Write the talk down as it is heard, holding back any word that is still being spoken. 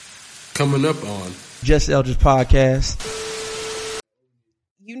coming up on Just Eldridge Podcast.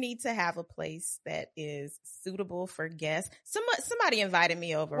 You need to have a place that is suitable for guests. Somebody invited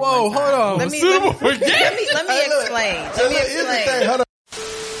me over. Whoa, one time. hold on. Let me explain. Hold on.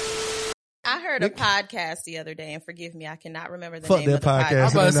 I heard a podcast the other day, and forgive me, I cannot remember the Fuck name that of the podcast. podcast.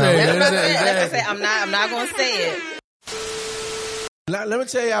 I'm about to say, That's what I say. I'm not going to say it. Let me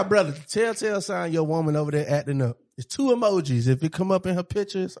tell y'all, brother, telltale sign your woman over there acting up. It's 2 emojis. If it come up in her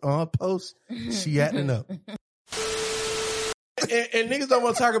pictures or her posts, she acting up. and niggas don't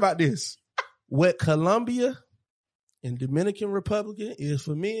want to talk about this. What Colombia and Dominican Republic is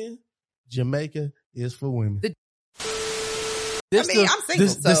for men, Jamaica is for women. I'm single,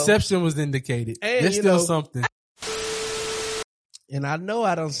 this deception was indicated. And, There's still something. And I know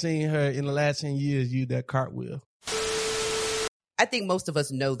I done seen her in the last 10 years use that cartwheel. I think most of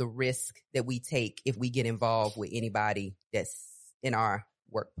us know the risk that we take if we get involved with anybody that's in our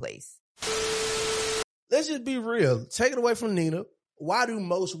workplace. Let's just be real. Take it away from Nina. Why do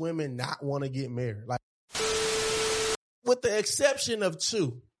most women not want to get married? Like, with the exception of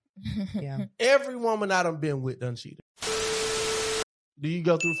 2. Yeah. Every woman I done been with done cheated. Do you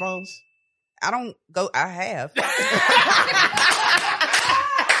go through phones? I don't go. I have.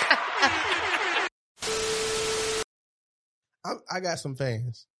 I got some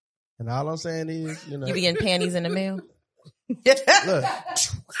fans. And all I'm saying is, you You be getting panties in the mail? look.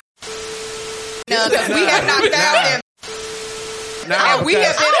 No, because we have not found them. Nah, We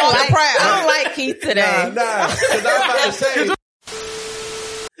have been on the prowl. I don't like Keith today. Nah, because I'm about to say.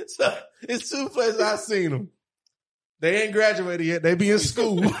 So, it's 2 places I've seen them. They ain't graduated yet. They be in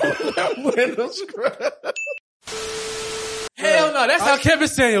school. Wearing them scrubs. Hell no, that's how Kevin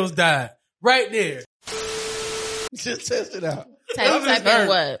Samuels died. Right there. Just test it out. Type in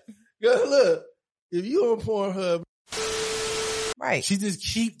what? Girl, look, if you on Pornhub, Right. She just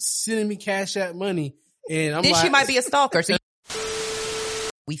keeps sending me Cash App money. And I'm Then like, she might be a stalker. So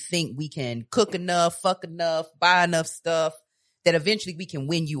we think we can cook enough, fuck enough, buy enough stuff that eventually we can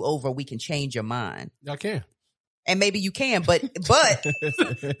win you over. We can change your mind. I can. And maybe you can, but,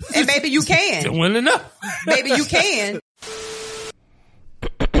 and maybe you can. Don't win enough. Maybe you can.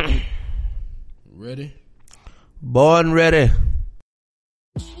 Ready? Born ready.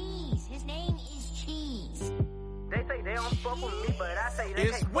 Cheese. His name is Cheese. They say they don't fuck with me, but I say they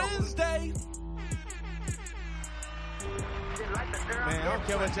it's can't Wednesday. fuck like the girl. Man, I don't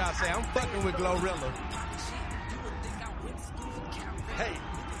care what y'all say. I'm fucking with Glorilla. Hey.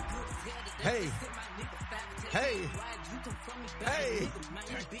 Hey. Hey. Hey.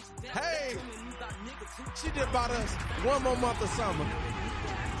 Hey. She just bought us 1 more month of summer.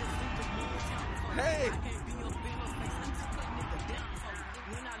 Hey.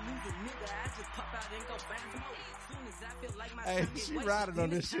 Hey, she riding on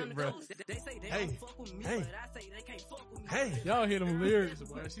this shit, bro. Hey, hey, hey. Y'all hear them lyrics,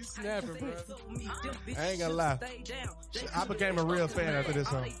 boy. She's snapping, bro. I ain't gonna lie. I became a real fan after this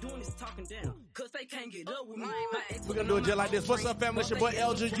song. We're gonna do it just like this. What's up, family? It's your boy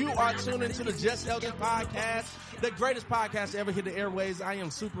Eldridge. You are tuned into the Just Eldridge Podcast, the greatest podcast to ever hit the airwaves. I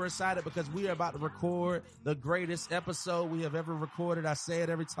am super excited because we are about to record the greatest episode we have ever recorded. I say it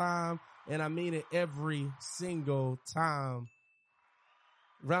every time, and I mean it every single time.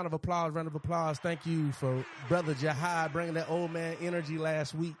 Round of applause, round of applause. Thank you for Brother Jihad bringing that old man energy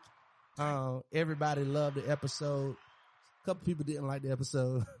last week. Everybody loved the episode. A couple people didn't like the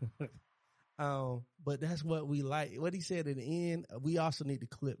episode. But that's what we like. What he said at the end, we also need to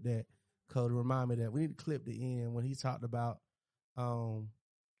clip that, Cole, to remind me that. We need to clip the end when he talked about how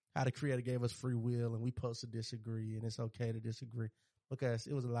the creator gave us free will and we supposed to disagree and it's okay to disagree. Because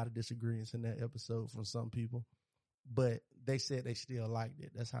it was a lot of disagreements in that episode from some people. But they said they still liked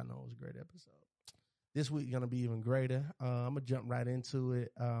it. That's how I know it was a great episode. This week going to be even greater. I'm going to jump right into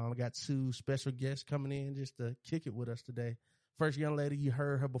it. I got 2 special guests coming in just to kick it with us today. First young lady, you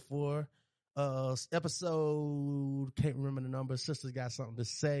heard her before. Episode, can't remember the number. Sister's got something to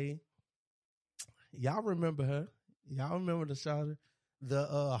say. Y'all remember her. Y'all remember the shouter.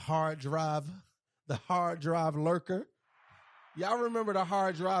 The hard drive lurker. Y'all remember the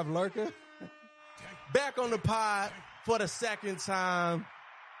hard drive lurker? Back on the pod for the second time.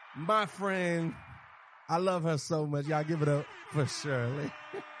 My friend, I love her so much. Y'all give it up for Shirley.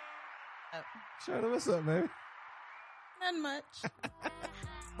 Shirley, what's up, man? Not much.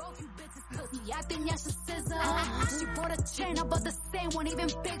 Both you bitches pussy, I think y'all should scissor. She bought a chain, but the same one even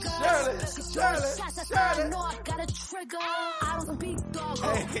bigger. Shirley. I know I got a trigger. I don't speak dog.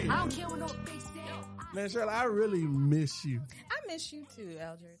 Hey. I don't care what no bitch say. Man, Shirley, I really miss you. I miss you too,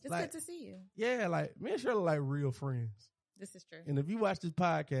 Eldridge. It's Like- good to see you. Yeah, like, me and Shirley like real friends. This is true. And if you watch this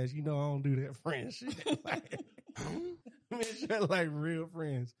podcast, you know I don't do that friend shit. Like, me and Shirley like real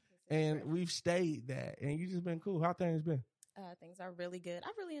friends. And we've stayed that. And you just been cool. How things been? Things are really good. I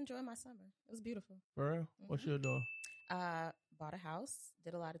really enjoyed my summer. It was beautiful. For real? What you doing? Bought a house,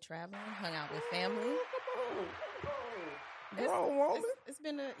 did a lot of traveling, hung out with family. Grown woman? It's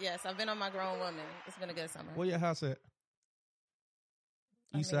been I've been on my grown woman. It's been a good summer. Where your house at?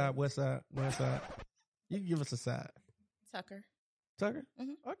 East side, west side, north side? You can give us a side. Tucker. Tucker?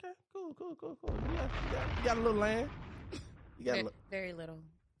 Mhm. Okay, cool. You got a little land? You got a little, Very little.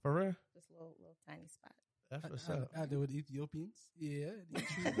 for real? Just a little tiny spot. That's what's up. Out there with the Ethiopians. Yeah.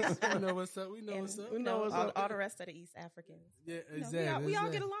 We know what's up. We know what's up. We know what's all, up. all the rest of the East Africans. Yeah, You know, exactly. we all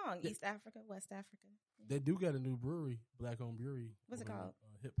get exactly. along. Yeah. East Africa, West Africa. They do got a new brewery, black-owned brewery. What's it called?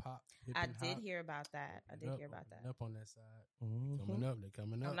 Hip Hop. I did hear about that. I did hear about that. Up on that side. Mhm. Coming up. They're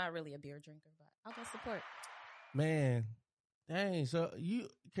coming up. I'm not really a beer drinker, but I'll go support. Man, dang. So you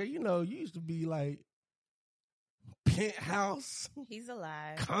used to be like penthouse, He's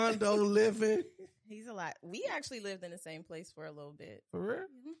alive. condo living. He's alive. We actually lived in the same place for a little bit. For real?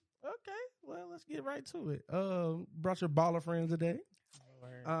 Mhm. Okay. Well, let's get right to it. Brought your baller friends today.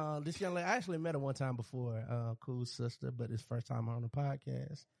 This young lady, I actually met her one time before. Cool sister, but it's first time on the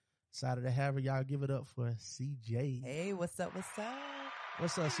podcast. Excited to have her. Y'all give it up for CJ. Hey, what's up? What's up?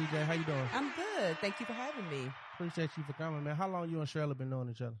 What's up, CJ? How you doing? I'm good. Thank you for having me. Appreciate you for coming, man. How long you and Shirley been knowing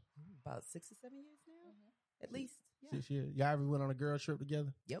each other? About 6 or 7 years now, at least. Yeah. 6 years. Y'all ever went on a girl trip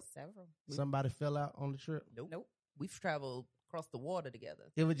together? Yep. Several. Somebody fell out on the trip? Nope. We've traveled across the water together.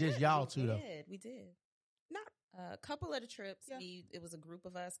 It was just y'all two, though. We did. Not A couple of the trips, Yeah. it was a group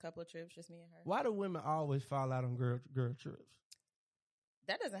of us. Couple of trips, just me and her. Why do women always fall out on girl trips?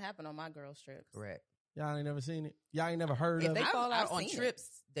 That doesn't happen on my girls' trips. correct. Y'all ain't never seen it? Y'all ain't never heard If of they it? fall out I've on seen it.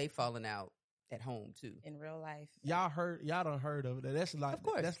 trips, they falling out at home too. In real life. Y'all done heard of it. That's like, Of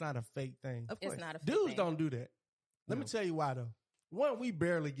course. that's not a fake thing. Of course. It's not a fake Dudes thing. don't do that. Let me tell you why though. One, we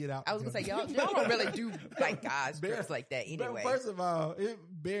barely get out. I was gonna say together. y'all don't really do like guys Bare- trips like that But anyway. First of all, it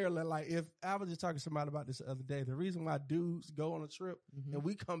barely like if I was just talking to somebody about this the other day. The reason why dudes go on a trip Mhm. and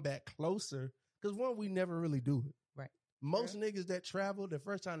we come back closer because one, we never really do it. Right. Most niggas that travel, the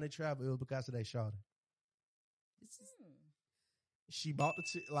first time they travel, it was because of their shawty. She bought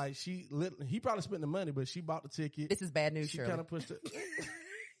the he probably spent the money, but she bought the ticket. This is bad news, She Shirley. kind of pushed it.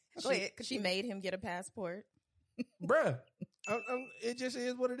 Go ahead. She made him get a passport. Bruh, it just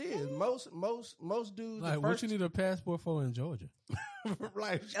is what it is. Most dudes, Like, the what first, you need a passport for in Georgia?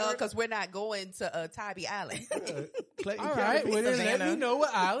 like, Because we're not going to Tybee Island. Clayton All County, right, well then let Savannah. me know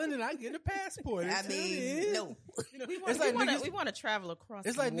what island and I get a passport. I It's mean, no. It's like niggas. We want to travel across.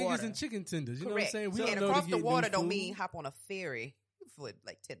 It's the like water. niggas and chicken tenders. You know Correct. what I'm saying? We and don't know across to the get water new don't food. mean hop on a ferry for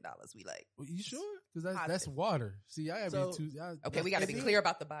like $10. We like. You sure? Because that's Positive. water. See, I gotta So- be too. Okay, we got to be then- clear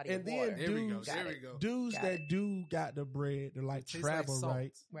about the body and of then water. There we go. dudes- There Got we it. go. dudes Got that it. do got the bread to like It tastes travel like salt.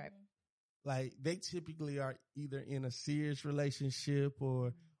 right. Right. Like they typically are either in a serious relationship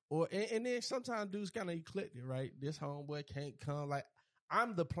or and then sometimes dudes kind of eclectic, right? This homeboy can't come. Like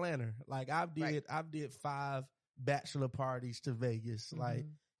I'm the planner. Like I did 5 bachelor parties to Vegas. Like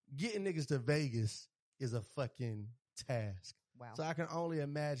getting niggas to Vegas is a fucking task. Wow. So I can only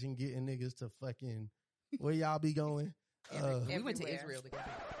imagine getting niggas to fucking where y'all be going. We went to Everywhere. Israel together.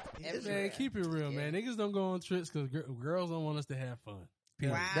 Man, Everywhere. keep it real, man. Niggas don't go on trips because girls don't want us to have fun.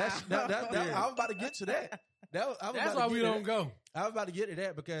 Period. Wow. I was about to get to that. That's why we don't go. I was about to get to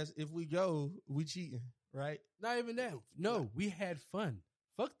that because if we go, we cheating, right? Not even that. No, we had fun.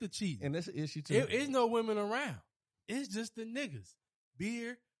 Fuck the cheating. And that's an issue too. It's no women around. It's just the niggas.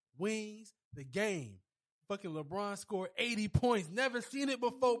 Beer, wings, the game. Fucking LeBron scored 80 points. Never seen it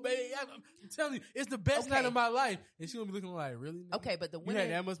before, baby. I'm telling you, it's the best Okay. night of my life. And she gonna be looking like, really? nigga? Okay, but the You women,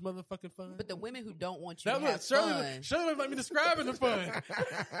 had that much motherfucking fun? but the women who don't want you that to have was Shirley. fun. Shirley might be describing the fun.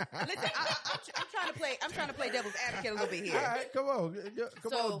 Listen, I'm trying to play devil's advocate a little bit here. All right, come on.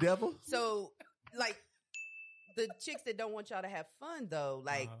 Come So- on, devil. So, like, the chicks that don't want y'all to have fun, though,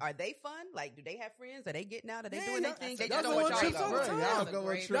 like, are they fun? Like, do they have friends? Are they getting out? Are they Yeah, doing their y'all- thing? They y'all just don't go want on y'all to trips all the go. time. Y'all That's go a on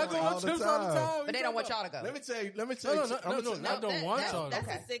great trips Y'all go all on the trips all the time. time. But they don't want y'all to go. Let me tell you. No, I'm no, I don't want y'all to That's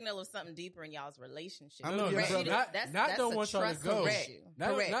Okay. a signal of something deeper in y'all's relationship. I'm No, gonna no, give not, brother- not, not don't a want y'all to trust go. issue.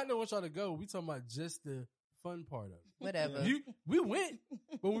 Not don't want y'all to go. We talking about just the fun part of it. Whatever. We went,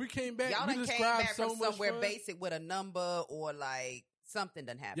 but when we came back, Y'all we done came described back so from much somewhere fun. basic with a number or, like, something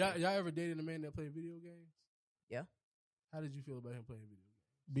done happened. Y'all ever dated a man that played video games? Yeah. How did you feel about him playing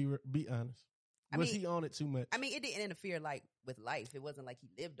video games? Be honest. Was he on it too much? I mean, it didn't interfere like with life. It wasn't like he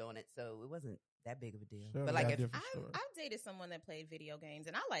lived on it, so it wasn't that big of a deal. Sure, but like, if I've dated someone that played video games,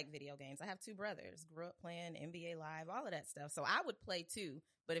 and I like video games. I have two brothers, grew up playing NBA Live, all of that stuff. So I would play too.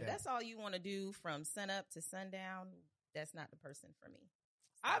 But if that's all you want to do from sunup to sundown, that's not the person for me.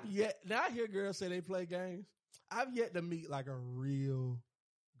 Now I hear girls say they play games. I've yet to meet like a real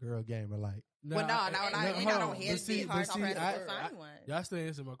girl gamer. Like, well, no, you're not on his It's hard to find one. Y'all still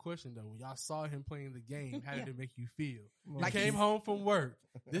answer my question though. When y'all saw him playing the game, how did it make you feel? You Like came home from work.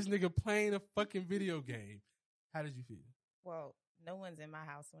 This nigga playing a fucking video game. How did you feel? Well, no one's in my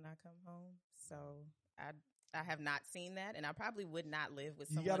house when I come home, so I have not seen that, and I probably would not live with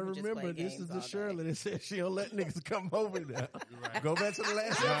someone. You gotta who just remember, play this games is the all Shirley day. that said she don't let niggas come over there. Right. Go back to the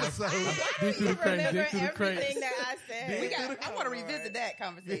last episode. Dig through the crates. Remember Dig through the crates. everything that I said. I want to revisit that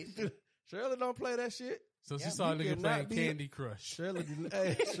conversation. Shirley don't play that shit. So she saw a You nigga cannot playing be- Candy Crush. Shirley,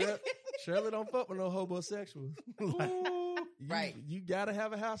 Shirley don't fuck with no homosexuals. Like, Right. You gotta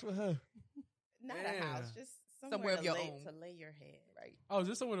have a house with her. Not Yeah. a house, just Somewhere somewhere of to your lay, own. to lay your head. Right. Oh, is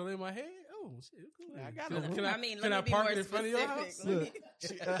this someone to lay my head? Oh shit, cool. I got Can it. can I, I mean, can let I me be park more it in front of your house? specific.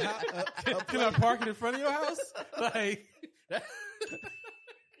 Look, Can I park it in front of your house? Like,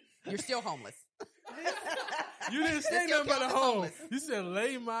 You're still homeless. you didn't say Let's go nothing about a count the home. homeless. You said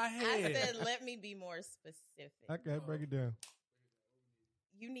lay my I head. said, let me be more specific. Okay, break it down.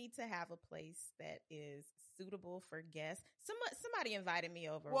 You need to have a place that is suitable for guests. Somebody invited me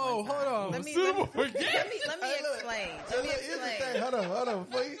over. Whoa, one time. hold on. Let me Suitable for let me Hey, look. explain. Hey, Let me look, here's the explain. thing. Hold on.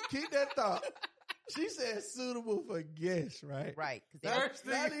 Before you keep that thought. She said suitable for guests, right? Right. 'Cause they- First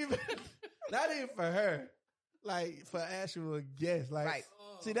Not thing. not even for her. Like for actual guests. Like, Right.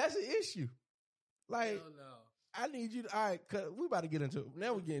 see, that's the issue. Like, Hell no. I need you to, all right, cause we about to get into it.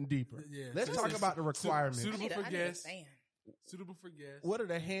 Now we're getting deeper. Yeah. Let's So talk it's about the requirements. I Suitable need for a guests. fan. Suitable for guests. What are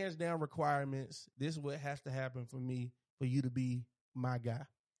the hands down requirements? This is what has to happen for me, for you to be my guy,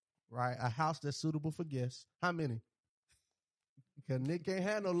 right? A house that's suitable for guests. How many? Because Nick can't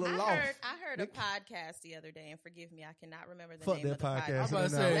handle a little loft. I heard a Nick- podcast the other day, and forgive me, I cannot remember the Fuck name that of the podcast. podcast. I'm about to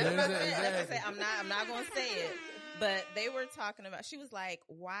say, That's what I Exactly. said. That's what I said. I'm not going to say it. But they were talking about, she was like,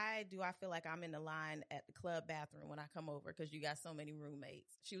 why do I feel like I'm in the line at the club bathroom when I come over? Because you got so many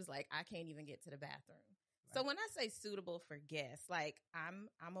roommates. She was like, I can't even get to the bathroom. So when I say suitable for guests, like I'm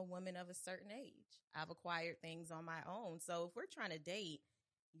a woman of a certain age. I've acquired things on my own. So if we're trying to date,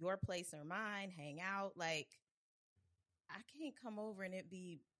 your place or mine, hang out, like I can't come over and it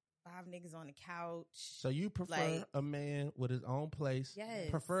be 5 niggas on the couch. So you prefer Like- a man with his own place, Yes.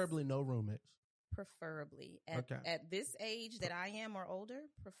 preferably no roommates. Preferably Okay. at this age that I am or older,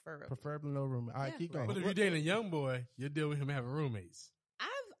 preferably. Preferably no roommates. All right, Yeah. keep going. But if you're dating a young boy, you'll deal with him having roommates.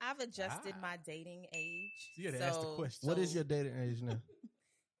 I've adjusted my dating age. You gotta ask the question. What is your dating age now?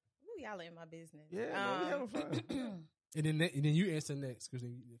 Ooh, y'all in my business. Yeah, man, we having fun. And then you answer next because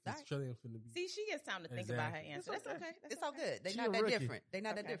Right. Shirley finna be. See, she gets time to think about her Exactly. answer. That's okay. That's It's all okay. good. They're She not a that rookie. different. They're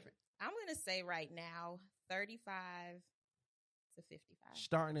not that Okay. different. I'm gonna say right now, 35 to 55.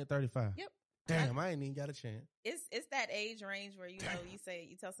 Starting at 35. Yep. Damn, I ain't even got a chance. It's that age range where you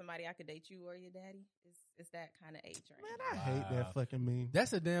tell somebody I could date you or your daddy. It's that kind of age range. Man, I hate that fucking meme.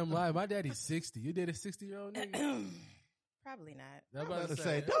 That's a damn lie. My daddy's 60. You date a 60-year-old nigga? Probably not. I'm I'm about about to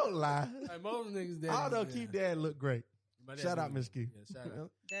say, don't lie. Like, most niggas daddies. Although yeah. keep dad look great. My dad Shout out, do. Miss Key. Yeah, shout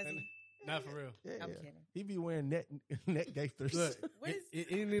out. Does he? Not for real. Yeah, I'm yeah. kidding. He be wearing neck gaiters. Look, What is-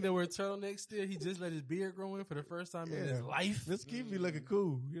 any nigga that wear turtlenecks still, he just let his beard grow in for the first time in his life. Miss Keith be looking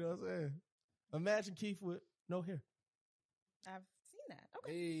cool. You know what I'm saying? Imagine Keith with no hair. I've seen that.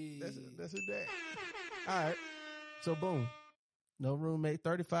 Okay. Hey. That's his dad. All right. So boom. No roommate.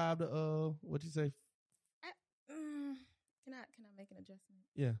 35 to what you say? Can I make an adjustment?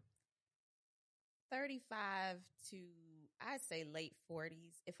 Yeah. 35 to I'd say late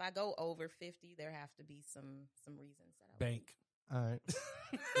 40s. If I go over 50, there have to be some reasons that I Bank. All right.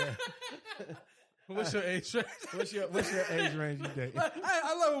 What's your age range? What's your age range you date?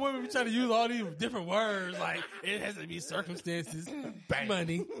 I love when women be trying to use all these different words. Like, it has to be circumstances,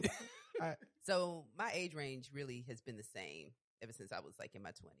 money. So my age range really has been the same ever since I was like in my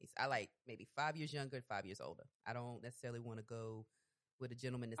 20s. I like maybe 5 years younger, 5 years older. I don't necessarily want to go with a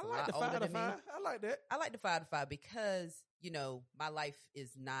gentleman that's I a like lot the older 5 to than me. 5. I like that. I like the 5 to 5 because, my life is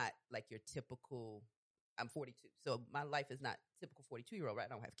not like your typical, I'm 42. So my life is not typical 42-year-old, right? I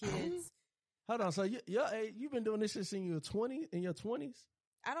don't have kids. Hold on. So your age, you've been doing this shit since you were 20, in your 20s?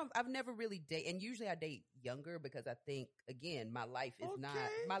 I've never really dated, and usually I date younger because I think, again, my life is Okay.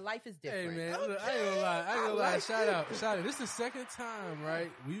 my life is Hey, different. man. Look, I ain't gonna lie. I ain't gonna lie. like Shout it. out. This is the second time,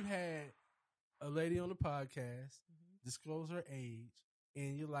 right? We've had a lady on the podcast disclose her age,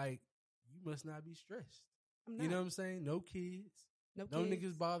 and you're like, you you must not be stressed. I'm not. You know what I'm saying? No kids. no No kids.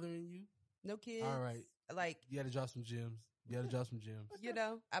 niggas bothering you. No kids. All right. Like, You got to drop some gems. you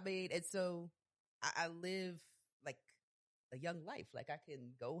know, I mean, and so I live like a young life. Like, I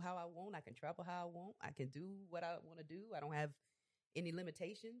can go how I want. I can travel how I want. I can do what I want to do. I don't have any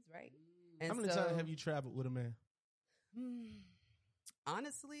limitations, right? And How many times have you traveled with a man?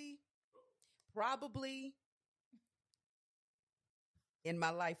 Honestly, probably in my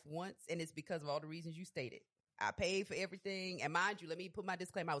life once, and it's because of all the reasons you stated. I paid for everything, and mind you, let me put my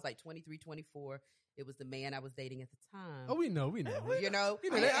disclaimer. I was like 23, 24. It was the man I was dating at the time. Oh, we know. You know, You know,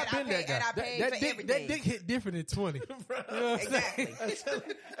 I've been that guy. And I paid that for dick, everything. That dick hit different than 20. You know what I'm Exactly. saying?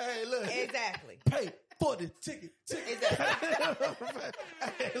 Hey, look. Exactly. Pay for the ticket. Exactly.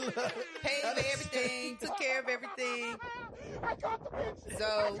 Hey, look. Paid for everything, took care of everything.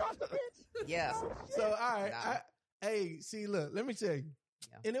 So, yeah. So, all right. Nah. Hey, see, look, let me tell you.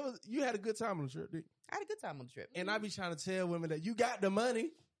 Yeah. And you had a good time on the trip, didn't you? I had a good time on the trip. And I be trying to tell women that you got the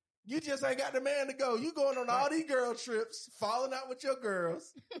money. You just ain't got the man to go. You going on all these girl trips, falling out with your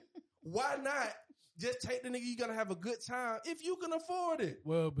girls. Why not just take the nigga you gonna have a good time if you can afford it?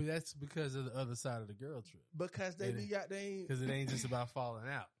 Well, but that's because of the other side of the girl trip. Because they be got they Because it ain't just about falling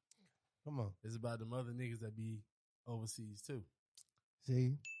out. come on. It's about them other niggas that be overseas too.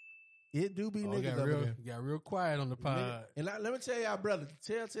 See? It do be Oh, niggas got over real, there. got real quiet on the pod. And let me tell y'all, brother, the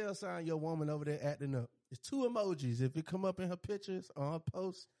telltale sign your woman over there acting up. It's 2 emojis. If it come up in her pictures on her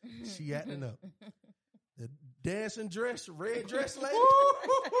post, she acting up. The dancing dress, red dress lady.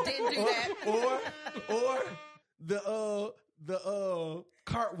 Didn't do that. Or the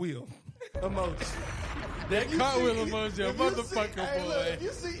cartwheel emoji. That If you cartwheel see- emoji, a if you see- motherfucker, hey, look, boy. if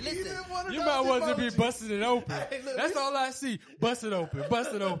you see Listen, either one of You those might want to be emojis- busting it open. Hey, look, That's all I see. Bust it open.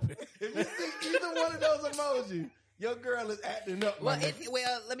 Bust it open. If you see either one of those emojis, your girl is acting up. Well, my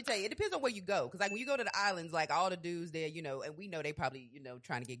nigga. let me tell you, it depends on where you go. Because like when you go to the islands, like all the dudes there, you know, and we know they probably, you know,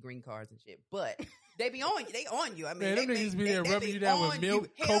 trying to get green cards and shit. But they be on you. They on you. I mean, Man, them niggas be there rubbing you down with on milk,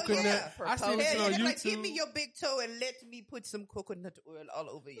 Hell coconut. yeah. I seen Hell this yeah. on They be like, YouTube. give me your big toe and let me put some coconut oil all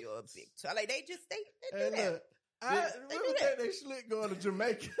over your big toe. Like they do Hey, that. look, I remember that they slick going to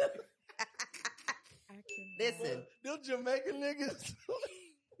Jamaica. Listen, Them Jamaican niggas.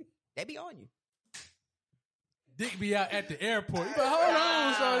 they be on you. Dick be out at the airport. You be like, hold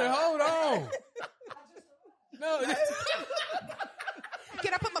on, shorty, hold on. No,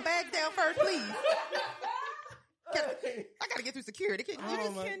 Can I put my bags down first, please? I gotta get through security. Can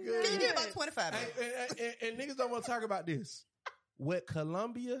Oh, my you goodness. do about 25 minutes? And niggas don't want to talk about this. What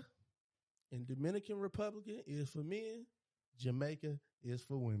Colombia and Dominican Republic is for men, Jamaica is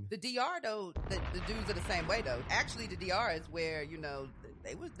for women. The DR though, the dudes are the same way though. Actually, the DR is where you know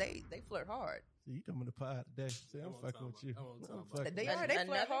they flirt hard. See, you coming to pod today. See, I'm fucking with you. I'm fucking They with are. you. They Another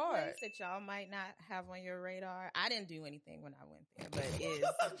flirt hard. place that y'all might not have on your radar. I didn't do anything when I went there, but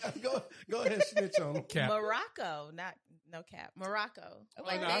is Go ahead, snitch on them. Cap. Morocco. Not no cap. Morocco. Oh,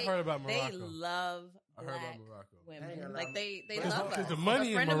 no, I've heard about They Morocco. love I heard black about Morocco. women. I ain't gonna Like lie. they Because- love because us. the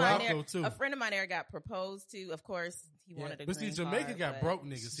money A friend in of mine Morocco, there- too. A friend of mine there got proposed to. Of course, he Yeah. wanted a But see, green Jamaica card, got but- broke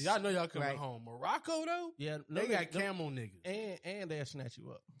niggas. See, I know y'all coming Right. home. Morocco, though? Yeah, They got them- camel niggas. And they'll snatch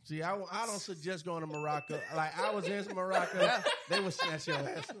you up. See, I don't suggest going to Morocco. Like, I was in Morocco. They would snatch your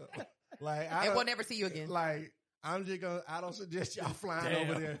ass up. Like, And we'll never see you again. Like, I don't suggest y'all flying Damn.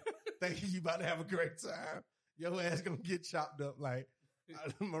 over there thinking you about to have a great time. Your ass gonna get chopped up. Like,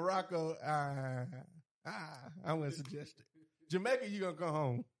 Morocco, I wouldn't suggest it. Jamaica, you gonna go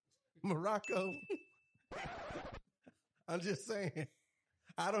home. Morocco, I'm just saying,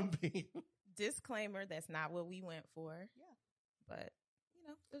 I don't be. Disclaimer: that's not what we went for. Yeah, but you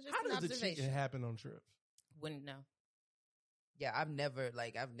know, it was just How an does the observation. cheating happen on trips? Wouldn't know. Yeah, I've never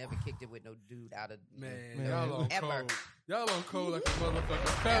kicked it with no dude out of Man, Man. y'all on Ever. cold. Y'all on cold like a motherfucker.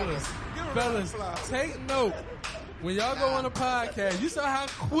 Give a Fellas, round of applause. take note. When y'all go on a podcast, you saw how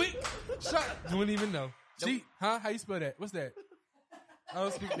quick shot. You wouldn't even know. Cheat, huh? How you spell that? What's that? I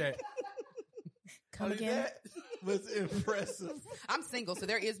don't speak that. Come again. That was impressive. I'm single, so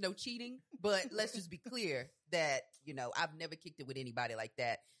there is no cheating. But let's just be clear that you know I've never kicked it with anybody like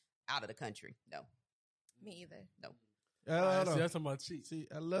that out of the country. No, Me either. no. I See, that's about cheat. See,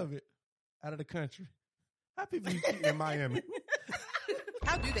 I love it. Out of the country. How people be cheating in Miami?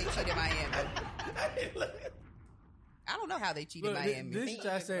 How do they cheat in Miami? I don't know how they cheat in Look, Miami. this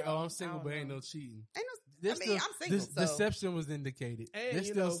try to say, bro. "Oh, I'm I single, don't but ain't know. no cheating." Ain't no, There's I mean, still, I'm single. this So. deception was indicated. And, There's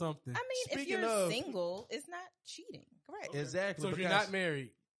you still know, something. I mean, if Speaking you're of- single, it's not cheating. Correct. Exactly. So if you're because not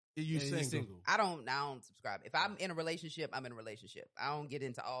married, you and you're single. I don't subscribe. If I'm in a relationship, I'm in a relationship. I don't get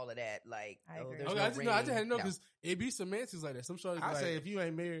into all of that. Like, I agree. there's Okay, no I just had to know ring. because it be semantics like that. Some shorties I like, say if you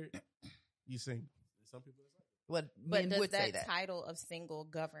ain't married, You single. Some people it's like What But men does would say that that. title of single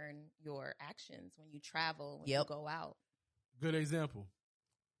govern your actions when you travel, when Yep. you go out? good example.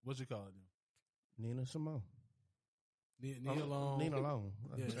 What you call it then? Nina Simone. Nia Long. Nina Long.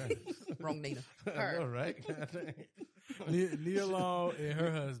 Yeah. Wrong Nina. I know, right? Nia Long and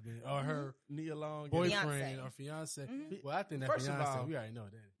her husband or her Nia Long. boyfriend Fiance. or fiance. Mhm. Well, I think that First of fiance. all, We already know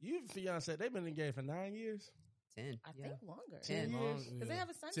that. You fiance, they've been engaged for 9 years. 10. I yeah. think longer. 10 Long- years. Because they have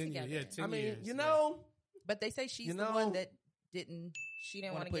a son 10 together. years. Yeah, 10 I mean, years. you yeah. know, But they say she's You the know- one that didn't She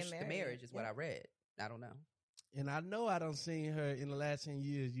didn't want want to to push get the married. marriage, is what I read. I don't know. and I know I done seen her in the last 10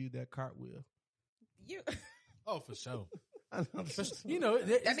 years use that cartwheel. You. Oh, for sure. You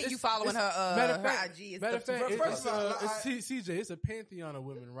That means you following her, matter of her fact- IG and Matter of stuff. fact, too. First of all, it's CJ. It's a pantheon of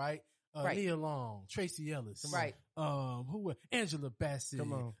women, right? Right. Nia Long, Tracy Ellis, Right. Who? Angela Bassett,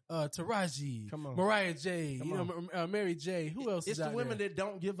 Come on. Taraji, Come on. Mariah J, Come Mary J. Who else? It's is the out women there? that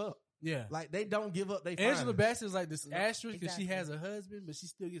don't give up. Yeah. Like, they don't give up. They Angela find us. Bassett is like this asterisk because exactly. she has a husband, but she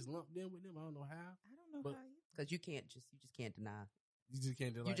still gets lumped in with him. I don't know how. I don't know But- how you. Because you just can't deny. You just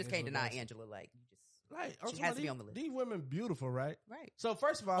can't deny. You just can't deny Angela. Like, you just. Like, I'm She talking has about to be on the list. These women beautiful, right? Right. So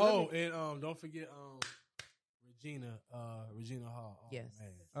first of all, Oh, let me- and don't forget Regina Hall. Oh, Yes. man.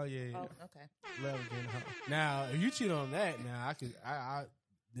 oh yeah, Oh, okay. Love Regina Hall. Now, if you cheat on that, now I could. I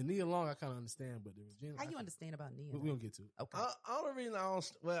the Nia Long I kind of understand, but the Regina. How I you can't. understand about Nia? We don't get to it. Okay. Only reason I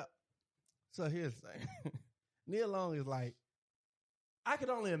don't. Well, so here's the thing. Nia Long is like, I could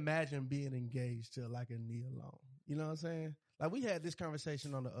only imagine being engaged to like a Nia Long. You know what I'm saying? Like, we had this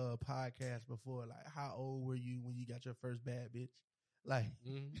conversation on the podcast before. Like, how old were you when you got your first bad bitch? Like,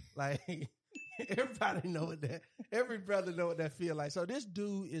 like everybody know what that. Every brother know what that feel like. So this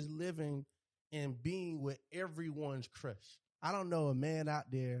dude is living and being with everyone's crush. I don't know a man out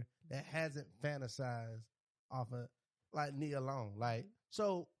there that hasn't fantasized off of like Nia Long. Like,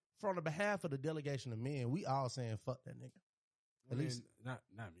 so from the behalf of the delegation of men, we all saying fuck that nigga. At least not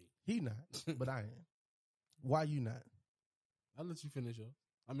me. He not, but I am. Why you not? I'll let you finish up.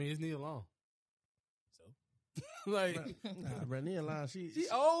 I mean, it's Nia Long. So, like, Nah, bro, Nia Long, she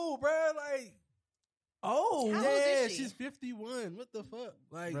old, bro. Like, old. How old yeah, is she? she's 51. What the fuck?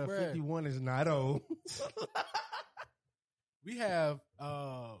 Like, Bro, bro, 51 is not old. we have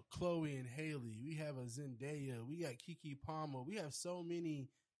Chloe and Haley. We have a Zendaya. We got Keke Palmer. We have so many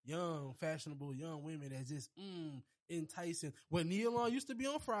young, fashionable young women that just enticing. What Nia Long used to be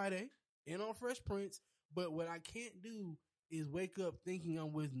on Friday and on Fresh Prince, but what I can't do is wake up thinking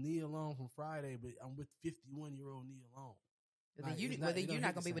I'm with Nia Long from Friday, but I'm with 51-year-old Nia Long. Well, then Like, it's well, then it don't you're hit not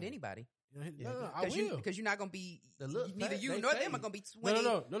the gonna be with same. anybody. No, I will. Because you're not gonna be. The look neither fat, you they nor them say. are gonna be 20.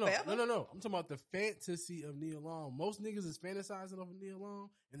 No. forever. I'm talking about the fantasy of Nia Long. Most niggas is fantasizing over Nia Long,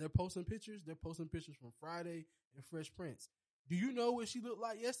 and they're posting pictures. They're posting pictures from Friday and Fresh Prince. Do you know what she looked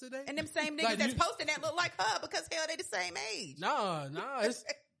like yesterday? And them same niggas Like, that's you- posting that look like her because hell, they the same age. Nah. It's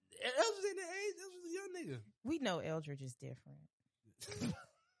Elger's in the age. Elger's a young nigga. We know Eldridge is different.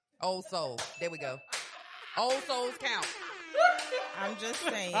 Old soul. There we go. Old souls count. I'm just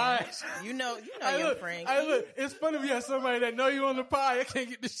saying. All right. You know Hey, your look, friend. hey, look, it's funny if you have somebody that know you on the pod. I can't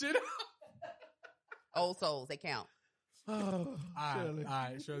get this shit out. Old souls, they count. Oh, Shirley. All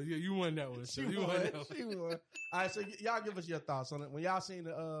right, Shirley, you won that one. She Shirley. You won. won that one. She won. All right, so y'all give us your thoughts on it. When y'all seen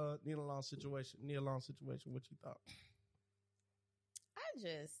the Nia Long situation, what you thought?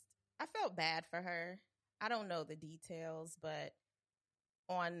 I felt bad for her. I don't know the details, but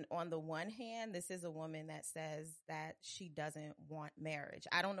on the one hand, this is a woman that says that she doesn't want marriage.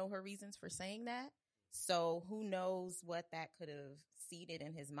 I don't know her reasons for saying that. So who knows what that could have seeded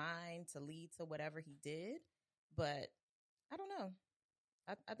in his mind to lead to whatever he did. But I don't know.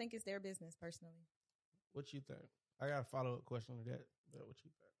 I think it's their business personally. What you think? I got a follow-up question to that. What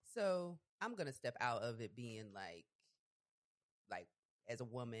you think? So I'm gonna step out of it being like as a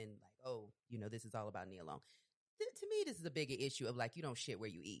woman, like, oh, this is all about Nia Long. To me, this is a bigger issue of like, you don't shit where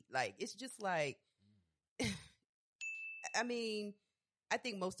you eat. Like, it's just like, I mean, I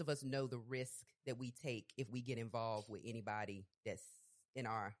think most of us know the risk that we take if we get involved with anybody that's in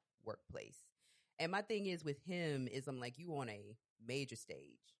our workplace. And my thing is with him is I'm like, you on a major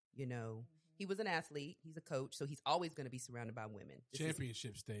stage, He was an athlete. He's a coach. So he's always going to be surrounded by women. This is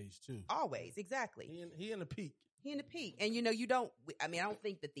Championship stage, too. always. Exactly. He in the peak. He in the peak. And I don't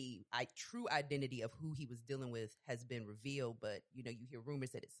think that the true identity of who he was dealing with has been revealed, but you hear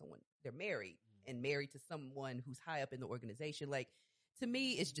rumors that it's someone, they're married and married to someone who's high up in the organization. Like, to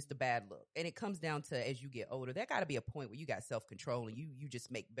me, it's just a bad look. And it comes down to, as you get older, there got to be a point where you got self-control and you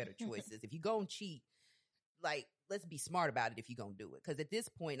just make better choices. If you go and cheat, like, let's be smart about it if you're going to do it. Because at this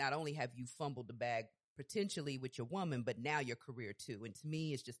point, not only have you fumbled the bag potentially with your woman, but now your career too. And to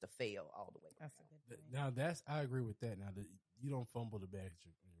me, it's just a fail all the way. That's a good point. Now I agree with that. Now that you don't fumble the bag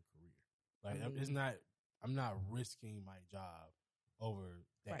in your career. Like I mean- it's not. I'm not risking my job over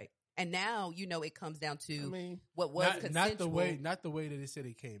that. Right. And now, it comes down to I mean, what was consensual. not the way that it said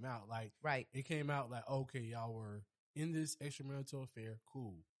it came out. Like Right. it came out like, okay, y'all were in this extramarital affair.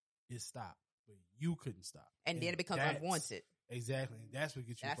 Cool. It stopped, but you couldn't stop. And then it becomes that's- unwanted. Exactly. That's what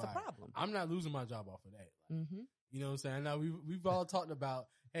gets you That's a fired. problem. I'm not losing my job off of that. Like, Mm-hmm. you know what I'm saying? Now we've all talked about,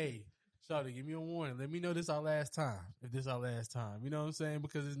 hey, Shawty, give me a warning. Let me know this our last time. If this our last time. You know what I'm saying?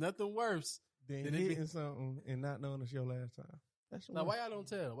 Because there's nothing worse. then Then it hitting something and not knowing it's your last time. That's Now, why y'all don't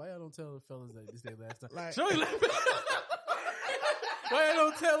tell? Why y'all don't tell the fellas that this their last time? Like- Shawty, why y'all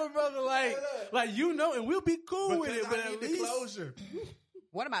don't tell them, brother? Like and we'll be cool with it. But I at need the least closure.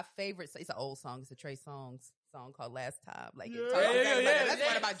 One of my favorites, it's an old song. It's a Trey Songz song called Last Time. Like, Yeah. it talks about Yeah, that. That's yeah.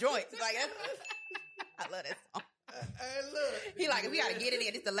 one of my joints. Like, I love that song. Hey, look. He like, we got to get it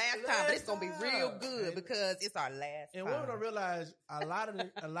in. It's the last time, but it's going to be real good because it's our last And time. women don't realize a lot of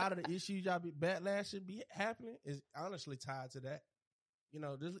the issues y'all be backlash should be happening is honestly tied to that.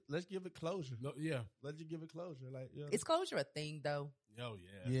 Let's give it closure. No, yeah. Let's just give it closure. Like, Is closure a thing, though? Oh,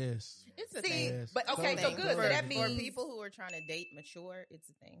 yeah. yes. It's a See, thing. Yes. but okay, It's a so thing. good. So For, that for means people who are trying to date mature, it's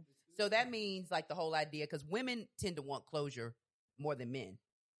a thing. So that means like the whole idea, because women tend to want closure more than men.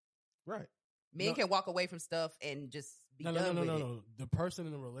 Right. Men No. can walk away from stuff and just be done with it. No. The person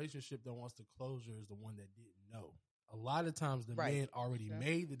in the relationship that wants the closure is the one that didn't know. A lot of times the Right. man already Sure.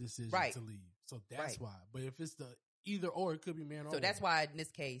 made the decision Right. to leave. So that's Right. why. But if it's the either or, it could be man or So that's woman. why in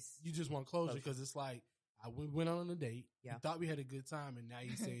this case, You just want closure Closure. because it's like, we went on a date. Yeah. We thought we had a good time, and now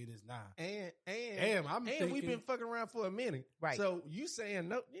you say it is not. And Damn, I'm we've thinking- been fucking around for a minute. Right. So you saying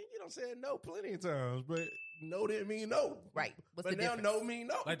no, you don't say no plenty of times, but no didn't mean no. right. What's But the now difference? no mean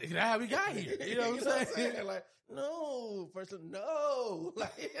no. Like, that's how we got here. You know what I'm saying? Like, no, first no.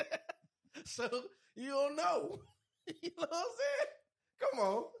 Like, so you don't know. You know what I'm saying? Come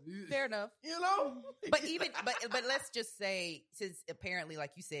on. Fair enough. You know? But but let's just say, since apparently,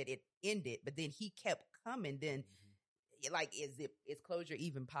 like you said, it ended, but then he kept coming, then like, is closure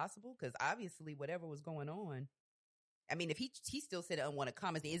even possible? Because obviously whatever was going on, I mean, if he still said unwanted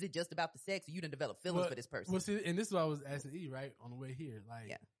comments, then is it just about the sex, or you done develop feelings for this person? Well, see, and this is what I was asking E, right, on the way here. Like,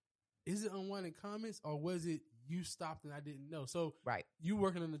 Yeah. is it unwanted comments, or was it you stopped and I didn't know? So Right. you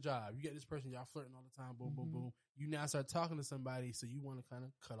working on the job, you get this person, y'all flirting all the time, boom, boom, Mhm. boom. You now start talking to somebody, so you want to kind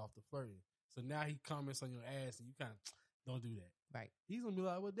of cut off the flirting. So now he comments on your ass, and you kind of don't do that. Right. He's gonna be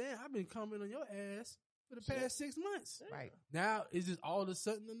like, well, damn, I've been commenting on your ass for the past 6 months. Right. Now, is it all of a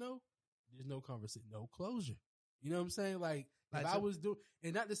sudden to know? There's no conversation, no closure. You know what I'm saying? Like Like, if I so- was doing,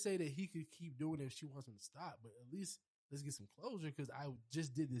 and not to say that he could keep doing it if she wants him to stop, but at least let's get some closure because I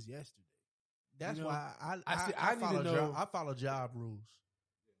just did this yesterday. That's You know, why I I need to know- I follow job rules.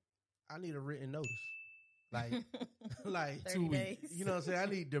 I need a written notice. Like 30 2 days. weeks. you know what I'm saying? I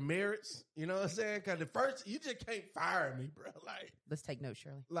need demerits. You know what I'm saying? Because the first, you just can't fire me, bro. Let's take notes,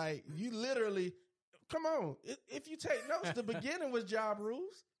 Shirley. Like you literally, come on. If you take notes, the beginning was job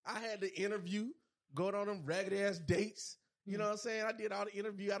rules. I had to interview, go on them ragged ass dates. You know what I'm saying? I did all the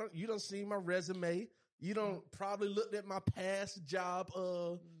interview. You don't see my resume. You don't probably looked at my past job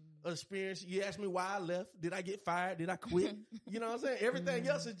experience. You asked me why I left. Did I get fired? Did I quit? You know what I'm saying? Everything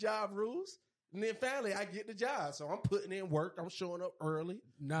else is job rules. And then finally I get the job. So I'm putting in work. I'm showing up early.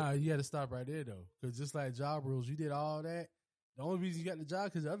 Nah, you got to stop right there though, because just like job rules, you did all that. The only reason you got the job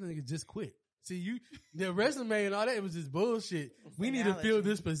because the other nigga just quit. See, the resume and all that, it was just bullshit. We need to fill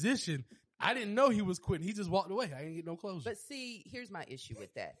this position. I didn't know he was quitting. He just walked away. I didn't get no closure. But see, here's my issue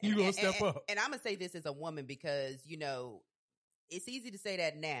with that. You gonna step up. And I'm going to say this as a woman because, it's easy to say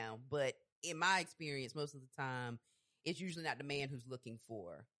that now, but in my experience, most of the time, it's usually not the man who's looking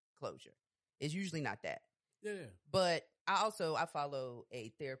for closure. It's usually not that. Yeah. But I follow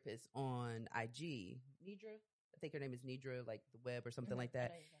a therapist on IG, Nidra. I think her name is Nidra, like the web or something like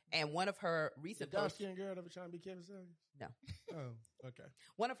that. And one of her The recent dark posts, skinned girl ever trying to be Kevin Samuels? No. Oh, okay.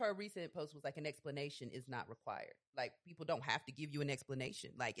 one of her recent posts was like, an explanation is not required. Like, people don't have to give you an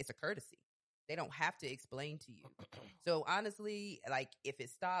explanation. Like, it's a courtesy. They don't have to explain to you. So honestly, like, if it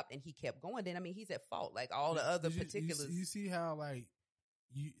stopped and he kept going, then I mean, he's at fault. Like all the other particulars. You see how like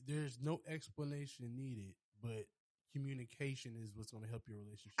there's no explanation needed, but communication is what's going to help your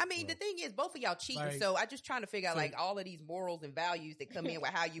relationship. I mean, grow. the thing is, both of y'all cheating. Like- So I just trying to figure out So- like all of these morals and values that come in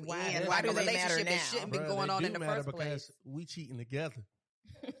with how you Why- end why like do a they matter relationship that now? shouldn't been Bruh, going they on do in the matter first because place. we cheating together.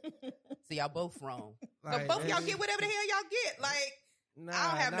 So y'all both wrong. So Like, both of y'all they- get whatever the hell y'all get. Like, Nah, I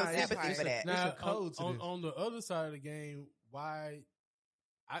don't have no it's sympathy a- for that. Now, It's a code to this. on the other side of the game, why?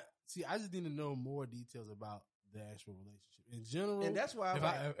 See, I just need to know more details about the actual relationship in general. And that's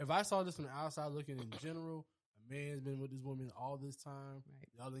why if I saw this from the outside looking in general, a man's been with this woman all this time, Right.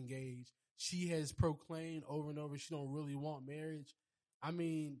 y'all engaged. She has proclaimed over and over she don't really want marriage. I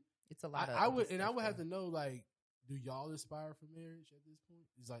mean, It's a lot I of would other have stuff to know, like, do y'all aspire for marriage at this point?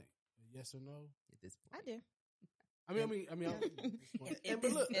 It's like a yes or no. at this I point. do. I mean, at this point. At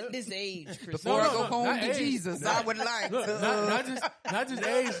But look, this age, Before No, I no, go no, home not to age. Jesus, Not- I would like Look, to. not just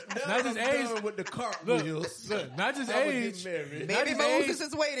age, not just age. with the Look, cartwheels. look, not just I'ma age. get married. Not Maybe just age. Moses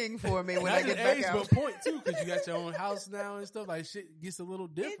is waiting for me when Not I get just back age, out. but point too, because you got your own house now and stuff. Like shit gets a little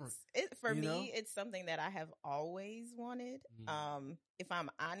different. For you me, know? it's something that I have always wanted. Mm. If I'm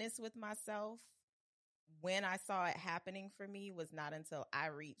honest with myself, when I saw it happening for me was not until I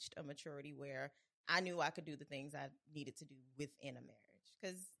reached a maturity where I knew I could do the things I needed to do within a marriage.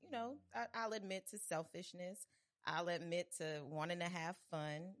 Because, I'll admit to selfishness. I'll admit to wanting to have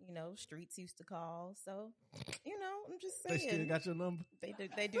fun. Streets used to call. So, I'm just They saying. still got your number.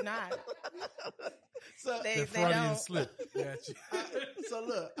 They do not. So, They The Freudian don't. slip. Gotcha. so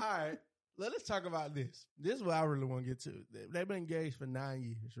look, all right. Let's talk about this. This is what I really want to get to. They've been engaged for 9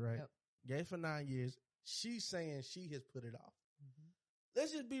 years, right? Yep. Engaged for 9 years. She's saying she has put it off. Mhm.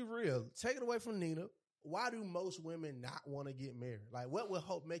 Let's just be real. Take it away from Nina. Why do most women not want to get married? Like, what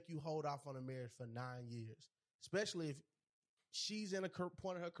would make you hold off on a marriage for 9 years? Especially if she's in a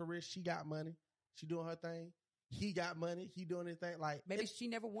point of her career, she got money, she doing her thing. He got money, he doing his thing. Like, Maybe she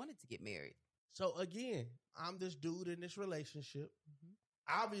never wanted to get married. so again, I'm this dude in this relationship.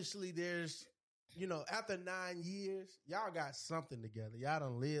 Obviously, there's, after 9 years, y'all got something together. Y'all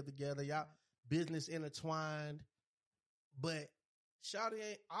done live together. Y'all business intertwined. But Shawty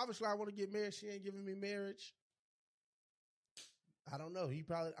ain't, obviously I want to get married. She ain't giving me marriage. I don't know.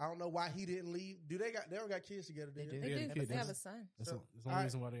 I don't know why he didn't leave. They don't got kids together? They do. They Yeah, do. the kid They have does. a son. That's So, the only all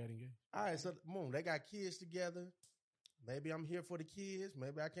reason why they got engaged. All right, so boom, they got kids together. Maybe I'm here for the kids.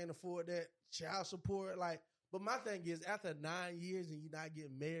 Maybe I can't afford that child support. But my thing is, after 9 years and you not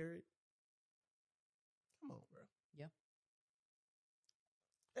getting married, come on, bro.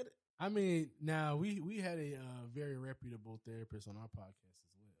 I mean, now we had a very reputable therapist on our podcast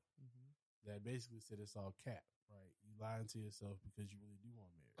as well that basically said it's all cap, right? You lying to yourself because you really do want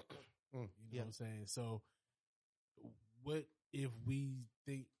marriage. You know what I'm saying? So, what if we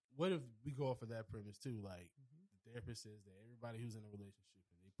go off of that premise too? Like the therapist says that everybody who's in a relationship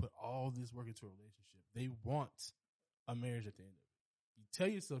and they put all this work into a relationship, they want a marriage at the end of it. You tell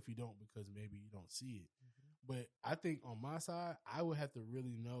yourself you don't because maybe you don't see it. But I think on my side, I would have to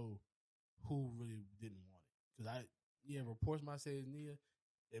really know who really didn't want it. Because reports might say it's Nia.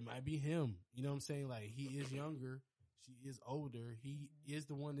 It might be him. You know what I'm saying? Like, he is younger. She is older. He is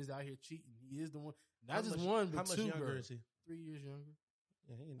the one that's out here cheating. He is the one. Not just one, but how much two younger girls. is he? 3 years younger.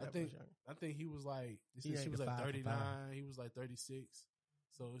 Yeah, he ain't I that think much younger. I think he was like, He she ain't was the like 5 for 39. 5. He was like 36.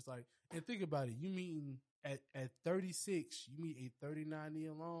 So it's like, and think about it. You meeting at 36, you meet a 39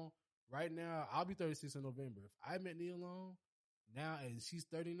 Nia Long. Right now, I'll be 36 in November. If I met Nia Long now and she's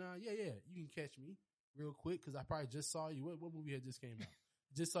 39, yeah, you can catch me real quick because I probably just saw you. What movie had just came out?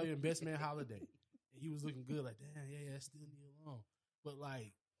 Just saw you in Best Man Holiday. And he was looking good. Like, damn, yeah, that's still Nia Long. But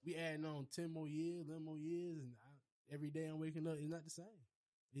like, we adding on 10 more years, 11 more years, and every day I'm waking up, it's not the same.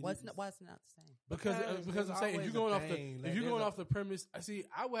 Why it's not the same? Because I'm saying, if there's you're going always a thing. Like, if you're there's going a- off the premise,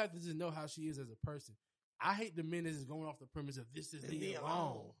 I would have to just know how she is as a person. I hate the men that's just going off the premise of this is Nia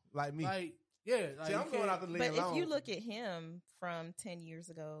Long. Like me. Like, yeah, like See, you I'm going can't- out the Nia But Long. if you look at him from 10 years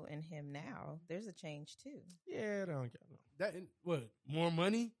ago and him now, there's a change too. Yeah, they don't get no. that what more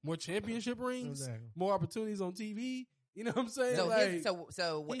money, more championship rings, Exactly. more opportunities on TV. You know what I'm saying? So, like,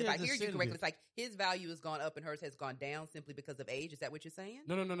 so he if I has hear you ascended. correctly, it's like his value has gone up and hers has gone down simply because of age. Is that what you're saying?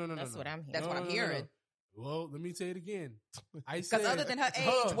 no. That's what I'm hearing. That's what I'm hearing. Well, let me say it again. Because other than her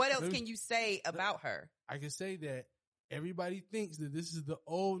age, what else can you say about her? I can say that everybody thinks that this is the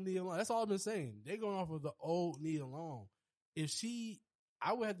old Nia Long. That's all I've been saying. They're going off of the old Nia Long.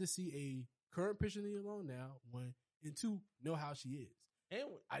 I would have to see a current picture of Nia Long now, one, and two, know how she is.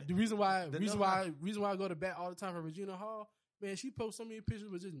 And The reason why The I go to bat all the time for Regina Hall, man, she posts so many pictures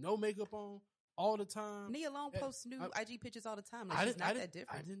with just no makeup on all the time. Nia Long Yeah, posts new I- IG pictures all the time. Like, she's not that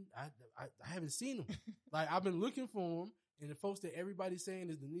different. I haven't seen them. Like, I've been looking for them, and the folks that everybody's saying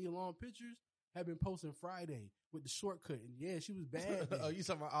is the Nia Long pictures have been posting Friday with the shortcut. And yeah, she was bad. oh, you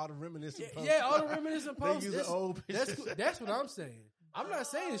talking about all the reminiscent posts? Yeah, all the reminiscent They posts. use the That's- old That's pictures. cool. That's what I'm saying. I'm not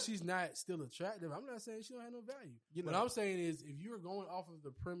saying she's not still attractive. I'm not saying she don't have no value. You What know. I'm saying is, if you're going off of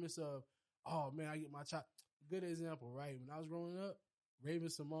the premise of, oh man, I get my child. Good example, right? When I was growing up, Raven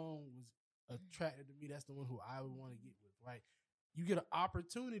Simone was attracted to me. That's the one who I would want to get with, right? you get an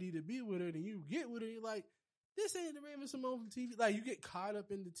opportunity to be with her, and you get with her, you're like, this ain't the Raven Simone from TV. Like, you get caught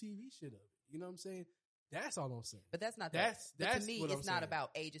up in the TV shit of it. You know what I'm saying? That's all I'm saying. But that's not That's to me, what it's I'm not saying. about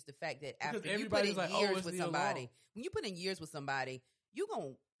age. It's the fact that Because after you put everybody's in like, oh, years it's with Nia somebody, Long. when you put in years with somebody,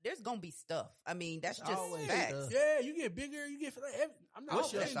 there's gonna be stuff. I mean, that's It's just always facts. stuff. Yeah, you get bigger. You get. I'm not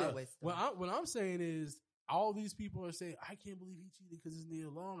What's your saying stuff? that. Always stuff. What I'm saying is, all these people are saying, I can't believe he cheated because it's Nia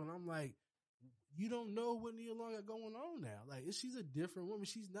Long, and I'm like, you don't know what Nia Long got going on now. Like, she's a different woman.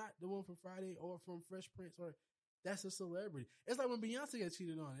 She's not the one from Friday or from Fresh Prince, or that's a celebrity. It's like when Beyonce got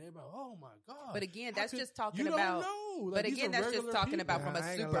cheated on. Everybody, oh my god! But again, How that's could- just talking you about. Don't know. Like, But these again, are that's just regular talking people. about from a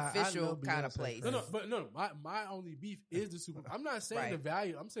I ain't gonna lie, I superficial know kind of Beyonce place. No. My only beef is the super. I'm not saying the Right.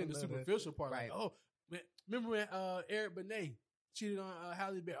 value. I'm saying the I know that. superficial part. Right. Like, oh, man, remember when Eric Benet cheated on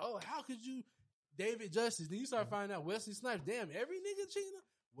Halle Berry? Oh, how could you, David Justice? Then you start finding out Wesley Snipes. Damn, every nigga cheating.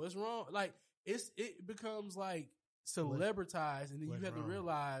 What's wrong? Like, it becomes like celebritized, and then you What's have to wrong?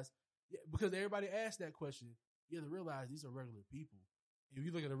 realize, because everybody asked that question. You have to realize these are regular people. If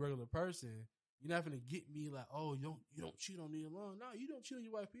you look at a regular person, you're not gonna get me like, oh, you don't cheat on Nia Long. No, you don't cheat on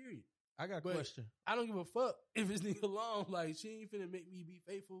your wife. Period. I got a But question. I don't give a fuck if it's Nia Long. Like, she ain't finna make me be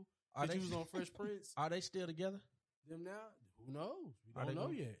faithful. Are She they was on Fresh Prince. Are they still together? Them now, who knows? We Are don't they know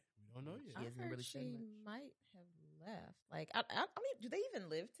gonna- yet. We don't know She yet. I hasn't heard really said she much. might have left. Like, I mean, do they even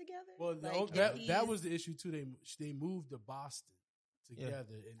live together? Well, like, that he's- was the issue too. They moved to Boston together,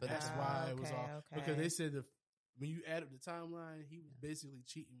 and But that's that's- why it was okay, all okay. because they said when you add up the timeline, he was basically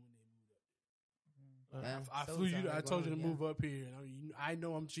cheating when they moved up. Yeah, I so flew it's you. I already told you to grown, move up here, and I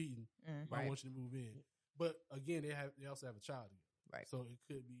know I'm cheating. Mm. But I Right. want you to move in. But again, they also have a child together. Right. So it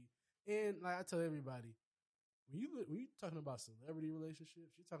could be. And like I tell everybody, when you talking about celebrity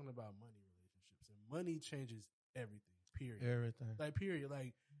relationships, you're talking about money relationships, and money changes everything. Period. Everything. Like, period.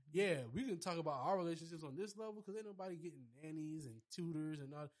 Like, yeah, we can talk about our relationships on this level because ain't nobody getting nannies and tutors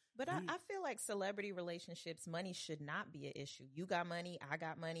and all. But I feel like celebrity relationships, money should not be an issue. You got money, I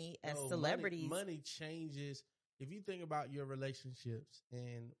got money. As No, celebrities, money changes. If you think about your relationships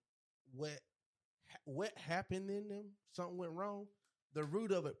and what happened in them, something went wrong. The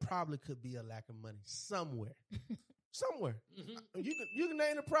root of it probably could be a lack of money somewhere. Somewhere. You can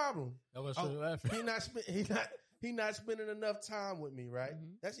name the problem. That was Oh, laughing. He not spending enough time with me, right?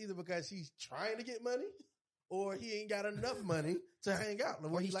 Mhm. That's either because he's trying to get money, or he ain't got enough money to hang out.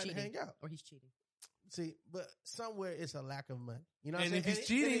 Or He he's like to cheating. hang out. Or he's cheating. See, but somewhere it's a lack of money. You know, And what I'm if saying? he's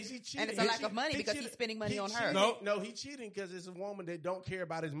cheating- if he And it's a lack of money because he's spending money on her. cheating. No. He cheating because it's a woman that don't care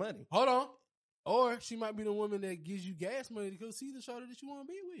about his money. Hold on. Or she might be the woman that gives you gas money to go see the shorty that you want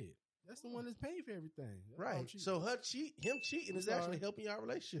to be with. That's the one that's paying for everything. That's why I'm Right. cheating. So him cheating is sorry. actually helping y'all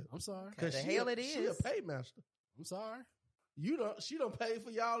relationship. I'm sorry. The hell it She a is. paymaster. I'm sorry. She don't pay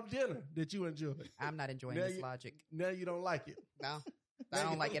for y'all dinner that you enjoy. I'm not enjoying Now this you- logic. Now you don't like it. No, I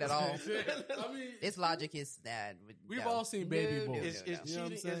don't like it at all. I mean, This logic is that we've all seen Baby Boy. It's You know what I'm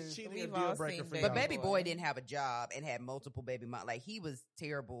cheating. saying? It's cheating We've a deal all breaker seen for Baby y'all. But Baby Boy. Boy didn't have a job and had multiple baby moms. Like, he was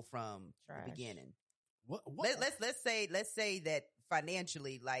terrible from Trash. the beginning. What? Let's say that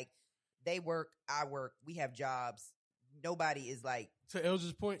financially, like, they work, I work, we have jobs. Nobody is like, To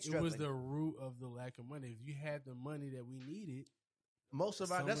Elja's point, it was Struggling. the root of the lack of money. If you had the money that we needed, Most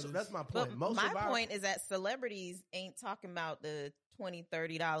of our Some that's of that's this- my But point. Most my of our point is that celebrities ain't talking about the $20,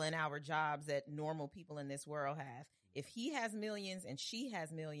 $30 an hour jobs that normal people in this world have. If he has millions and she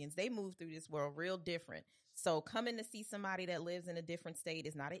has millions, they move through this world real different. So coming to see somebody that lives in a different state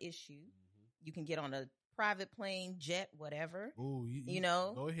is not an issue. You can get on a private plane, jet, whatever. ooh, You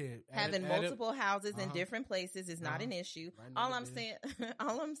know, go ahead. Having multiple houses in Uh-huh. different places is not an issue. Right All now, I'm saying,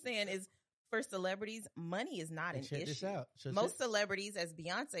 all I'm saying is, for celebrities, money is not an check issue. this out. So Most celebrities, as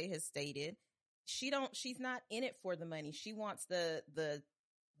Beyonce has stated, she's not in it for the money. She wants the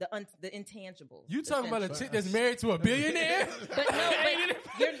intangibles. You talking about a essentially. chick that's married to a billionaire? But no,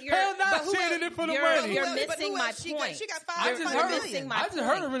 but you're Hell no, but she who ain't in else- it for the you're- money. You're But who missing else my she got? point. She got I just You're heard missing my I just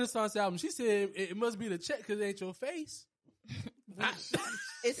heard point. a Renaissance album. She said it must be the check because it ain't your face.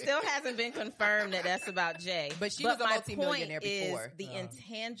 It still hasn't been confirmed that that's about Jay. But she was a my multimillionaire point is before. the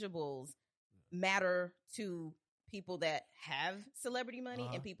intangibles matter to people that have celebrity money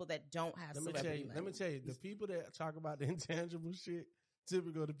Uh-huh. and people that don't have let me celebrity money. let me tell you, the people that talk about the intangible shit,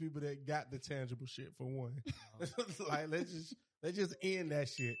 typical the people that got the tangible shit. For one, like let's just end that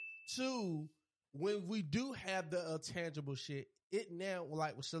shit. Two, when we do have the tangible shit, it now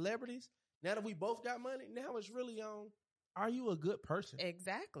like with celebrities. Now that we both got money, now it's really on. Are you a good person?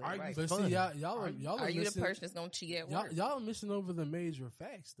 Exactly. Are you right. But funny? see, y'all Are you the missing- person that's gonna cheat at Y'all, work? y'all are missing over the major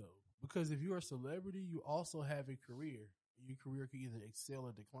facts though, because if you're a celebrity, you also have a career. Your career can either excel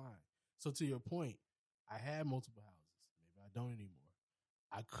or decline. So to your point, I had multiple houses. Maybe I don't anymore.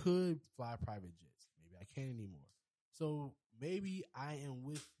 I could fly private jets. Maybe I can't anymore. So maybe I am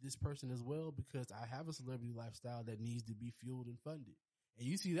with this person as well because I have a celebrity lifestyle that needs to be fueled and funded. And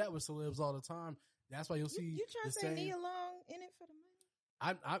you see that with celebs all the time. That's why you'll see You trying the to say same. Nia Long in it for the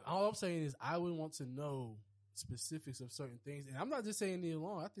money? All I'm saying is I would want to know specifics of certain things. And I'm not just saying Nia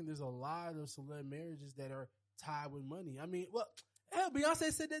Long. I think there's a lot of celeb marriages that are tied with money. I mean, well, hell,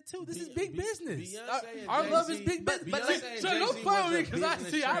 Beyonce said that too. This is big business. Our love is big business. but So don't play with me because I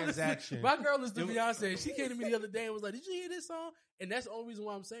see. I listen, transaction. my girl listens to Beyonce. She came to me the other day and was like, "Did you hear this song?" And that's the only reason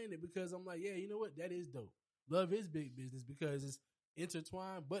why I'm saying it because I'm like, yeah, you know what? That is dope. Love is big business because it's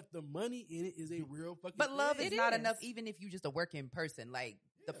intertwined, but the money in it is a real fucking. But love thing. is It not is. enough, even if you just a working person. Like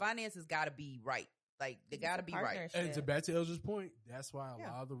the finances got to be right. Like they It's got a to be right. partnership. And to back to Elger's point, that's why a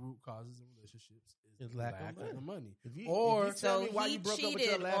Yeah. lot of the root causes in relationships is It's lack lack of of the money. If you Or- tell So me why he you broke up with your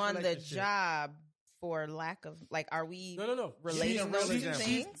cheated last on the relationship. job for lack of like. Are we? No. Relating She's a those real two example.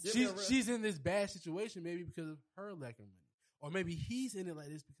 things? Give me a real- She's in this bad situation maybe because of her lack of money, or maybe he's in it like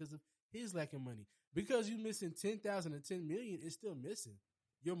this because of his lack of money. Because you missing 10,000 or 10 million, it's still missing.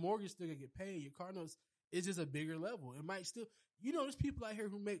 Your mortgage still gonna get paid. Your car notes is just a bigger level. It might still, there's people out here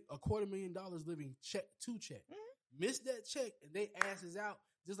who make $250,000 living check to check. Miss that check and they asses out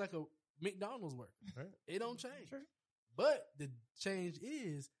just like a McDonald's worker. Right. It don't change. Sure. But the change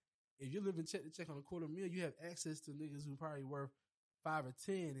is if you're living check to check on $250,000, you have access to niggas who probably worth 5 or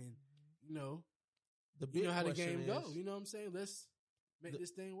 10, and The you big know how the question game is, go. You know what I'm saying? Let's make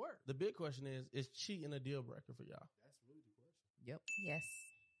this thing work. The big question is cheating a deal breaker for y'all? That's really the question. Yep. Yes.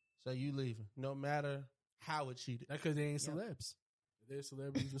 So you leaving, no matter how it cheated. That's because they ain't Yep. celebs. If they're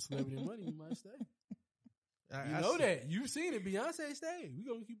celebrities with celebrity money, you might stay. I You know see. that. You've seen it. Beyonce stayed. We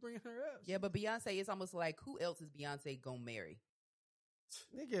gonna keep bringing her up. Yeah, but Beyonce, it's almost like who else is Beyonce gonna marry?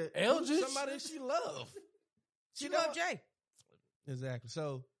 Nigga, Eldridge? somebody she love. She know- loved Jay. Exactly.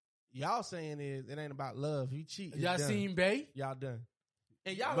 So y'all saying is it ain't about love. You cheat. it's Y'all done. seen Bay? Y'all done.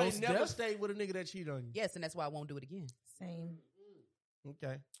 And y'all Most ain't never def- stayed with a nigga that cheated on you. Yes, and that's why I won't do it again. Same.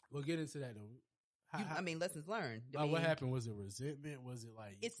 Okay. We'll get into that though. I mean, lessons learned. I What mean, happened? Was it resentment? Was it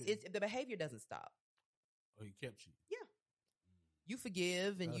like It's the behavior doesn't stop. Oh, he kept cheating. You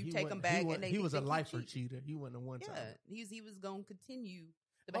forgive and you he take wasn't- them back, he and they he was they a keep lifer cheating. cheater. He wasn't a one time. Yeah, he was going to continue.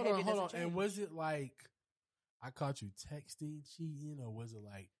 The Hold behavior on. doesn't change. And was it like I caught you texting cheating, or was it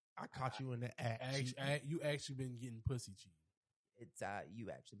like I caught you in the act. cheating. you actually been getting pussy cheating? It's you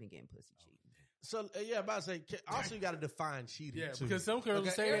actually been getting pussy cheating. So yeah, about to say. Also, you got to define cheating. Yeah, too. because some girls Okay,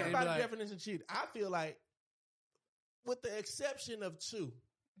 say that and be everybody's like, definition of cheating. I feel like, with the exception of two,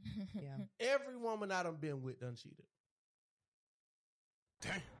 Yeah. every woman I done been with done cheated.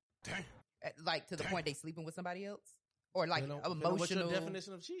 dang. Like to the point they sleeping with somebody else, or like Depending on emotional. What's your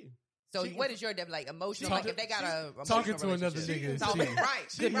definition of cheating? So cheating- what is your like emotional? Talk- Like if they got a talking emotional to another relationship. nigga is Talking- cheating.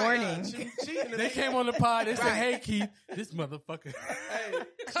 right? Good right. morning. Cheating to They me- came on the pod. They said, Right. "Hey Keith, this motherfucker." Hey,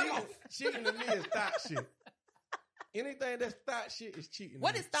 cheating to me is thought shit. Anything that's thought shit is cheating. to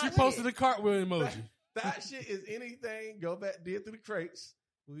What me. is She thought posted shit? a cartwheel emoji. Thought shit is anything. Go back, did through the crates.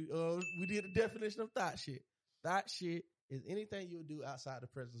 We did the definition of thought shit. Thought shit is anything you would do outside the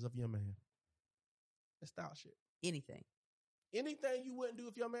presence of your man. That's thought shit. Anything. Anything you wouldn't do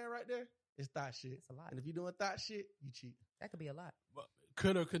if your man right there is thought shit. That's a lot. And if you're doing thought shit, you cheat. That could be a lot.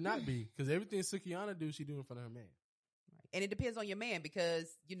 Could or could not be, because everything Sukiyana do, she do in front of her man. Right. And it depends on your man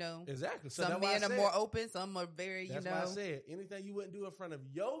because Exactly. So some that's why I men are said- more open, some are very That's why I said anything you wouldn't do in front of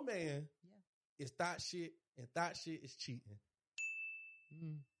your man is thought shit, and thought shit is cheating.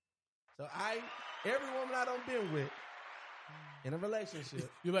 Mm. So every woman I done been with in a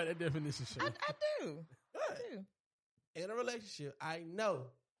relationship, You like that definition, Shay? I do. I do. in a relationship, I know,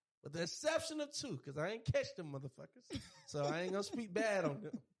 with the exception of two, because I ain't catch them motherfuckers, so I ain't gonna speak bad on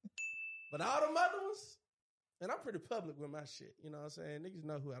them. But all them other ones, and I'm pretty public with my shit, you know what I'm saying? Niggas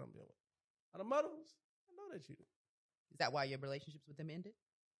know who I done been with. All them other ones, I know they cheated. Is that why your relationships with them ended?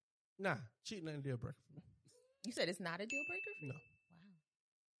 Nah, cheating ain't a deal breaker for me. You said it's not a deal breaker for you? No.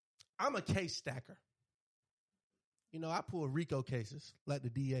 Wow. I'm a case stacker. You know, I pull RICO cases like the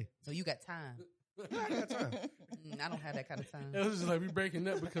DA. So you got time. Yeah, I got time. I don't have that kind of time. It was just like we breaking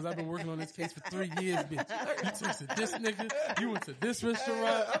up because I've been working on this case for 3 years, bitch. You texted this nigga. You went to this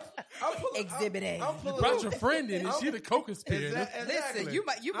restaurant. Exhibit A. You brought your friend in, and she the co-conspirator. Listen, you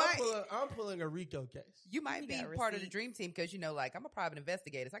might I'm pulling a RICO case. you might You be got part of the receipts. dream team because like I'm a private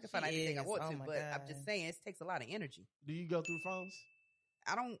investigator, so I can find out She anything I is. want Oh to. my But I'm God. just saying it takes a lot of energy. Do you go through phones?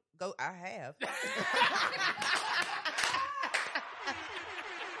 I don't go. I have.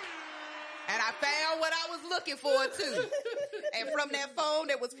 And I found what I was looking for too. And from that phone,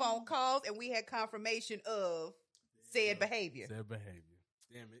 there was phone calls, and we had confirmation of said behavior. Said behavior.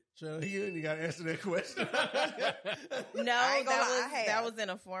 Damn it. So you ain't got to answer that question. No, I ain't gonna lie, I that have. was in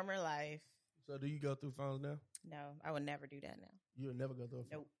a former life. So do you go through phones now? No, I would never do that now. You'll never go through a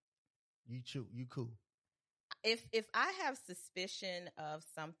phone. Nope. You cool. If I have suspicion of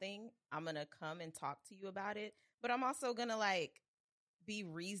something, I'm gonna come and talk to you about it. But I'm also gonna like be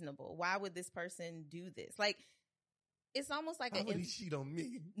reasonable. Why would this person do this? Like, it's almost like Why would he cheat on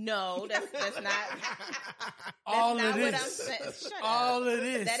me? no, that's not. All not of what this. I'm saying. Shut All up. of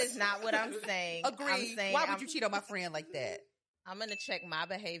this. That is not what I'm saying. Agreed. I'm saying Why would you cheat on my friend like that? I'm going to check my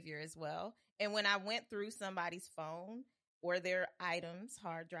behavior as well. And when I went through somebody's phone or their items,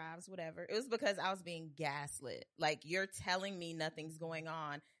 hard drives, whatever, it was because I was being gaslit. Like, you're telling me nothing's going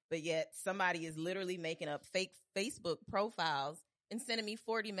on, but yet somebody is literally making up fake Facebook profiles and sending me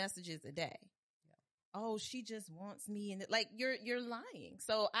 40 messages a day. Oh, she just wants me. And like, you're lying.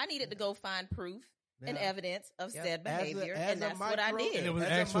 So I needed to go find proof and Now, evidence of said behavior. as And a that's what I micro- did. And it was As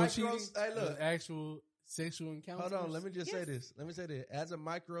a actual micro- cheating. hey, It was look. actual sexual encounter. Hold on, let me just say Yes. this. Let me say this. As a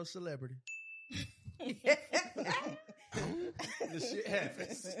micro celebrity, this shit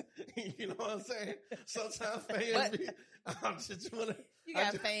happens. You know what I'm saying? Sometimes fans be, I'm just wanna, You I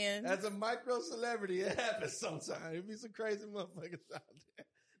got just- fans. As a micro celebrity, it happens sometimes. It be some crazy motherfuckers out there.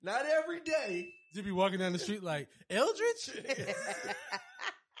 Not every day. You be walking down the street like Eldridge.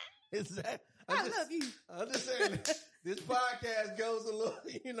 Is that? I love you. I'm just saying, this podcast goes a little,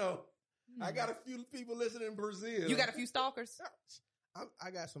 you know, I got a few people listening in Brazil. You got a few stalkers?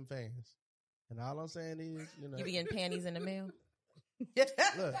 I got some fans. And all I'm saying is, you know, You be getting panties in the mail.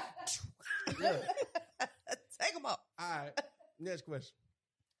 look. Take them up. All right. Next question.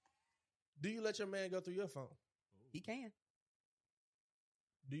 Do you let your man go through your phone? He can.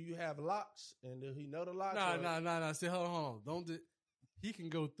 Do you have locks? And does he know the locks? No, or- no. Say, hold on. Don't. He can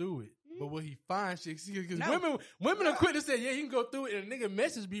go through it, but will he find shit? Because No. women are quick to say, yeah, you can go through it, and a nigga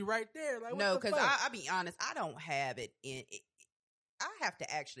message be right there. Like, what No, the because fuck? I'll be honest, I don't have it in it. I have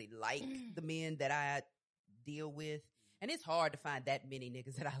to actually like the men that I deal with. And it's hard to find that many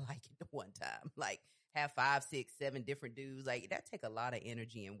niggas that I like at the one time. Like, have 5, 6, 7 different dudes. Like, that take a lot of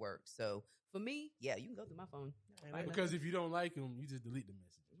energy and work. So, for me, yeah, you can go through my phone. Because if you don't like him, you just delete the message.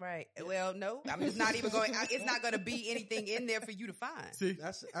 Right. Well, no, I'm just not even going. It's not going to be anything in there for you to find. See,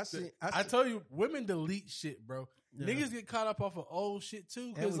 I told you, women delete shit, bro. Yeah. Niggas get caught up off of old shit too.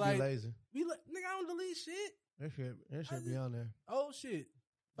 And Because we like, be lazy. we like, nigga, I don't delete shit. That should be on there. Old shit.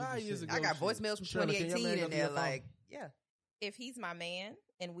 5 years ago. I got shit. voicemails from Shirley, can your 2018 man go in through your there. phone? Like, yeah. If he's my man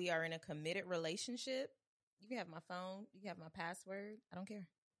and we are in a committed relationship, you can have my phone, you can have my password. I don't care.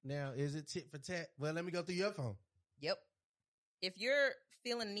 Now, is it tit for tat? Well, let me go through your phone. Yep. If you're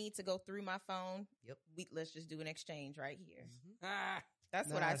feeling the need to go through my phone, Yep. let's just do an exchange right here. Ah, That's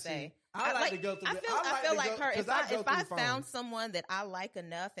what Nah, I see, say. I like to go through I the- feel, I like feel to like go- her. 'cause If I go if I through found phones. someone that I like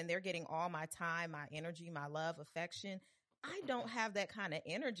enough and they're getting all my time, my energy, my love, affection, I don't have that kind of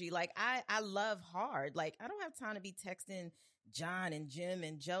energy. Like I love hard. Like I don't have time to be texting John and Jim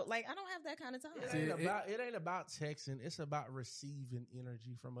and Joe. Like I don't have that kind of time. It ain't about texting. It's about receiving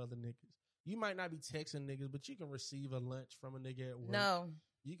energy from other niggas. You might not be texting niggas, but you can receive a lunch from a nigga at work. No,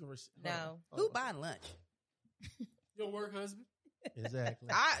 You can receive. No. Who buying lunch? your work husband. Exactly.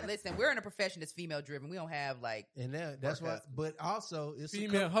 Listen, we're in a profession that's female driven. We don't have like And that's Work why. husband. But also, it's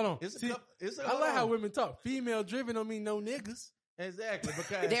Female. A Hold on. It's a See, couple. It's a, I hold like how on. women talk. Female driven don't mean no niggas. Exactly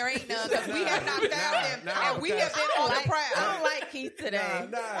because there ain't none because we have not found them, and we have been on the I prowl. don't like Keith today.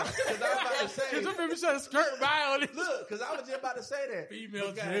 Nah. Because I was about to say. Because some people trying to skirt by on it. Look, because I was just about to say that.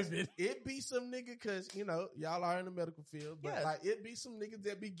 Female Because driven. It be some nigga, because, you know, y'all are in the medical field, but Yeah. like, it be some niggas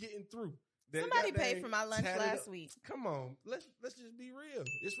that be getting through. That Somebody goddamn paid for my lunch tatted last up. week. Come on. Let's just be real.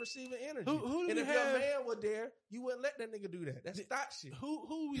 It's receiving energy. Who do and we if have- your man were there, you wouldn't let that nigga do that. That's thought shit.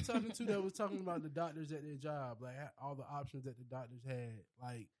 Who we talking to that was talking about the doctors at their job, like all the options that the doctors had,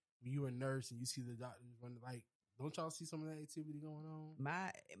 like when you were a nurse and you see the doctors run, like don't y'all see some of that activity going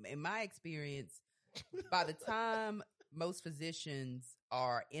on? In my experience, by the time most physicians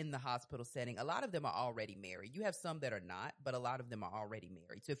are in the hospital setting, a lot of them are already married. You have some that are not, but a lot of them are already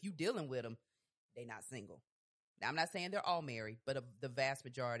married. So if you dealing with them, they're not single. Now, I'm not saying they're all married, but the vast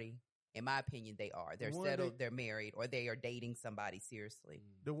majority, in my opinion, they are. They're The one settled, they're married, or they are dating somebody seriously.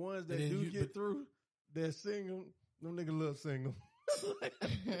 The ones that And then do you- get but- through, they're single. Them niggas love single. Like,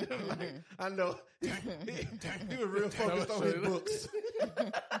 I know. He was real focused on his books.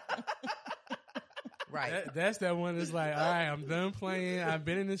 Right. That's that one that's like, all right, I'm done playing. I've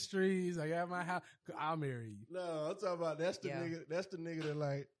been in the streets. I got my house. I'll marry you. No, I'm talking about that's the Yeah. nigga. That's the nigga that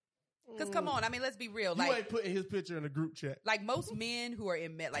like Because come on, I mean, let's be real. You Like, ain't putting his picture in a group chat. like most men who are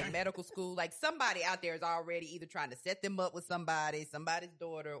in medical school, like somebody out there is already either trying to set them up with somebody's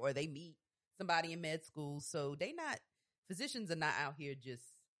daughter, or they meet somebody in med school. So physicians are not out here just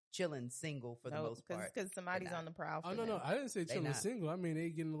chilling single for the most part. Because somebody's They're not. on the prowl. For Oh, no, them. I didn't say They chilling not. single. I mean, they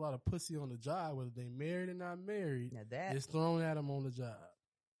getting a lot of pussy on the job, whether they married or not married. Now that It's thrown at them on the job.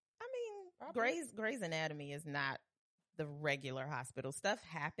 I mean, Grey's Anatomy is not the regular hospital. Stuff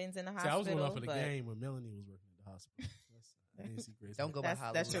happens in the See, hospital. I was going off of the but game when Melanie was working at the hospital. I didn't see Grace. don't go by That's,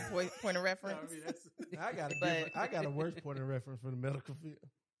 Hollywood. that's your point of reference. I got a worse point of reference for the medical field.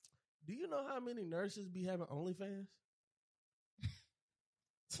 Do you know how many nurses be having OnlyFans?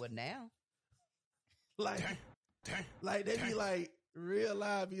 What now? Like they be like real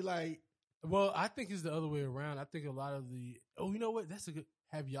live. Be like, Well, I think it's the other way around. I think a lot of you know what? That's a good.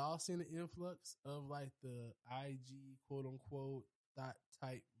 Have y'all seen the influx of like the IG quote unquote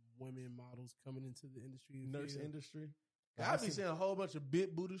type women models coming into the industry? nurse field? industry. I I be see- seeing a whole bunch of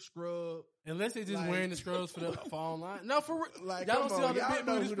big booty scrub. Unless they just Like- wearing the scrubs for online. No, for real. Like, Y'all come don't see on, all the y'all big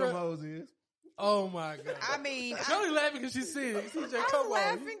know booty who them scrubs? hoes is. Oh my god! I mean, She only laughing because she seen it. CJ, come I'm on.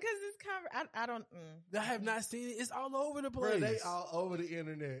 laughing because it's covered. I don't. I have not seen it. It's all over the Bro, place. they all over the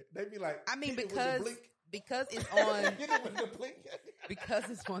internet. They be like, I mean, hit it with the because blink. because it's on Hit it with the blink. because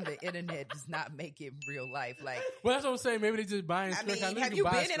it's on the internet does not make it real life. Like, Well, that's what I'm saying. Maybe they just buying. I scrubs. mean, know have can you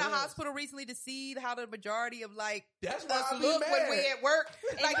buy been in a scrubs. hospital recently to see how the majority of like That's why us I be look when mad. we're at work?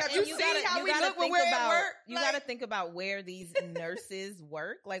 Like, have you seen how we look when we're at work? You Like, got to think about where these nurses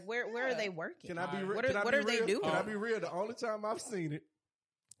work. Like, where are they working? Can I be real? What are they doing? Can I be real? The only time I've seen it,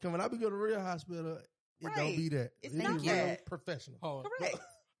 when I be go to real hospital, it don't Right. be that. It's It be not real that. professional. Hold on. Correct.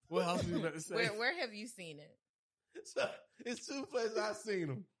 What else were you about to say? Where have you seen it? So, it's two places I've seen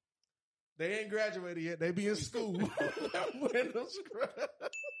them. They ain't graduated yet. They be in school. Wearing them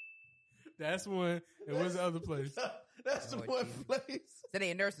scrubs. That's one. And what's the other place? That's the Lord one Jesus. place. So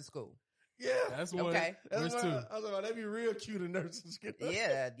they in nursing school. Yeah. That's one. Okay. That's Where's why two? I was like, they be real cute in nursing school.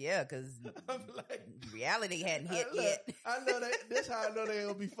 Yeah, because I'm like, reality hadn't hit look, yet. I know that. That's how I know they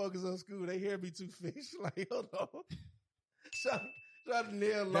don't be focused on school. They hear me too fish. Like, hold on. Try to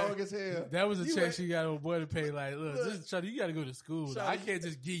nail long as hell. That was a You check ain't- she got on boy to pay. Like, look, Look. just Shawty, you got to go to school. Shawty, I can't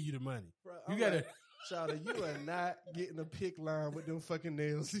just give you the money. Bro, You I'm gotta. like, Shawty, you are not getting a pick line with them fucking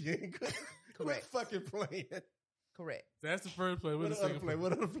nails. You ain't quit Correct. fucking playing. Correct. That's the first play. What What's the other second play? play?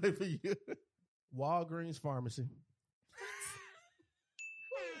 What other play for you? Walgreens Pharmacy.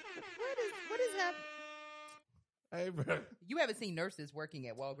 What is happening? Hey, bro. You haven't seen nurses working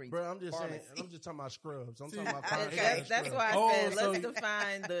at Walgreens. Bro, I'm just saying. Pharmacy. I'm just talking about scrubs. I'm See, talking about Okay. fine That's scrubs. why I Oh, said so- let's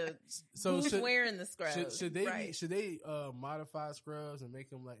define the So who's should, wearing the scrubs. should they right. should they modify scrubs and make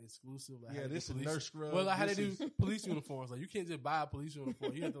them like exclusive? Like Yeah, how they this do is police- nurse scrubs. Well, like how they This do police uniforms. Like you can't just buy a police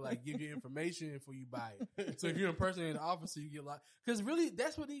uniform. You have to like give your information before you buy it. So if you're a person in the office, you get like because really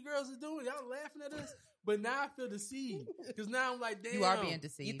that's what these girls are doing. Y'all laughing at us, but now I feel deceived because now I'm like, damn, You are being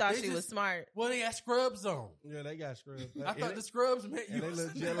deceived. You thought They she was just- smart. Well, they got scrubs on. Yeah, they got scrubs. I thought the scrubs meant you. and they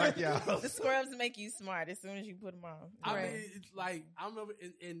look just like y'all. The scrubs make you smart as soon as you put them on. I Right. mean, it's like I remember,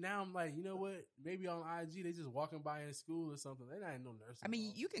 and now I'm like, you know what? Maybe on IG they just walking by in school or something. They not in no nursing. I mean,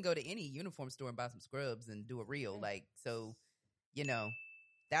 home. you can go to any uniform store and buy some scrubs and do a reel. Like, so, you know,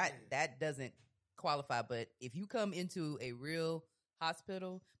 that doesn't qualify. But if you come into a real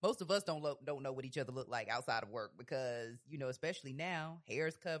hospital, most of us don't know what each other look like outside of work because, you know, especially now,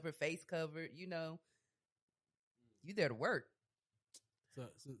 hair's covered, face covered, you know, you there to work. So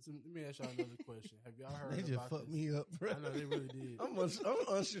let me ask y'all another question. Have y'all heard They just about fucked this? me up, bro. I know they really did. I'm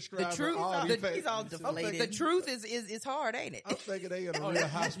unsubscribing. The truth- all the- these He's pages. all I'm deflated. thinking- The truth is hard, ain't it? I'm thinking they in a Oh, real you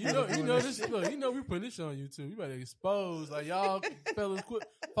hospital. know, doing this. shit. Look, we putting this on YouTube. You better expose like y'all fellas quit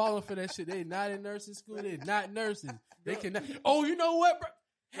falling for that shit. They not in nursing school. They not nurses. They cannot. Oh, you know what, bro?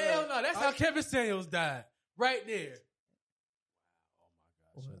 Hell no. That's how Kevin Samuels died. Right there.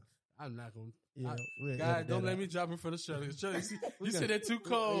 Wow. Oh my gosh. I'm not gonna. Yeah, we'll God, edit don't that let out. me drop it for the show. You We said got- that too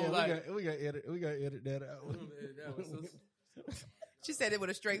cold. Yeah, like, we got edit that out. that was so- She said it with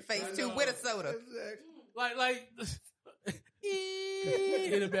a straight face I too, know. with a soda. Exactly. like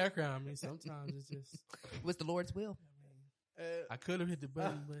in the background. I mean, sometimes it's just Was the Lord's will. I could have hit the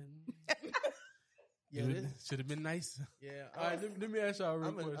button, but Yeah, it this- should have been nicer. yeah. All right, let me ask y'all a real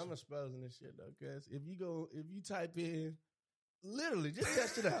I'm question. exposing this shit though, cause if you type in, literally, just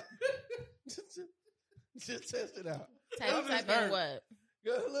test it out. just test it out. I'm just Type hurt. in what?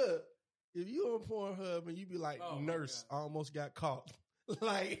 Girl, look, if you on Pornhub and you be like, Oh, my nurse God. almost got caught,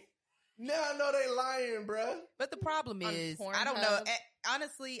 like now I know they lying, bruh. But the problem On is, I don't know. Pornhub?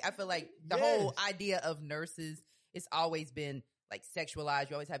 Honestly, I feel like the Yes. whole idea of nurses, it's always been like sexualized.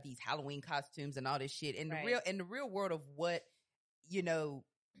 You always have these Halloween costumes and all this shit. In Right. the real world of what,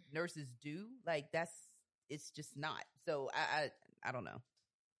 nurses do, like it's just not. So I don't know.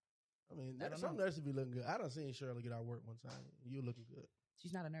 I mean, I don't some know. nurses be looking good. I done seen Shirley get out of work one time. You looking good.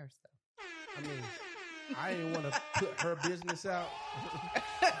 She's not a nurse though. I mean, I didn't want to put her business out.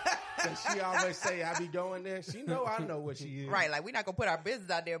 Cause she always say I be going there. She know I know what she is. Right, like we're not gonna put our business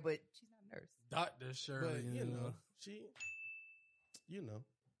out there, but she's not a nurse. Dr. Shirley, But you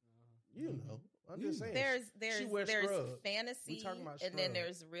know. I'm just saying. She wears There's scrubs. fantasy, We talking about and then scrubs.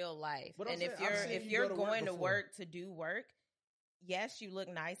 there's real life. But I'm And if saying, I've you're seen if you you're go to work going to before. work to do work, yes, you look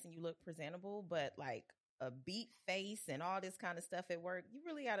nice and you look presentable, but like a beat face and all this kind of stuff at work, you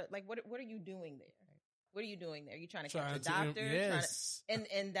really gotta like what are you doing there? What are you doing there? You trying to catch a doctor? Yes. And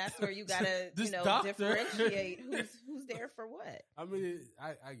that's where you gotta This doctor. differentiate who's there for what. I mean,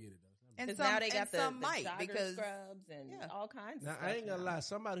 I get it though. And Because now they got the might jogger because scrubs and yeah. all kinds Now of stuff. I ain't gonna now. lie.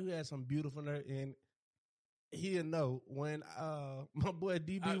 Somebody who had some beautiful nurse, and he'll know when my boy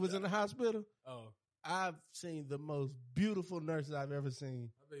DB was in the hospital. Oh, I've seen the most beautiful nurses I've ever seen.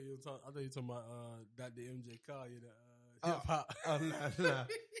 I think you were talking about Dr. MJ Collier, the hip hop. Oh nah.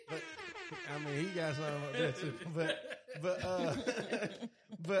 But, I mean, he got something up there too.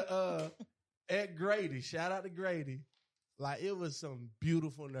 But at Grady, shout out to Grady. Like it was some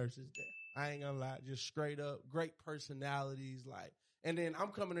beautiful nurses there. I ain't gonna lie, just straight up great personalities. Like, and then I'm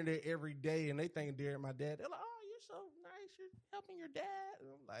coming in there every day, and they think Derek, my dad. They're like, "Oh, you're so nice. You're helping your dad." And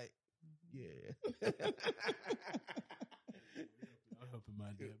I'm like, "Yeah." I'm helping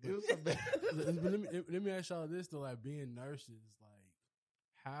my dad. It was so bad. But let me ask y'all this though, like being nurses,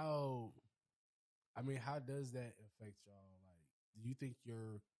 like how does that affect y'all? Like, do you think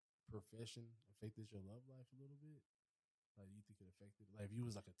your profession affected your love life a little bit? Like, do you think it affected, like if you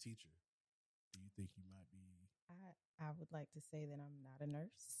was like a teacher, do you think you might be? I would like to say that I'm not a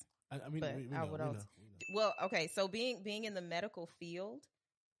nurse. I mean, But we I know, would we also- know. Well, okay, so being in the medical field,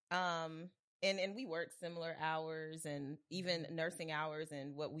 and we work similar hours, and even nursing hours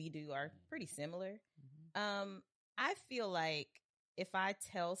and what we do are pretty similar. I feel like if I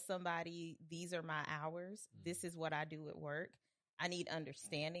tell somebody these are my hours, this is what I do at work, I need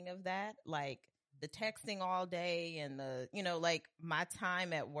understanding of that. Like the texting all day and the, like my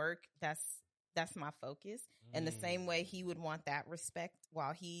time at work, that's my focus. And the same way he would want that respect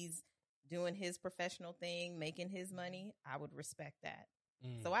while he's doing his professional thing, making his money, I would respect that.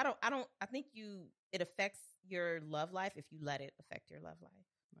 So I think it affects your love life if you let it affect your love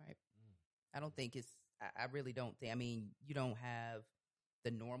life. Right. I don't think I really don't think, I mean, you don't have the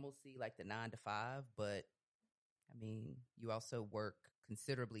normalcy like the 9 to 5, but I mean, you also work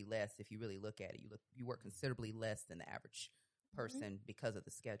considerably less if you really look at it. You work considerably less than the average person because of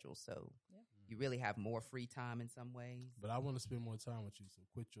the schedule. So you really have more free time in some ways. But I want to spend more time with you, so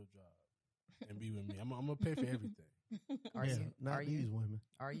quit your job and be with me. I'm gonna pay for everything. Are Yeah, you? not Are these you? women.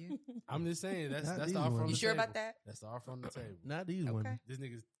 Are you? I'm just saying that's Not the these offer on women. the You sure table. about that? That's the offer on the table. Not these Okay. women. This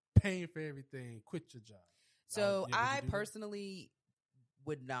nigga's paying for everything. Quit your job. So Would you I do that? personally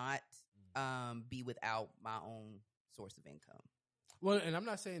would not be without my own source of income. Well, and I'm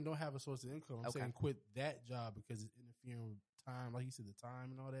not saying don't have a source of income. I'm Okay. saying quit that job because it's interfering with time, like you said, the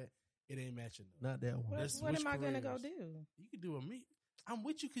time and all that. It ain't matching up. Not that one. Let's What switch am I going to go careers. do? You can do I'm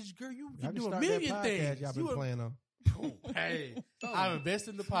with you because, girl, you Y'all can do a start that million podcast things. Y'all been You a- playing on. Hey, I'm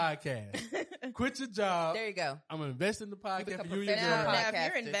investing in the podcast. Quit your job. There you go. I'm gonna invest in the podcast become for you and your professional girl. Now, if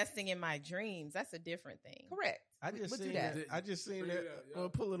you're podcaster. investing in my dreams, that's a different thing. Correct. I just We'll do seen that. that. I just seen Bring that. it up, yeah.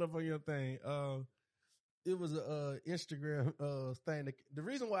 Pull it up on your thing. It was a Instagram thing. The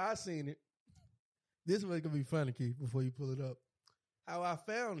reason why I seen it, this was gonna be funny, Keith. Before you pull it up, how I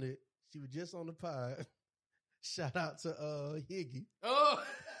found it. She was just on the pod. Shout out to Higgy. Oh,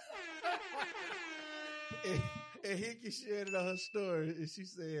 And Higgy shared it on her story, and she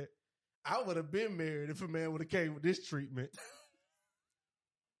said, "I would have been married if a man would have came with this treatment."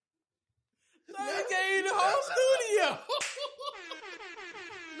 nigga gave you the whole studio.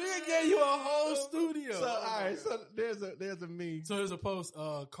 Nigga gave you a whole studio. So all right, so there's a meme. So there's a post,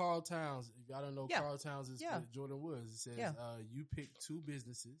 Carl Towns. If y'all don't know, Yeah. Carl Towns is Yeah. Jordan Woods. It says, Yeah. you pick 2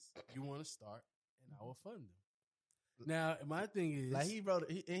 businesses you want to start, and I will fund them. Now, my thing is, Like he wrote,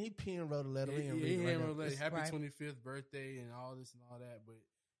 he pen wrote a letter. We ain't he read it right ain't now. really It's- happy right. 25th birthday and all this and all that, but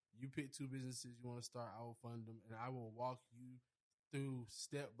you pick 2 businesses you want to start, I will fund them, and I will walk you through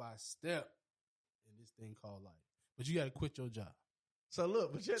step by step in this thing called life. But you got to quit your job. So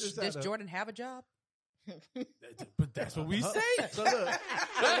look, but check this out. Does though. Jordan have a job? But that's what we say. So look,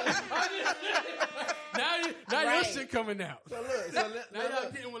 now your shit coming out. so look, Now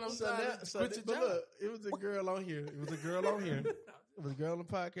y'all getting what I'm saying. Quit your but job. look, it was a girl on here. It was a girl on here. It was a girl on the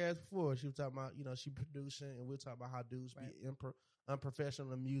podcast before. She was talking about, she producing, and we're talking about how dudes be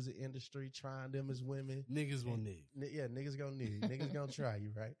unprofessional in the music industry, trying them as women. Niggas will need. Yeah, niggas gonna need. Niggas gonna try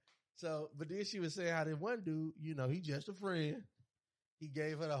you, right? So, but then she was saying how this one dude, he just a friend. He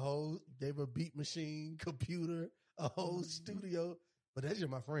gave her a beat machine, computer, a whole studio. But that's just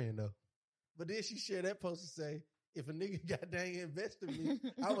my friend though. But then she shared that post and say, if a nigga got dang invested in me,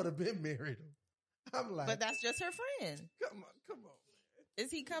 I would have been married him. I'm like, But that's just her friend. come on. Is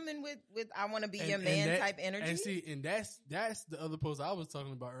he coming with I want to be your man type energy? And see, and that's the other post I was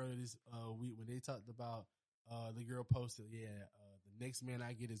talking about earlier this week when they talked about the girl posted, the next man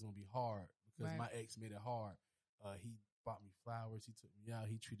I get is gonna be hard because my ex made it hard. He bought me flowers, he took me out,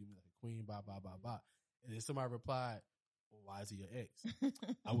 he treated me like a queen, blah blah blah blah. And then somebody replied, well, "Why is he your ex?"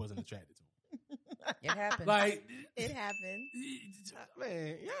 I wasn't attracted to him. It happened. Like It happened.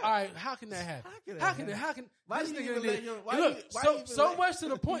 Man, yeah. all right, how can that happen? How can Why this you nigga even let him? Why look you- why so you even so let- much to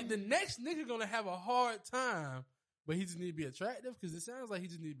the point the next nigga gonna have a hard time, but he just need to be attractive because it sounds like he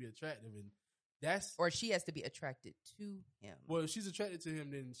just need to be attractive, and that's Or she has to be attracted to him. well, if she's attracted to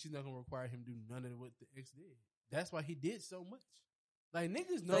him, then she's not gonna require him to do none of what the ex did. That's why he did so much. Like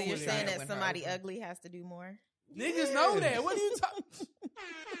niggas know So you're when saying they- that somebody ugly has to do more? niggas know that. What are you talking?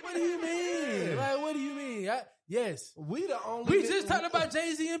 What do you mean? Like, what do you mean? Yes, We the only. we just talked about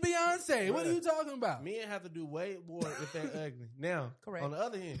Jay-Z and Beyonce. What are you talking about? Men have to do way more if they're ugly. Now, Correct. on the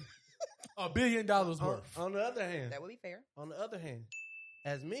other hand, $1 billion worth. on the other hand, That would be fair.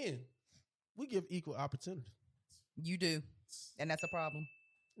 as men, we give equal opportunity. You do. And that's a problem.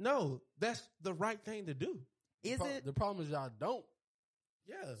 No, that's the right thing to do. Is it? The problem is y'all don't.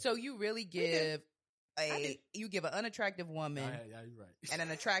 Yeah. So you really give you give an unattractive woman Yeah, you're right. and an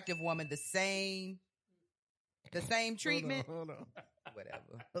attractive woman the same treatment? Hold on.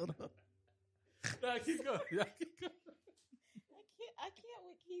 Whatever. Nah, keep going. Yeah, keep going. I can't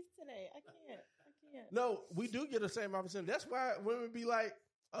with Keith today. I can't. No, we do get the same opportunity. That's why women be like,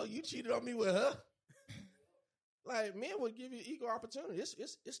 "Oh, you cheated on me with her." Like men would give you equal opportunity.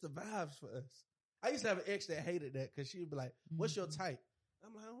 It's the vibes for us. I used to have an ex that hated that because she'd be like, "What's your type?"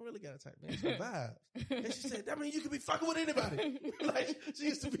 I'm like, "I don't really got a type, man. It's the vibes." And she said, "That means you can be fucking with anybody." Like she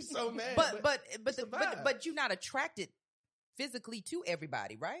used to be so mad. But you're not attracted physically to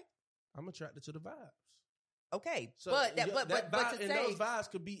everybody, right? I'm attracted to the vibes. Okay, So but that to vibe, and say those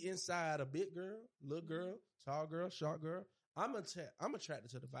vibes could be inside a big girl, little girl, tall girl, short girl. I'm attracted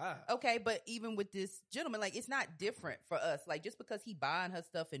to the vibe. okay, but even with this gentleman, like it's not different for us. Like just because he buying her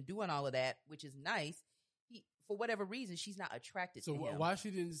stuff and doing all of that, which is nice, he for whatever reason she's not attracted So to him why she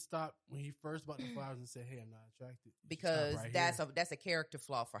didn't stop when he first bought the flowers and said, "Hey, I'm not attracted"? because Stop right that's here. a character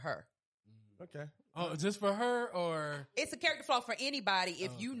flaw for her. Okay. Oh, just for her or It's a character flaw for anybody.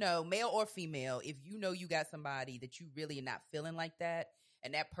 If Oh, you know, male or female, if you know you got somebody that you really are not feeling like that,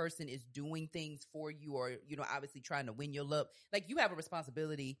 and that person is doing things for you, or obviously trying to win your love, like you have a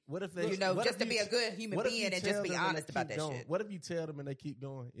responsibility. What if they, just if to you be a t- good human what if being you and tell just be them and honest they about keep that going? shit. What if you tell them and they keep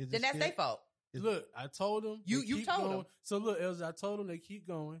going? Is it Then that's still- their fault, look, I told him. You they keep told going. him. So look, Elza, I told him they keep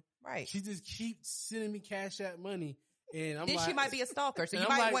going. right? She just keeps sending me Cash App money, and I'm Then like, she might be a stalker, so and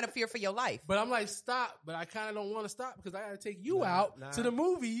you I'm might like- want to fear for your life. But I'm like, stop. But I kind of don't want to stop because I got to take you Nah, out nah. to the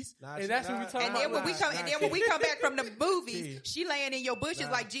movies, Nah, and that's what we nah, talking And about. then when we nah, come, nah, and then when we come back from the movies, Kid. she laying in your bushes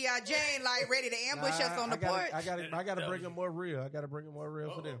Nah. like G.I. Jane, like ready to ambush us on the porch. I got to bring it more real. I got to bring it more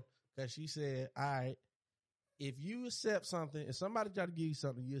real for them. Because she said, all right, if you accept something, if somebody try to give you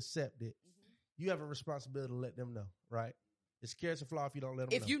something, you accept it. You have a responsibility to let them know, right? It's character flaw if you don't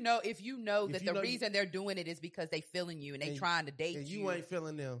let them If know. you know If that you the know reason they're doing it is because they feeling you and they And- trying to date and you, you ain't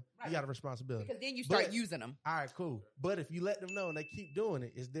feeling them, Right. you got a responsibility. because then you start But- using them. All right, cool. But if you let them know and they keep doing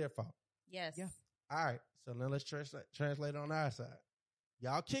it, it's their fault. Yes. Yeah. All right, so now let's translate it on our side.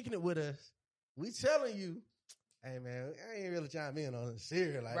 Y'all kicking it with us. We telling you, hey man, I ain't really trying to be in on the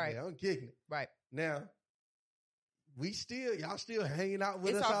serious like Right. that. I'm kicking it. Right. Now, y'all still hanging out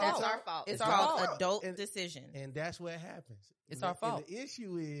with It's us our all That's the fault. time. our fault. It's It's, our called fault. adult And- decision. And that's what happens. It's And our the- fault. And the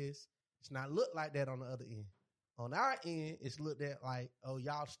issue is, it's not looked like that on the other end. On our end, it's looked at like, oh,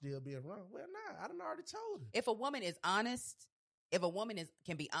 y'all still being wrong. Well, nah, I done already told her. If a woman is honest,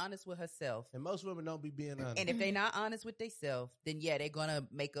 can be honest with herself, And most women don't be being honest. and if they're not honest with themselves, then yeah, they're gonna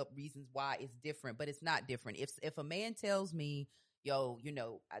make up reasons why it's different. But it's not different. If a man tells me, yo,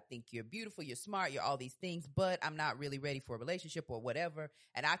 I think you're beautiful, you're smart, you're all these things, but I'm not really ready for a relationship or whatever,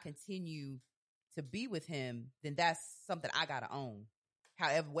 and I continue to be with him, then that's something I gotta own.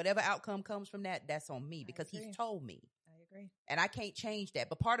 However, whatever outcome comes from that, that's on me because agree. he's told me. I agree. And I can't change that.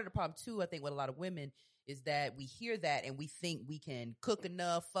 But part of the problem too, I think with a lot of women is that we hear that and we think we can cook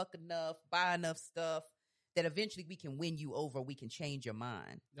enough, fuck enough, buy enough stuff that eventually we can win you over. We can change your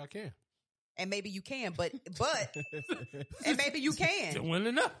mind. Y'all can. And maybe you can, but and maybe you can. Doing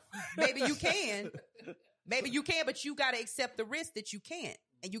enough. Maybe you can. Maybe you can, but you got to accept the risk that you can't.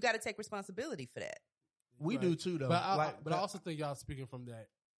 And you got to take responsibility for that. We Right. do too, though. But I also think y'all speaking from that.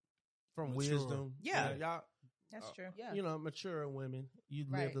 from mature. wisdom. Yeah. Y'all, That's true. Yeah. you know, mature women. You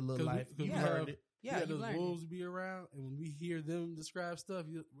Right. lived a little life. We You Yeah. learned it. Yeah, we got you those learned it. wolves be around, and when we hear them describe stuff,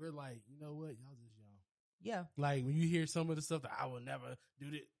 we're like, you know what? Y'all just young. Yeah. Like when you hear some of the stuff that I will never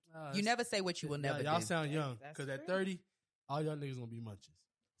do this. You never say what you will never Y'all do. sound young That's because at true. 30, all y'all niggas gonna be munches.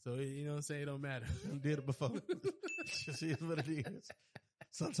 So you know what I'm saying? It don't matter. You did it before. Just is what it is.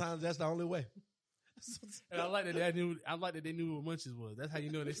 Sometimes that's the only way. And I like that they knew what munches was. That's how you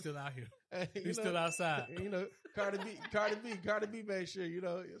know they still out here. You They still outside. You know, Cardi B made sure, you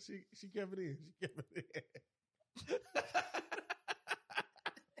know, she kept it in. She kept it in.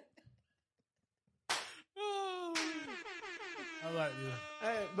 I like this.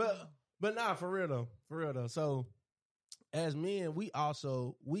 Hey, but nah, for real though. So as men, we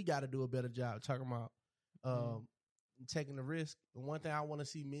got to do a better job talking about taking the risk. And one thing I want to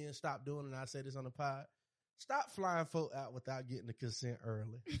see men stop doing, and I say this on the pod, stop flying folk out without getting the consent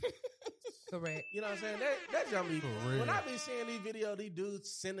early. Correct. You know what I'm saying? That jump me. For real. When I be seeing these videos, these dudes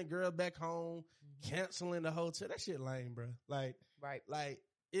sending girl back home, canceling the hotel, that shit lame, bro. Right. Like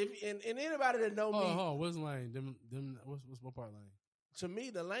if and anybody that know me, Oh, what's lane? Them. What's what part lane? to me,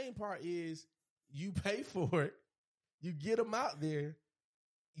 the lame part is you pay for it, you get them out there,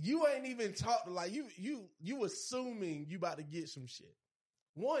 you ain't even talked like you assuming you about to get some shit.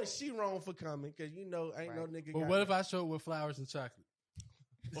 One, she wrong for coming because you know ain't no nigga. But got what if I show up with flowers and chocolate?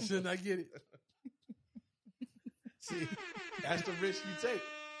 Shouldn't I get it? See, that's the risk you take.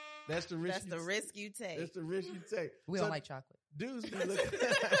 That's the risk. That's the risk you take. That's the risk you take. We So don't like chocolate. dudes be looking.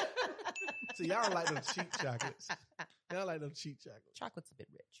 See, y'all don't like them cheap chocolates. Y'all like them cheap chocolates. Chocolate's a bit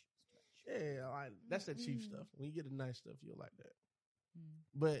rich. Yeah, that's that cheap stuff. When you get the nice stuff, you'll like that. Mm.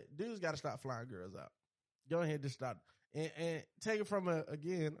 But dudes got to stop flying girls out. Go ahead, just stop and take it from a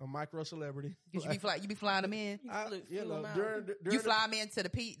micro celebrity. You be flying them in. You know, out. during You fly them into the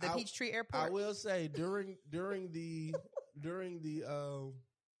Peachtree I Airport. will say during the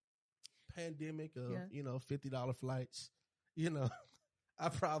pandemic of Yeah. $50 flights, I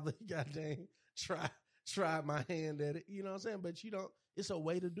probably goddamn tried my hand at it. You know what I'm saying? But you don't. It's a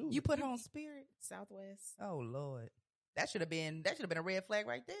way to do it. You put her on Spirit. Southwest. Oh Lord, that should have been a red flag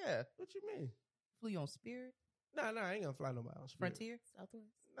right there. What you mean? Flew you on Spirit, No, I ain't gonna fly nobody on Spirit. Frontier. Southwest.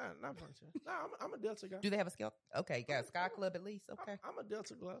 Nah, not Frontier. No, I'm a Delta guy. Do they have a scale? Okay, got a Sky Club at least. Okay. I'm a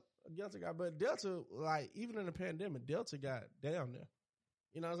Delta guy, but Delta, like even in the pandemic, Delta got down there.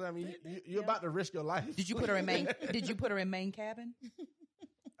 You know what I'm saying? You're about to risk your life. Did you put her in main? Did you put her in main cabin?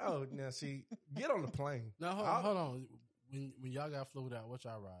 Oh, now see, get on the plane. No, hold on. When y'all got flew out, what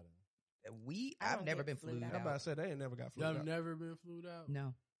y'all riding? I I've don't never get been flued flued out. I'm about to out. say they ain't never got flew Y'all out. never been flew out?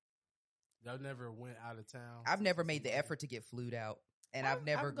 No, Y'all never went out of town? I've never made the effort to get flued out, and I've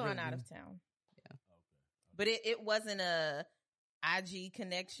never gone really- out of town. Yeah. But it wasn't a IG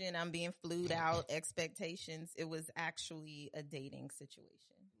connection. I'm being flued out expectations. It was actually a dating situation.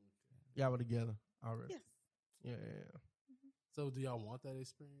 Y'all were together already. Yes. Yeah. So do y'all want that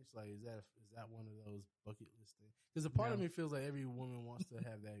experience? Like, is that one of those bucket list things? Because a part of No. me feels like every woman wants to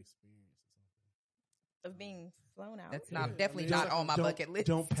have that experience or Of being flown out. That's Yeah. not definitely I mean, not it's on my Don't- bucket list.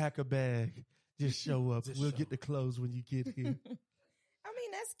 Don't pack a bag. Just show up. Just We'll show get the up. clothes when you get here. I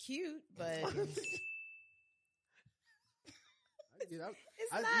mean, that's cute, but something.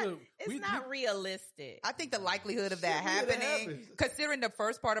 it's not realistic. I think the likelihood of that Shit, it happening, happens. considering the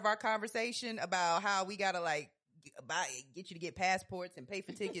first part of our conversation about how we gotta get you to get passports and pay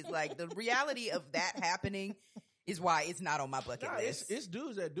for tickets, like the reality of that happening is why it's not on my bucket Nah, list. it's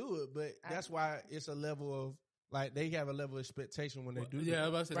dudes that do it, but that's why it's a level of like they have a level of expectation when they do. Yeah, I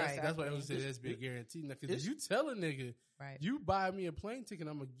that. was about to say, Right. that's why I was saying that's be a guarantee. Because it's- if you tell a nigga, Right. you buy me a plane ticket,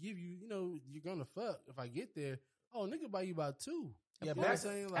 I'm gonna give you, you're gonna fuck if I get there. Oh, nigga buy you about two. Yeah, You know what I'm back-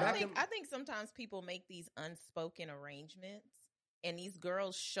 saying? I Like, think sometimes people make these unspoken arrangements, and these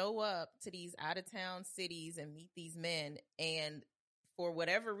girls show up to these out of town cities and meet these men, and for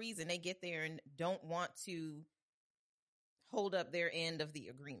whatever reason, they get there and don't want to hold up their end of the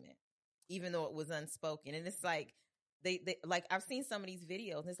agreement, even though it was unspoken. And it's like they like I've seen some of these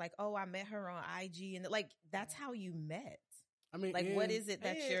videos, and it's like, oh, I met her on IG, and like that's how you met. I mean, Like, what is it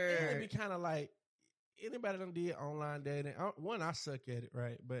that And you're? it'd be kind of like anybody that did online dating, one, I suck at it,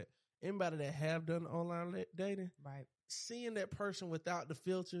 right? But anybody that have done online dating, Right. seeing that person without the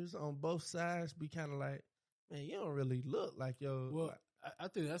filters on both sides be kind of like, man, you don't really look like yo. Well, I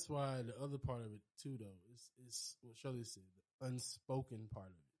think that's why the other part of it too, though, is what Shirley said, the unspoken part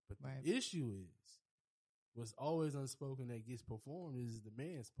of it. But Right. the issue is, what's always unspoken that gets performed is the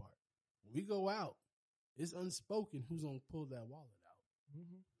man's part. When we go out, it's unspoken who's gonna pull that wallet out.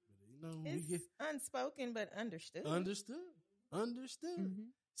 Mm-hmm. You know, we It's get unspoken but understood. understood. Mm-hmm.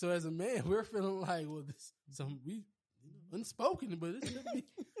 So as a man, we're feeling like, well, this unspoken, but it's gonna be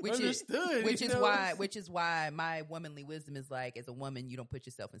Which understood. Which you is know? why my womanly wisdom is like, as a woman, you don't put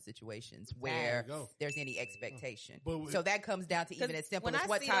yourself in situations There where you go. there's any expectation. But So that comes down to even 'Cause as simple when as I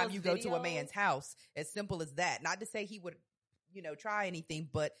what see time those you go to a videos- man's house. As simple as that. Not to say he would, try anything,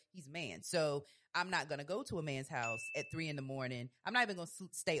 but he's a man. So I'm not going to go to a man's house at 3 a.m. I'm not even going to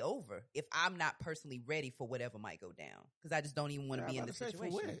stay over if I'm not personally ready for whatever might go down. Because I just don't even want to be in the For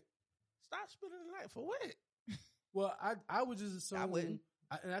situation. what? Stop spending the night for what? well, I would just assume. I wouldn't.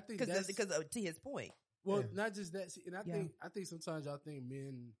 And I think that's Because to his point. well, Yeah. not just that. See, and I Yeah. think sometimes y'all think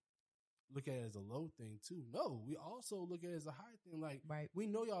men look at it as a low thing too. No, we also look at it as a high thing. Like Right. we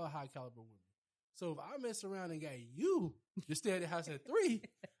know y'all are high caliber women. So if I mess around and got you to stay at the house at 3,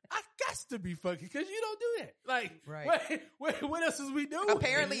 I got to be fucking because you don't do that. Like, Right. what else is we doing?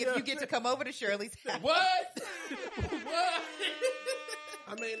 Apparently, You know if you get to come over to Shirley's house. what? What?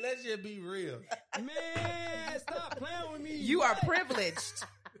 I mean, let's just be real. Man, stop playing with me. You are privileged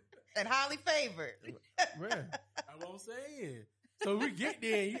and highly favored. Man. That's what I'm saying. So we get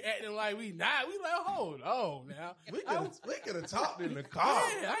there and you acting like we not. We like, hold on now. We could have talked in the car.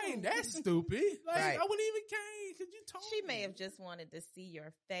 Yeah, I ain't that stupid. Like, Right. I wouldn't even came because you told She me. may have just wanted to see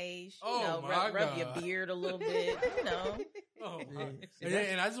your face, Oh, my rub your God. beard a little bit, Oh, Yeah. my. See,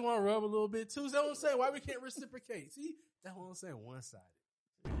 And I just want to rub a little bit too. So that's what I'm saying. Why we can't reciprocate? See, that's what I'm saying. One sided.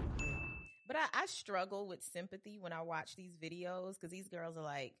 But I struggle with sympathy when I watch these videos because these girls are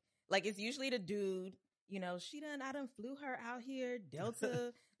like it's usually the dude. I done flew her out here,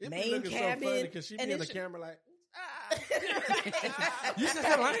 Delta, It be main looking so cabin. funny because she be and in the it's- camera like, You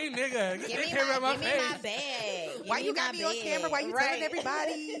said a lame nigga. Get Give that me camera out my my face. bag. Why Give you me got my me on bag. camera? Why you Right. telling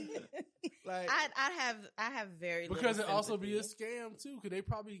everybody? like I have very Because it little also be a sympathy. scam too. Because they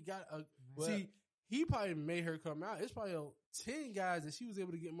probably got a. Well- See, he probably made her come out. It's probably 10 guys that she was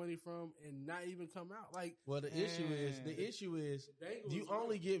able to get money from and not even come out. Like, well, the issue is Dangle you is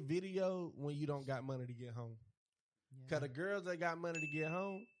only real. get video when you don't got money to get home. Cause the girls that got money to get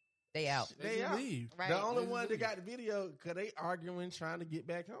home, They out. They they out. leave. Right. The only They one that leave. got the video, cause they arguing trying to get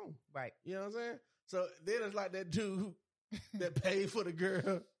back home. Right. You know what I'm saying? So then it's like that dude that paid for the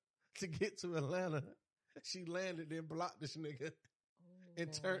girl to get to Atlanta. She landed, then blocked this nigga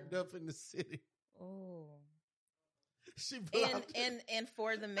and turned up in the city. Oh. She blocked And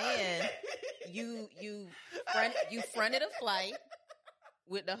for the man, you fronted a flight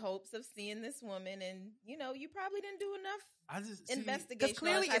with the hopes of seeing this woman, and you probably didn't do enough I just see, investigation. Because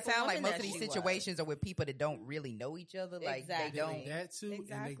clearly on the it type of sounds like woman most that of these she was. situations are with people that don't really know each other. Like Exactly. they don't. that too, and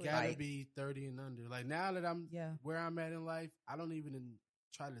Exactly. they gotta Like- be 30 and under. Like now that I'm Yeah. where I'm at in life, I don't even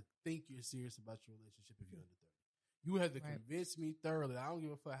try to think you're serious about your relationship if you're under 30. You have to Right. convince me thoroughly. I don't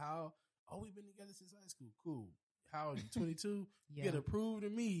give a fuck how. Oh, we've been together since high school. Cool. How old are you? 22. You Yeah. gotta prove to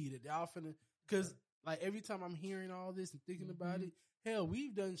me that y'all finna. Because like every time I'm hearing all this and thinking about Mhm. it, hell,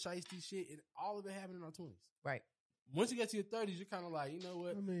 we've done shiesty shit, and all of it happened in our 20s. Right. Once you get to your 30s, you're kind of like, you know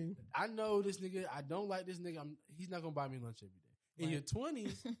what? I mean, I know this nigga. I don't like this nigga. He's not gonna buy me lunch every day. In Right. your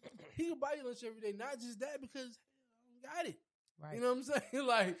 20s, he can buy you lunch every day. Not just that, because I don't got it. Right. You know what I'm saying?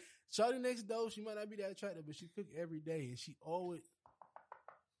 Like Shawty next door, she might not be that attractive, but she cook every day, and she always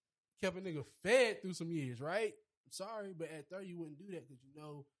kept a nigga fed through some years. Right? I'm sorry, but at 30, you wouldn't do that because you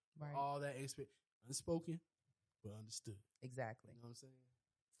know Right. all that unspoken, but understood. Exactly. You know what I'm saying?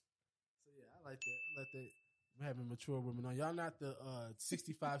 So yeah, I like that. I like that. We're having mature women on. Y'all not the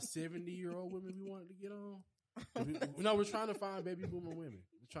 65, 70-year-old women we wanted to get on. No, we're trying to find baby boomer women.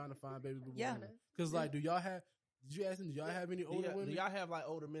 We're trying to find baby boomer Yeah. women. Because like, did you ask them, do y'all have any older do women? y'all have like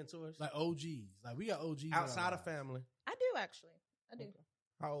older mentors? Like OGs. Like we got OGs in our outside of lives. family? I do actually. I do.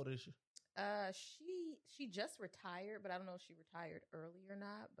 How old is she? She just retired, but I don't know if she retired early or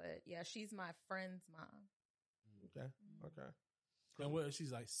not. But yeah, she's my friend's mom. Okay. Okay. And what,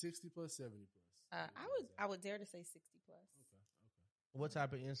 she's like 60 plus, 70 plus. I would dare to say 60 plus. Okay. What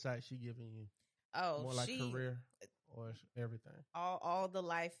type of insight she giving you? Oh, More like she career or everything? all the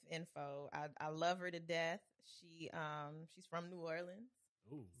life info. I love her to death. She's from New Orleans.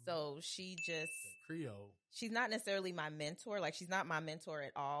 Ooh. So she just, Creole. she's not necessarily my mentor. Like she's not my mentor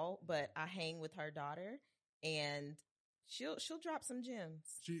at all, but I hang with her daughter and she'll drop some gems.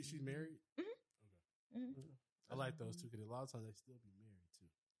 She's married. Mhm. I like those two because a lot of times they still be married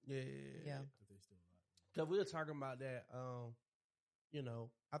too. Yeah. But they still alive. Because we were talking about that.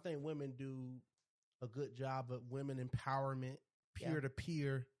 I think women do a good job of women empowerment, peer to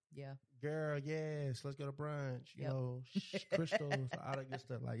peer. Yeah. Girl, yes, let's go to brunch. You Yep. know, crystals, all that good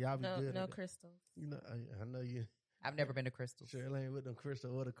stuff. Like y'all be good. No at that. crystals. You know, I know you. I've never been to Crystal. Sure, ain't with them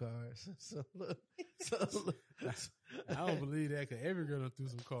crystal order cards. So look, I don't believe that because every girl done threw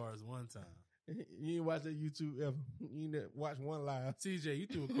some cards one time. you ain't watch that YouTube ever. You ain't watch one live. TJ, you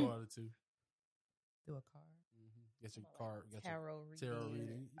threw a card or two. Do a card. Get your card. Got Tarot your tarot reading.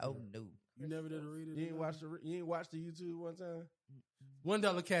 reading. Oh no. You never did a reading? You ain't watch the YouTube one time.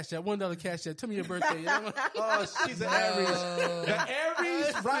 $1 cash app. $1 cash app. Tell me your birthday. Oh, she's an Aries. The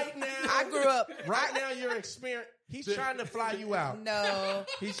Aries right now. I grew up. Right now, you're experiencing. He's trying to fly you out. No.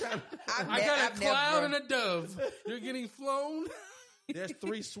 He's trying. I got a cloud and a dove. You're getting flown. There's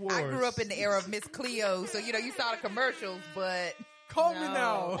 3 swords. I grew up in the era of Miss Cleo, so you saw the commercials, but Call me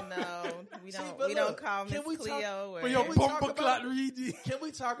now. No, we don't. but we look, don't call Miss can we talk- Cleo. For or, your we talk bumper about- clot reading. Can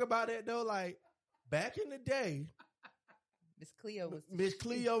we talk about that though? Like back in the day, Miss Cleo was Miss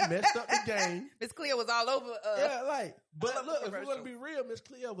Cleo messed up the game. Miss Cleo was all over. Yeah, like, but all look, over if we're gonna commercials. be real, Miss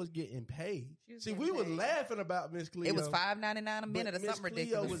Cleo was getting paid. She was See, getting we were paid. laughing about Miss Cleo. It was $5.99 a minute or but Miss something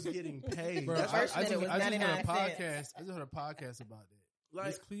Cleo ridiculous. was getting paid. Bro, That's first I minute just was heard a 99 podcast. cents. I just heard a podcast about that. like,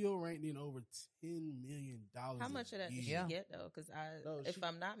 Miss Cleo ranked in over $10 million. How much of that did she Yeah. get though? Because No, if she-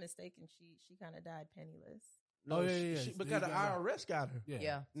 I'm not mistaken, she kind of died penniless. no, Oh, yeah. She, They because the got her. IRS got her.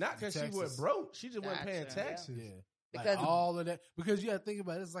 Yeah. Not because she went Taxes. broke. She just wasn't paying Gotcha. taxes. Yeah. Because- like all of that. Because you got to think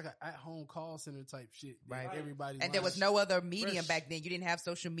about it. It's like an at-home call center type shit. that Right. Everybody And there was watched. no other medium Fresh. back then. You didn't have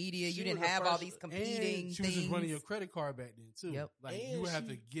social media. She You didn't was the have all first- these And competing she was just running your things. credit card back then too. Yep. Like And you would have she-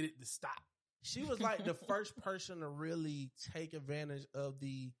 to get it to stop. She was like the first person to really take advantage of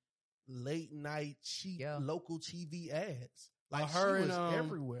the late night cheap Yeah. local TV ads. Like her she was and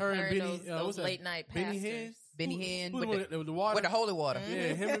everywhere. Her and Her Benny. and those what's that? late night Benny pastors. Hinn. Benny Who- Hinn who with the, the water. With the holy water.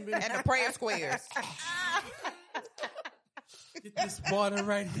 Yeah, him and Benny. And the prayer squares. Get this water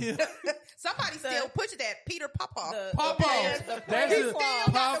right here. Somebody still push that Peter Popoff. The- Pop the- off. the- That's He it. still got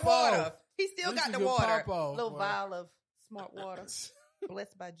the Pop water. off. He still This got is the good water. pop off, Little boy. vial of smart water.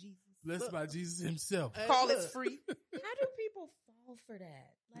 Blessed by Jesus. Blessed by Jesus himself. Hey, Call look, it's free. How do people fall for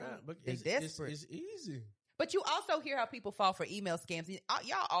that? Like, nah, but They it's, desperate. It's easy. But you also hear how people fall for email scams.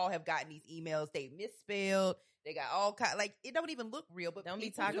 Y'all all have gotten these emails. They misspelled. They got all kind. Like it don't even look real. But don't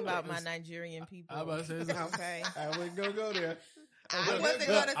be people talking do about it. my Nigerian people. I was about to say this. Okay. I wasn't gonna go there. I wasn't Look,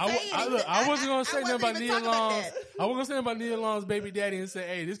 gonna I, say anything. I wasn't gonna say I nothing about wasn't Nia even talking about Long's. that. I wasn't gonna say nothing about Nia Long's baby daddy and say,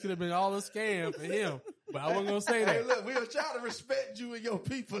 "Hey, this could have been all a scam for him." But I wasn't gonna say Hey, that. look, we were trying to respect you and your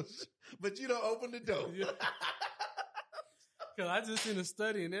people, but you don't open the door. Because I just seen a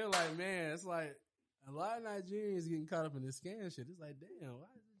study and they're like, man, it's like a lot of Nigerians getting caught up in this scam shit. It's like, damn, why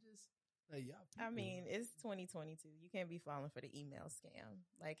is it just like y'all? I people- mean, it's 2022. You can't be falling for the email scam.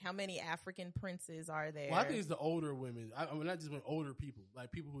 Like, how many African princes are there? well, I think it's the older women. I mean, not just when older people,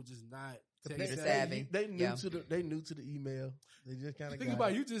 like people who just not Computer tech savvy. They new Yeah. to the email. They just kind of Think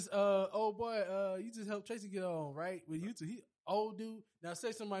about it, you just oh boy, you just helped Tracy get on right with YouTube. He old dude. Now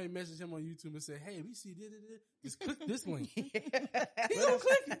say somebody message him on YouTube and say, "Hey, we see this. Just click this link." He gonna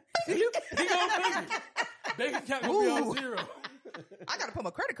click it. He gonna click it. Bank account gonna be on Ooh. zero. I gotta put my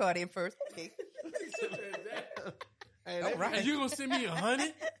credit card in first. Okay. Hey, All right. And you gonna send me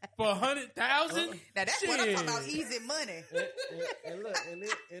 100 for 100,000? Now that's what I'm talking about. Easy money. and look,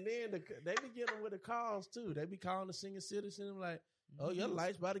 and then they be getting with the calls too. They be calling the senior citizen like, "Oh, your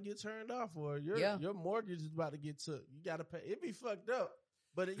lights about to get turned off, or your mortgage is about to get took. You got to pay." It be fucked up.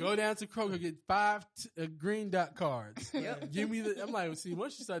 But Go down to Kroger, get 5 green dot cards. Yep. Give me the. I'm like, see,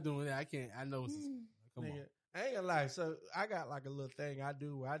 once you start doing that, I can't. I know. Come on. nigga, I ain't gonna lie. So I got like a little thing I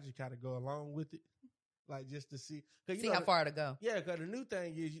do where I just kind of go along with it, like just to see. 'Cause you See know how the- far to go. Yeah, because the new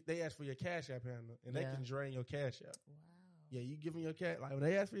thing is they ask for your Cash App handle, and they Yeah. can drain your Cash App. Wow. Yeah, you give them your cash. Like when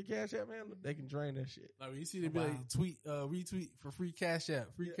they ask for your Cash App handle, they can drain that shit. Like when you see them be Wow. like tweet, retweet for free cash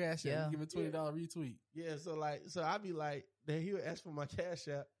app, free Yeah. cash app. Yeah. You give a $20 retweet. Yeah, so I be like, then he would ask for my Cash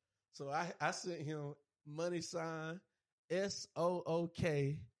App. So I sent him money sign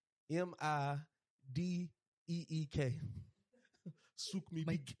SOOKMIDEEK. Sook me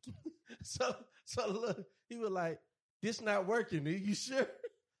big. So look, he was like, this not working. Are you sure?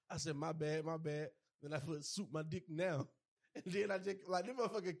 I said, my bad. Then I put suit my dick now. And then I just, like, this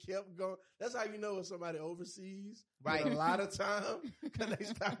motherfucker kept going. That's how you know when somebody overseas. Right. A lot of time, because they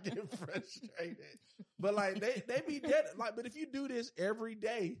start getting frustrated. But, like, they be dead. Like, but if you do this every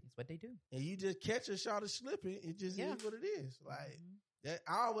day, That's what they do. and you just catch a shot of slipping, it just Yeah. is what it is. Like, that,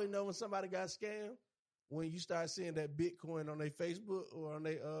 I always know when somebody got scammed when you start seeing that Bitcoin on their Facebook or on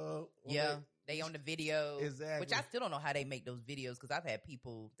their They on the video. Exactly. Which I still don't know how they make those videos, because I've had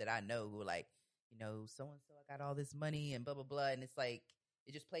people that I know who are like, you know, so and so I got all this money and blah blah blah, and it's like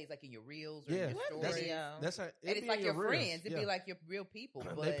it just plays like in your reels or in your What stories. video? That's how, And it's like your friends. It'd be like your real people.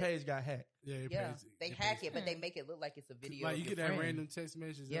 But their page got hacked. Yeah, they hack it, but they make it look like it's a video. Like of you your get that friend. random text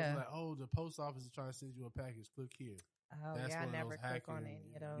message. Yeah. Like, oh, the post office is trying to send you a package. Click here. Oh, That's yeah, I one of never those click on hacking-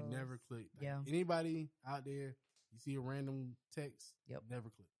 any of those. You never click. Like, Yeah. Anybody out there, you see a random text, Yep. never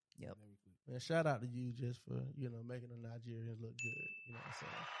click. Yep. Never click. Man, shout out to you just for, making the Nigerians look good. You know what I'm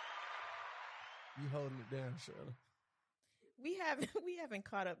saying? You holding it down, Shirley. We haven't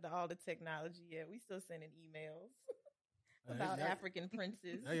caught up to all the technology yet. We still sending emails about Hey, African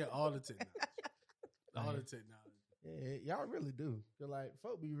princes. They got all the technology. All the technology. Yeah, y'all really do. 'Cause, like,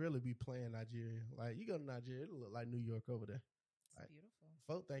 folk really be playing Nigeria. Like, you go to Nigeria, it look like New York over there. It's Like, beautiful.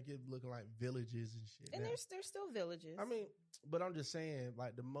 folk think it looking like villages and shit. And now. there's still villages. I mean, but I'm just saying,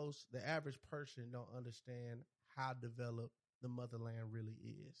 like, the average person don't understand how developed the motherland really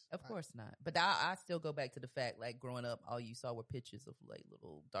is. Of Like, course not. But I still go back to the fact, like, growing up, all you saw were pictures of like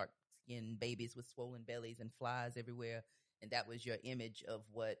little dark skinned babies with swollen bellies and flies everywhere, and that was your image of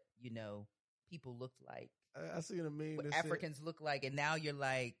what people looked like, I seen a meme what that said- Africans look like, and now you're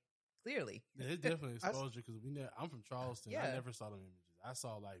like, clearly, Yeah, it's definitely I s- exposure because I'm from Charleston. I Yeah. never saw them images. I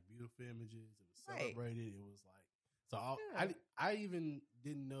saw like beautiful images. It was Right. celebrated. It was like so. Yeah. I even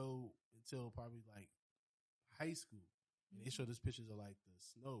didn't know until probably like high school. And they showed us pictures of like the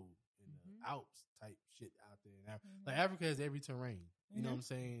snow and the Alps type shit out there. And like Africa has every terrain. You know what I'm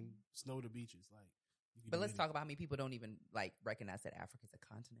saying? Snow to beaches. Like, you can But do let's anything. talk about how many people don't even like recognize that Africa's a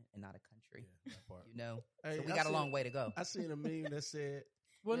continent and not a country. Yeah, that part. Hey, So we I got a seen- long way to go. I seen a meme that said,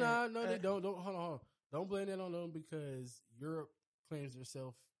 Well, Man, no, they don't. Don't hold on. Don't blame that on them because Europe claims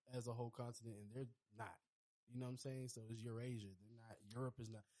herself as a whole continent, and they're not. You know what I'm saying? So it's Eurasia. They're not. Europe is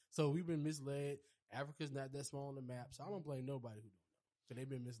not. So we've been misled. Africa's not that small on the map. So I don't blame nobody who don't know. So they've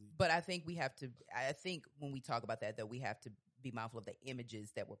been misled. But I think I think when we talk about that, though, we have to be mindful of the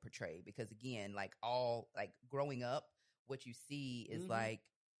images that were portrayed, because again, like growing up, what you see is like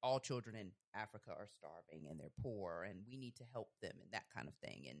all children in Africa are starving and they're poor and we need to help them and that kind of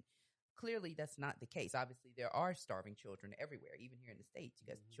thing. And clearly that's not the case. Obviously there are starving children everywhere, even here in the States. You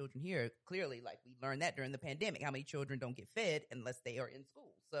got children here. Clearly, like we learned that during the pandemic, how many children don't get fed unless they are in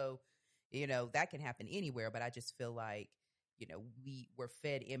school. So, that can happen anywhere. But I just feel like, we were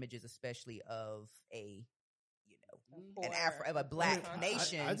fed images, especially of a black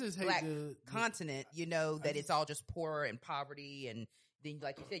nation, I just hate black the continent, that it's all just poor and poverty. And then,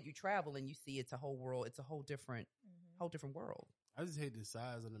 like you said, you travel and you see it's a whole world. It's a whole different world. I just hate the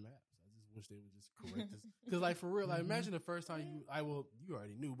size of the maps. I just wish they would just correct this. Because, like, for real, like, imagine the first time you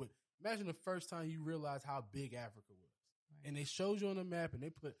already knew, but imagine the first time you realized how big Africa was. Right. And they showed you on the map and they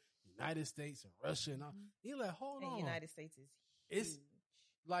put United States and Russia and all. You're like, hold on. United States is huge. It's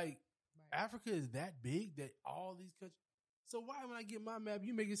like Africa is that big that all these countries. So why, when I get my map,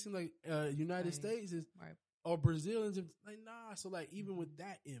 you make it seem like United States is or Brazilians? Like, nah. So, like, even with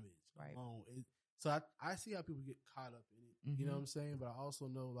that image alone, so I see how people get caught up in it. You know what I'm saying? But I also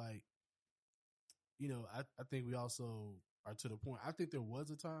know, like, I think we also are to the point. I think there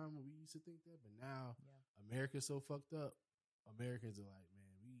was a time when we used to think that, but now America's so fucked up. Americans are like,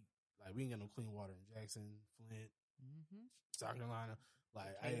 man, we ain't got no clean water in Jackson, Flint, South Carolina.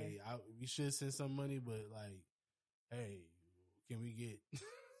 Like, hey, we should send some money, but like, hey, can we get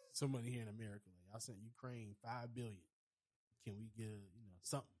some money here in America? Like, y'all sent Ukraine $5 billion. Can we get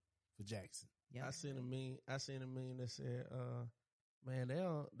something for Jackson? Yeah, I seen a meme that said, man,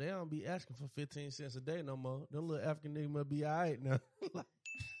 they don't be asking for 15 cents a day no more. Them little African niggas must be all right now.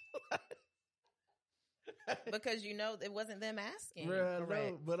 Because it wasn't them asking. Right,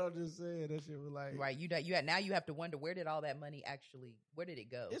 no, but I'm just saying that shit was like, right. Now you have to wonder, where did all that money where did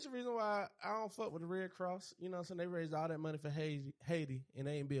it go? It's the reason why I don't fuck with the Red Cross. You know what I'm saying? They raised all that money for Haiti and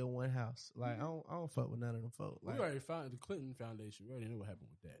they ain't build one house. Like, I don't fuck with none of them folks. Like, we already found the Clinton Foundation. We already knew what happened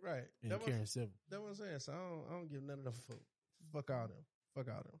with that. Right. And Karen Civil. That's what I'm saying. So I don't give none of them folks. Fuck all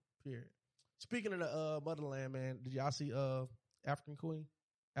them. Period. Speaking of the motherland, man, did y'all see African Queen?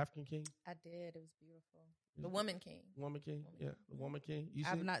 African King? I did. It was beautiful. The Woman King. Woman King? Woman Yeah, King. the Woman King. You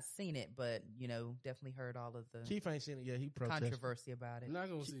I've seen not seen it, but definitely heard all of the Keith ain't seen it yet. He protested. controversy about it. I'm not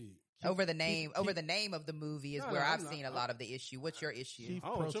gonna see it. Over the name of the movie is No, where no, I've I'm not- seen a lot of the issue. What's your issue? Keith I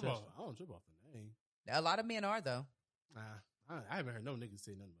don't trip protested. off. I don't trip off the name. A lot of men are though. Nah, I haven't heard no niggas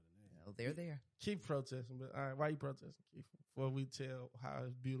say nothing about the name. Oh, they're there. Keith protesting, but all right, why you protesting, Keith? Before we tell how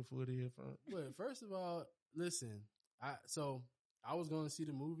beautiful it is from Well, first of all, listen. I was going to see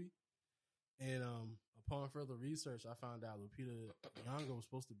the movie, and upon further research, I found out Lupita Nyong'o was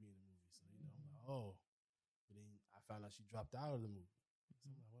supposed to be in the movie. So I'm like, oh, but then I found out she dropped out of the movie. So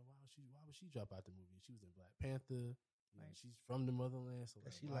I'm like, well, why would she drop out the movie? She was in Black Panther. You know, Right. she's from the motherland, so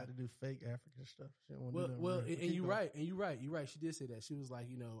she why- like to do fake African stuff. She don't want to do that well, real. and you're right. She did say that. She was like,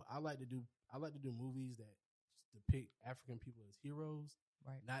 I like to do movies that depict African people as heroes,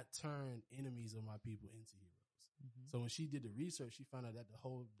 Right. not turn enemies of my people into heroes. So when she did the research, she found out that the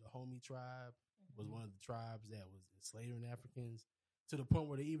Homie tribe was one of the tribes that was enslaving Africans, to the point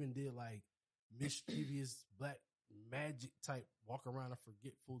where they even did like mischievous black magic type walk around a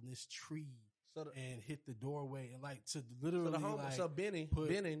forgetfulness tree So the, and hit the doorway and like to so literally the home, like so Benin put-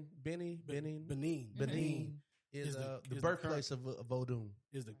 Benin Benin is Is the the birthplace of Vodun.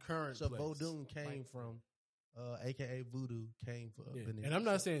 is the current So place. Vodun came from, AKA Voodoo came from Yeah. Benin. And I'm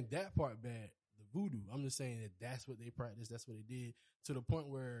not saying that part bad, the voodoo. I'm just saying that that's what they practiced. That's what they did, to the point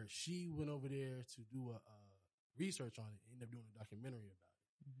where she went over there to do a research on it, ended up doing a documentary about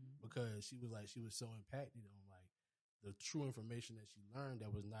it, because she was so impacted on like the true information that she learned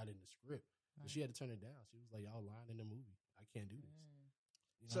that was not in the script. But she had to turn it down. She was like, y'all lying in the movie. I can't do this.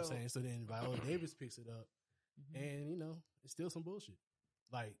 You know what I'm saying? So then Viola Davis picks it up, and it's still some bullshit.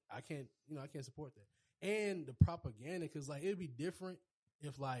 Like I can't support that. And the propaganda, because like it'd be different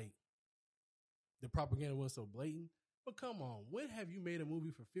if like the propaganda wasn't so blatant. But come on, when have you made a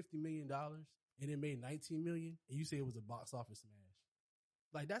movie for $50 million and it made $19 million and you say it was a box office smash?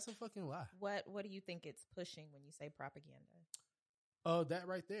 Like that's a fucking lie. What do you think it's pushing when you say propaganda? That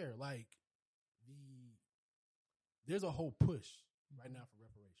right there, like there's a whole push right now for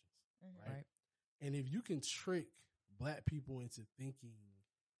reparations, right? And if you can trick black people into thinking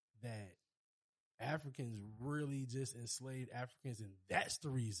that Africans really just enslaved Africans and that's the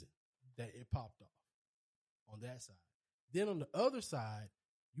reason that it popped off on that side. Then on the other side,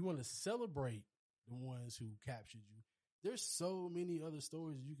 you want to celebrate the ones who captured you. There's so many other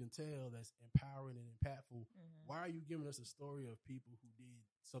stories you can tell that's empowering and impactful. Why are you giving us a story of people who did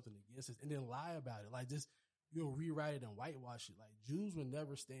something against us and then lie about it? Like just, rewrite it and whitewash it. Like Jews would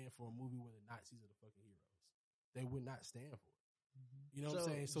never stand for a movie where the Nazis are the fucking heroes. They would not stand for it. You know what I'm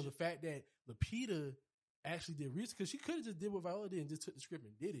saying? So the fact that Lupita actually did research, because she could have just did what Viola did and just took the script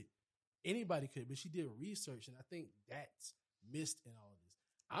and did it. Anybody could, but she did research, and I think that's missed in all of this.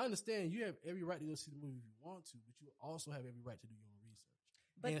 I understand you have every right to go see the movie if you want to, but you also have every right to do your own research.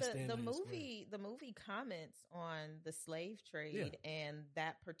 But and stand the on your square. the movie comments on the slave trade and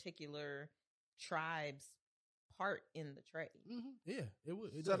that particular tribe's part in the trade. Yeah, it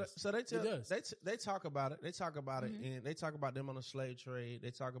would. It So, does. so they tell, It does. they talk about it. They talk about it, and they talk about them on the slave trade.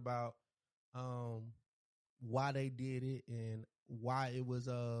 They talk about why they did it and why it was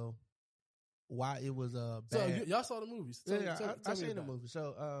So bad. y'all saw the movie. So I seen the about it. movie.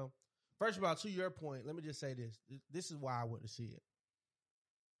 So first of all, to your point, let me just say this. This is why I went to see it.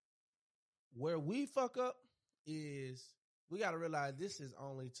 Where we fuck up is we got to realize this is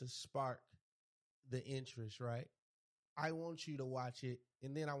only to spark the interest, right? I want you to watch it,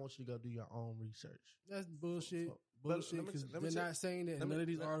 and then I want you to go do your own research. That's bullshit. But Bullshit. let me Because tell- they're not saying that in none of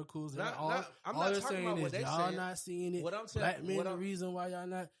these articles. I'm all not they're talking saying about is what they y'all saying. not seeing it. What I'm saying, Black men, what the I'm- reason why y'all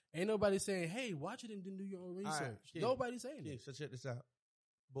not. Ain't nobody saying, hey, watch it and then do your own research. All right, Keith. Nobody's saying Yeah, it. so check this out.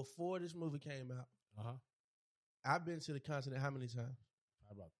 Before this movie came out, Uh-huh. I've been to the continent how many times?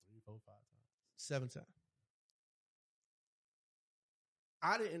 Probably about 3, 4, 5 times. 7 times.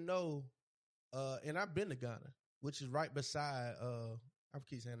 I didn't know, and I've been to Ghana, which is right beside, I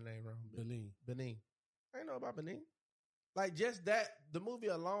keep saying the name wrong. Benin. I didn't know about Benin. Like just that, the movie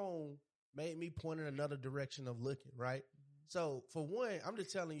alone made me point in another direction of looking, right? So for one, I'm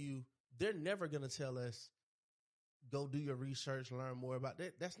just telling you, they're never going to tell us, go do your research, learn more about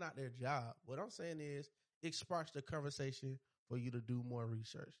that. That's not their job. What I'm saying is it sparks the conversation for you to do more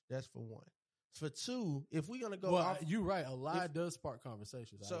research. That's for one. For two, if we're going to go off, you're right. A lie does spark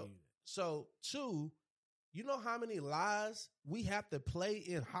conversations. So- I hear you. so two, you know how many lies we have to play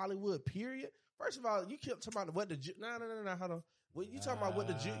in Hollywood, period? First of all, you kept talking about what the no, hold on. What you talking about? What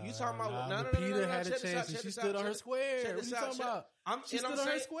the Jew? You talking about? No. Lupita had a Check this out, chance and check she this stood out, on her check- square. check What this you out, talking check- about? She stood on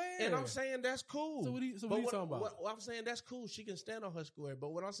her square. And I'm saying that's cool. So what you But talking about? What I'm saying that's cool. She can stand on her square. But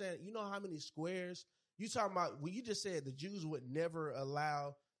what I'm saying, you know how many squares you talking about? When you just said the Jews would never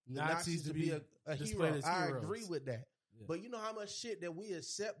allow the Nazis to be a displayed hero. as I heroes. agree with that. Yeah. But you know how much shit that we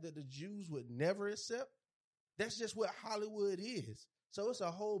accept that the Jews would never accept? That's just what Hollywood is. So it's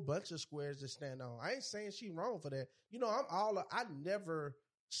a whole bunch of squares to stand on. I ain't saying she wrong for that. You know, I never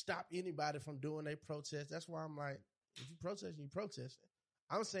stop anybody from doing their protest. That's why I'm like, if you protest, you protest.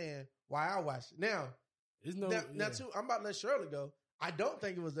 I'm saying why I watch it. Now too, I'm about to let Shirley go. I don't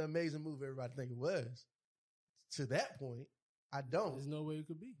think it was the amazing movie everybody think it was. To that point, I don't. There's no way it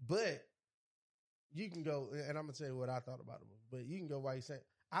could be. But you can go, and I'm gonna tell you what I thought about the movie. But you can go while you say,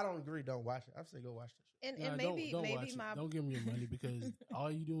 I don't agree. Don't watch it. I say go watch this shit. And maybe don't watch maybe it. my Don't give me your money because all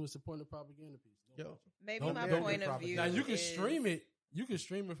you do is supporting the propaganda piece. Don't Yo, watch it. maybe Don't- my don't point get of view. Now you can is- stream it. You can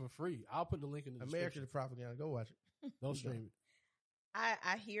stream it for free. I'll put the link in the American description. propaganda. Go watch it. Don't stream it.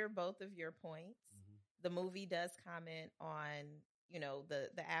 I hear both of your points. Mm-hmm. The movie does comment on,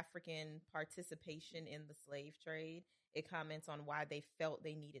 the African participation in the slave trade. It comments on why they felt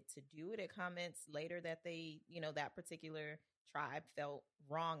they needed to do it. It comments later that they, that particular tribe felt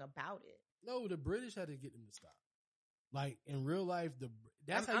wrong about it. No, the British had to get them to stop. Like in real life,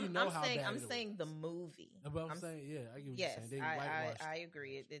 that's how you know how bad I'm it saying was. the movie. But I'm saying, yeah, I get what Yes, you're saying. They I whitewashed.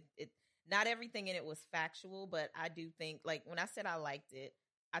 agree. It not everything in it was factual, but I do think, like, when I said I liked it,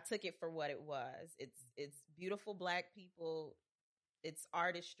 I took it for what it was. It's beautiful Black people. It's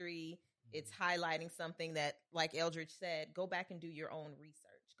artistry. It's highlighting something that, like Eldridge said, go back and do your own research.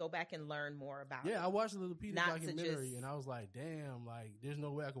 Go back and learn more about it. Yeah, I watched the Little Peter Not to documentary just- and I was like, damn, like, there's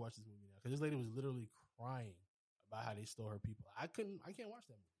no way I could watch this movie now. Because this lady was literally crying about how they stole her people. I can't watch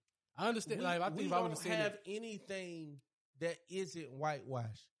that movie. I understand. I think we if I would don't have seen have it. anything that isn't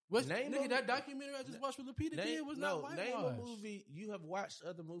whitewashed. Name that documentary I just watched with Lupita did was not whitewashed. Name a movie. You have watched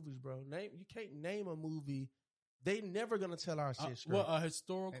other movies, bro. You can't name a movie. They never gonna tell our shit straight. Well, a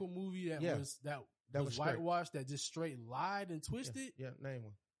historical movie that was straight. whitewashed, that just straight lied and twisted. Yeah, name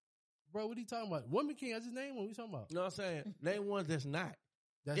one. Bro, what are you talking about? Woman King, I just named one. What are you talking about? You know what I'm saying? Name one that's not.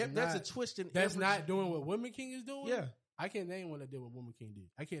 That's That's a twist in That's every- not doing what Woman King is doing? Yeah. I can't name one that did what Woman King did.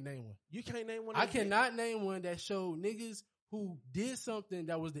 I can't name one. You can't name one. I that did- cannot name one that showed niggas who did something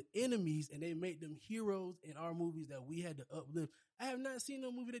that was the enemies and they made them heroes in our movies that we had to uplift. I have not seen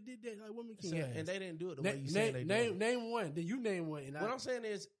no movie that did that like Woman King has. And they didn't do it the way you saying they name, do. name one. Then you name one. And What I'm saying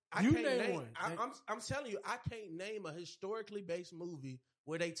is, I You can't name name one. I'm telling you, I can't name a historically based movie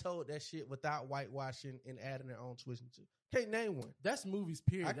where they told that shit without whitewashing and adding their own twist into it. Can't name one. that's movies,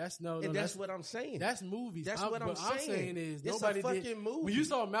 period. That's That's what I'm saying. That's movies. That's what I'm what I'm saying. saying is It's nobody a fucking did. movie. When you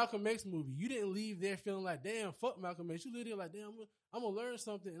saw a Malcolm X movie, you didn't leave there feeling like, damn, fuck Malcolm X. You lived there like, damn, I'm gonna learn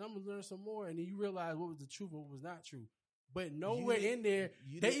something and I'm gonna learn some more. And then you realize what was the truth and what was not true. But nowhere in there,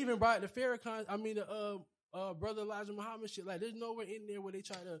 they even brought the Farrakhan. I mean, the brother Elijah Muhammad shit. Like, there's nowhere in there where they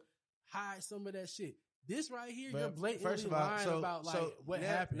try to hide some of that shit. This right here, you're blatantly First of all, lying about like what now,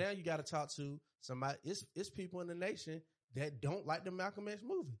 happened. Now you got to talk to somebody. It's people in the nation that don't like the Malcolm X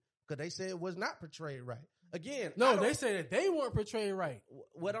movie because they say it was not portrayed right. Again, no, they say that they weren't portrayed right.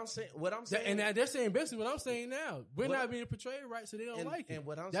 What I'm saying, And they're saying basically what I'm saying now. We're not being portrayed right, so they don't like it. And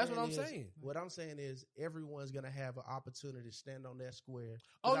what I'm That's saying what I'm is, saying. What I'm saying is everyone's gonna have an opportunity to stand on that square.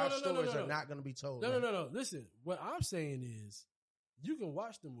 Oh, our no, stories no. are not gonna be told. No. Listen, what I'm saying is you can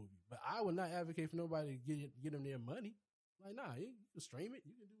watch the movie, but I would not advocate for nobody to get them their money. Like, nah, you can stream it.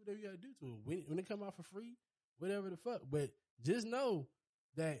 You can do whatever you got to do to it. When it come out for free, whatever the fuck. But just know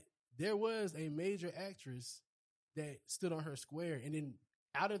that there was a major actress that stood on her square and then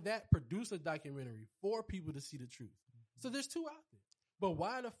out of that produced a documentary for people to see the truth. So there's two out there. But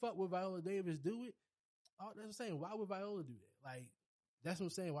why the fuck would Viola Davis do it? Oh, that's what I'm saying. Why would Viola do that? Like, that's what I'm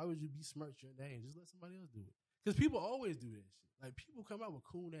saying. Why would you besmirch your name? Just let somebody else do it. Because people always do that shit. Like, people come out with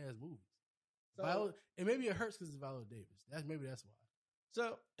cool ass movies. So, and maybe it hurts because it's Viola Davis. Maybe that's why.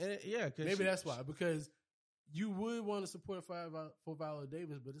 So maybe that's why, because you would want to support for Viola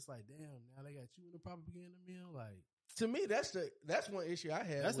Davis, but it's like, damn, now they got you in the propaganda mill. Like, to me, that's one issue I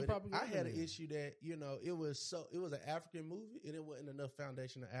had. That's with the it. propaganda I had an mill. issue that it was an African movie and it wasn't enough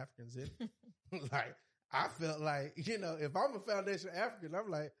foundation of Africans in it. Like, I felt like if I'm a foundation African, I'm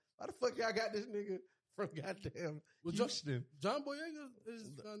like, why the fuck y'all got this nigga from goddamn Houston? John Boyega is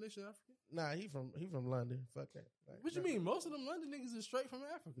foundation African. Nah, he from London. Fuck that. Like, What you mean? Most of them London niggas is straight from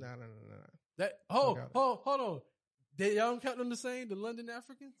Africa. No. That hold on. They y'all don't count them the same, the London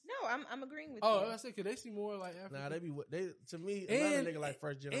Africans? No, I'm agreeing with Oh, you. I said, cause they see more like African. Nah, they to me, And- London nigga like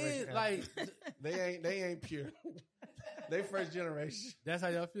first generation. and, like, they ain't pure. They first generation. That's how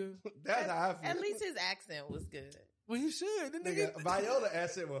y'all feel? That's how I feel. At least his accent was good. Well, he should. The Nigga, nigga. Viola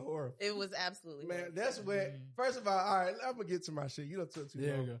accent was horrible. It was absolutely Man, horrible. that's where, first of all right, I'm going to get to my shit. You don't took too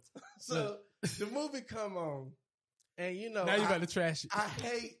There long. you go. So, the movie come on, and you know, Now you about to trash it.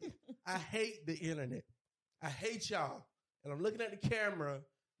 I hate the internet. I hate y'all. And I'm looking at the camera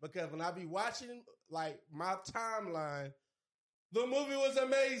because when I be watching, like, my timeline, the movie was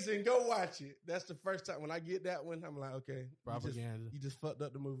amazing. Go watch it. That's the first time. When I get that one, I'm like, okay. Propaganda. You just fucked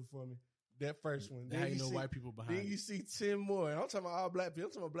up the movie for me. That first one. Now you know see, white people behind Then it. you see 10 more. And I'm talking about all black people.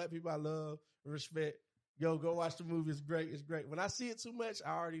 I'm talking about black people I love, respect. Yo, go watch the movie. It's great. It's great. When I see it too much,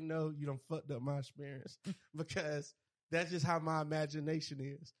 I already know you done fucked up my experience because that's just how my imagination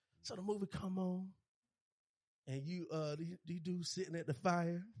is. So the movie come on, and you dude sitting at the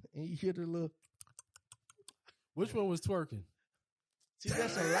fire, and you hear the little. Which one was twerking? See,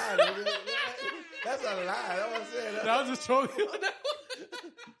 that's a lie. Nigga. That's a lie. That's what I'm saying. No, I was just trolling.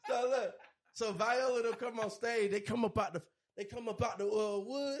 So look, so Viola will come on stage. They come up out the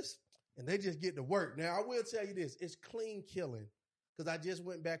woods, and they just get to work. Now I will tell you this: it's clean killing because I just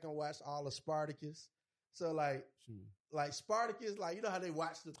went back and watched all of Spartacus. So like Spartacus, like you know how they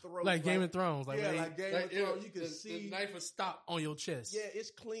watch the throat, Like Game of Thrones. Like, yeah, when like Game of Thrones. You can see the knife will stop on your chest. Yeah,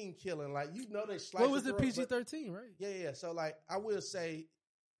 it's clean killing. Like you know they slice. What was the the throat, but- PG-13, right? Yeah. So like I will say,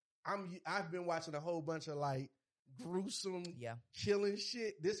 I've been watching a whole bunch of like gruesome killing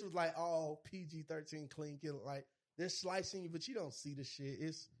shit. This was like all PG-13 clean killing. Like they're slicing you, but you don't see the shit.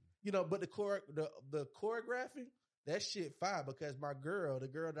 It's but the choreography, that shit fire because my girl, the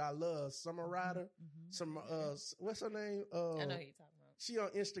girl that I love, Summer Ryder, what's her name? I know who you're talking about. She on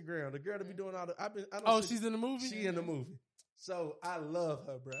Instagram. The girl that be doing all the She's in the movie? She in the movie. So I love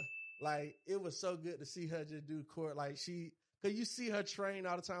her, bro. Like it was so good to see her just do court. Like cause you see her train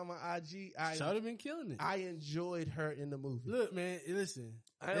all the time on IG. Should have been killing it. I enjoyed her in the movie. Look, man, listen.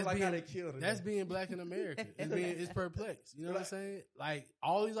 I don't like how they killed her. That's being black in America. It's perplexed. You know what I'm saying? Like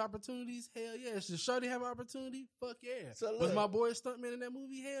all these opportunities, hell yeah. Should Shorty have an opportunity? Fuck yeah. So was my boy a stuntman in that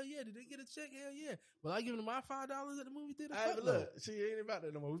movie? Hell yeah. Did they get a check? Hell yeah. Well, I give them my $5 at the movie theater. But look, she ain't about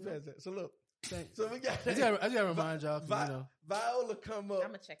that no more. We passed that. So look. So we got. I just gotta remind y'all. Viola come up. I'm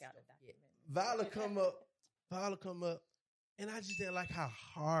gonna check out the document. Viola come up. And I just didn't like how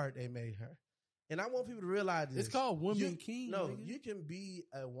hard they made her. And I want people to realize this. It's called Woman King. No, nigga. you can be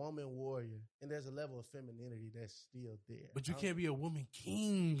a woman warrior, and there's a level of femininity that's still there. But you can't be a woman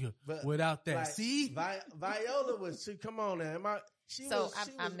king without that. Like, see? Viola was, come on now.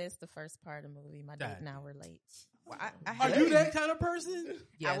 I missed the first part of the movie. My date and I were late. Well, Are you that kind of person?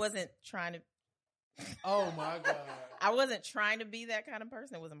 Yes. I wasn't trying to. Oh my God. I wasn't trying to be that kind of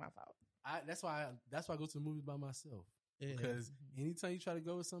person. It wasn't my fault. That's why I go to the movies by myself. Yeah. Because anytime you try to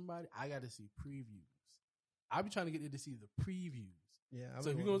go with somebody, I got to see previews. I be trying to get there to see the previews. Yeah. So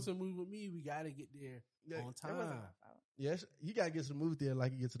if you go to a movie with me, we got to get there on time. Yes, you got to get some movie there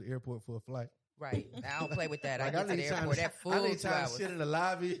like you get to the airport for a flight. Right. I don't play with that. Like I get to the airport at full 2 hours. I need time to sit in the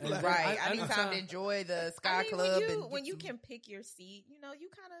lobby. Like, right. I need time to enjoy the Sky Club. When you can pick your seat, you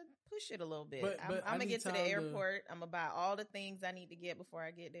kind of push it a little bit. I'm going to get to the airport. I'm going to buy all the things I need to get before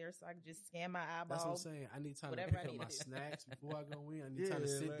I get there so I can just scan my eyeballs. That's what I'm saying. I need time to pick up my snacks before I go in. I need time to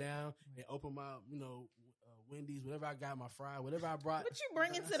sit down and open my, Wendy's, whatever I got, my fry, whatever I brought. What you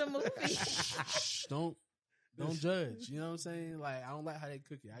bringing to the movie? Don't judge. You know what I'm saying? Like, I don't like how they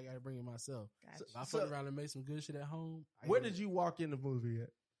cook it. I got to bring it myself. Gotcha. So I fuck around and make some good shit at home. Where did you walk in the movie at?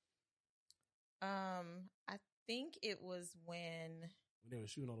 I think it was when they were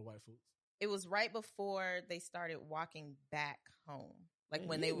shooting all the white folks. It was right before they started walking back home. Like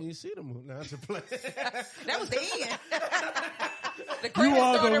when they you see the movie. Now it's a play. That was the end. The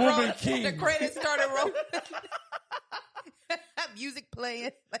credits started rolling. Music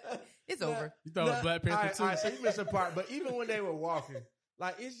playing. Like, it's over. You thought it was Black Panther too? All right, so you missed a part. But even when they were walking,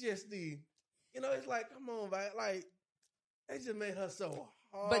 like, it's just it's like, come on, man. Like, they just made her so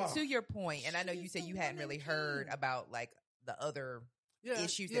hard. But to your point, and I know you said you hadn't really heard about, like, the other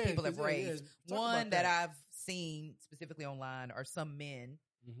issues that people have raised. One that I've seen specifically online are some men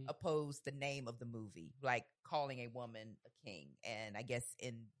oppose the name of the movie, like calling a woman a king. And I guess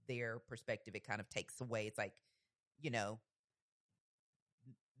in their perspective, it kind of takes away. It's like,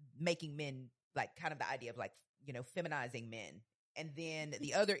 making men, like, kind of the idea of, like, feminizing men. And then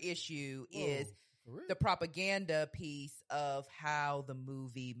the other issue is the propaganda piece of how the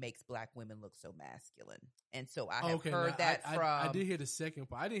movie makes black women look so masculine. And so I have heard that from... I did hear the second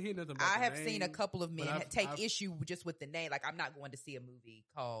part. I didn't hear nothing about I have seen a couple of men take issue just with the name. Like, I'm not going to see a movie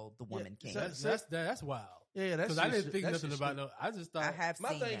called The Woman King. That's wild. Yeah, that's Because I didn't think nothing about no. I just thought. I have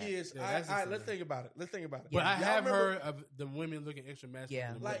My seen thing that. is, Yeah, all that's right, just let's a- think about it. Let's think about it. But I Y'all have remember- heard of the women looking extra masculine.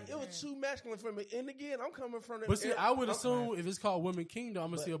 Yeah. than like men. it was too masculine for me. And again, I'm coming from the. But see, I would I'm- assume if it's called Women Kingdom, I'm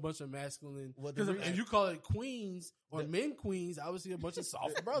gonna But- see a bunch of masculine. Well, the Because reason- if you call it queens or The- men queens, I would see a bunch of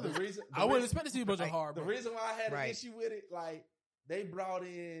soft the brothers. reason- the I wouldn't reason- expect to see a bunch of like, hard The brothers. reason why I had an Right. issue with it, like they brought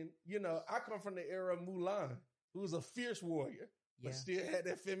in, I come from the era of Mulan, who was a fierce warrior, but Yeah. still had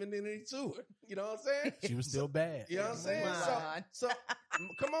that femininity to her. You know what I'm saying? She was still bad. You know what I'm saying? Mulan. So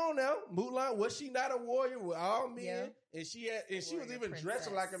come on now, Mulan, was she not a warrior with all men? Yeah. And she was Warrior even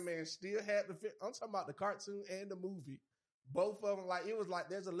dressing like a princess. man. Still had the. I'm talking about the cartoon and the movie. Both of them, like it was like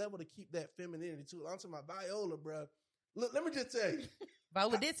there's a level to keep that femininity too. I'm talking about Viola, bro. Look, let me just tell you,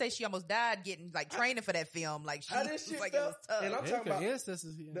 Viola did say she almost died getting like training for that film. Like she How this was shit like felt, it was tough. and I'm Yeah, talking about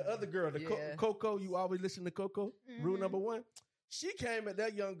ancestors here. the other girl, Yeah. Coco. You always listen to Coco. Rule Mhm. number 1. She came at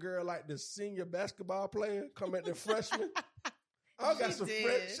that young girl like the senior basketball player. Come at the freshman. I got She some did.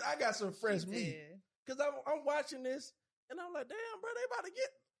 fresh. I got some fresh She meat. did. Cause I'm watching this and I'm like, damn, bro, they about to get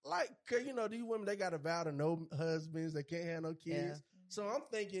like, cause these women they got to vow to no husbands, they can't have no kids. Yeah. So I'm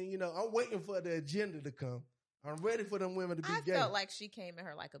thinking, I'm waiting for the agenda to come. I'm ready for them women to be I gay. felt like she came at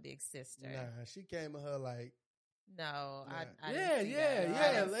her like a big sister. Nah, she came at her like, No, Nah. I Yeah, didn't see yeah, that. I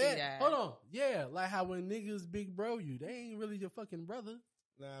yeah. didn't see that. Hold on. Yeah, like how when niggas big bro you, they ain't really your fucking brother.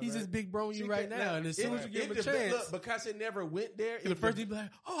 nah, He's bro. just big broing you She right can't- now. And as soon as you give him a it chance, look, because it never went there. the first thing be like,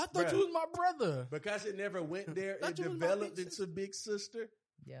 oh, I thought Bruh. you was my brother. Because it never went there, Thought it you was my developed big into big sister.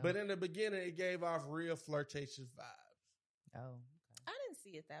 Yeah. But in the beginning, it gave off real flirtatious vibes. oh, I didn't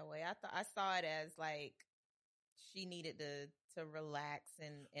see it that way. I saw it as like she needed to relax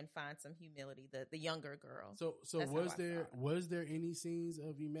and find some humility. The younger girl. So That's how was I there saw it. was there any scenes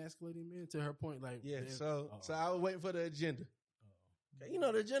of emasculating men to her point? Like Yeah, there- so oh. I was waiting for the agenda.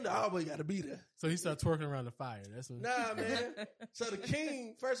 The agenda always got to be there. So he started twerking around the fire. That's when, Nah, man. So the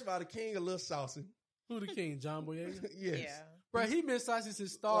king, first of all, the king a little saucy. who the king, John Boyega? Yes. Yeah. Bro, he been saucy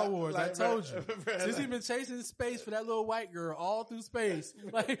since Star Wars. I told you. Since he been chasing space for that little white girl all through space.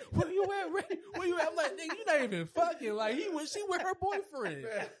 Like, where you at, Ray? Where you at? I'm like, nigga, you not even fucking. Like, she with her boyfriend.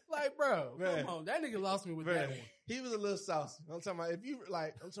 Man. Like, bro, Man. come on. That nigga lost me with that one. He was a little saucy. I'm talking about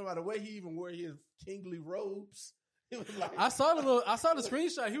I'm talking about the way he even wore his kingly robes. He was like, I saw the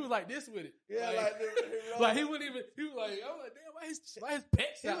screenshot. He was like this with it. yeah, like he wouldn't even, he was like, I'm like, damn, why his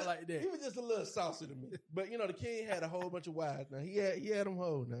pecs out like He that? was just a little saucy to me. But the king had a whole bunch of wives. Now he had them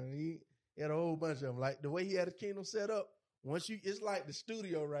whole. Now he had a whole bunch of them. Like the way he had his kingdom set up. It's like the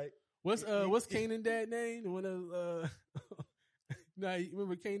studio, right? What's Kanan dad name? The one of nah, you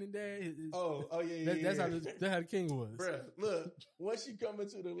remember Kanan dad? Oh yeah. That's yeah. how the king was. Bruh, look, once you come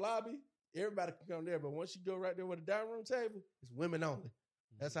into the lobby, everybody can come there. But once you go right there with the dining room table, it's women only.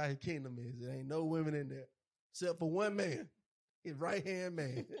 That's how his kingdom is. There ain't no women in there except for one man, his right hand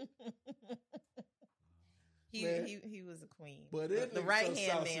man. Man. He was a queen. But that the nigga right so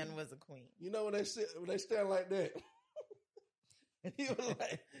hand saucy. man was a queen. You know when they stand like that, and he was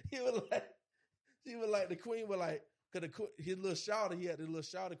like the queen was like, cause his little shouter, he had the little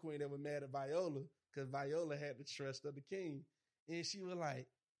shouter queen that was mad at Viola, cause Viola had the trust of the king, and she was like,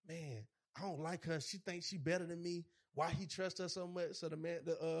 man, I don't like her. She thinks she better than me. Why he trust her so much? So the man,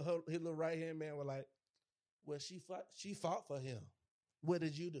 his little right hand man was like, well, she fought for him. What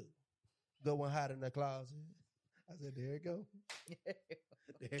did you do? Go and hide in the closet. I said, there it go.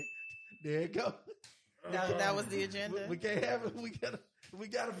 there it go. That was the agenda. We can't have it. We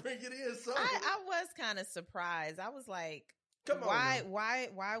gotta bring it in. So I was kind of surprised. I was like, Come on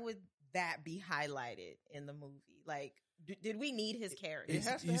why would that be highlighted in the movie? Like, did we need his character? It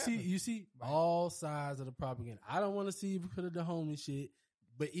has to You see all sides of the propaganda. I don't want to see you put of the homie shit,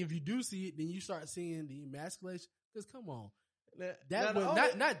 but if you do see it, then you start seeing the emasculation. Because come on, that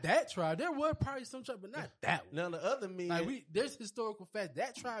was not that tribe. There was probably some tribe, but not that one. Now the other men, Like there's historical fact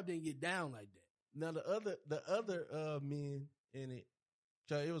that tribe didn't get down like that. now the other men in it.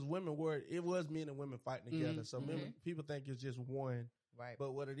 So it was it was men and women fighting together. Mhm. So people think it's just one. right.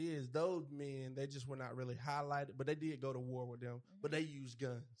 But what it is, those men, they just were not really highlighted, but they did go to war with them, but they used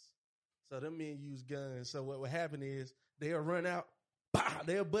guns. So them men use guns. So what would happen is they'll run out, bah,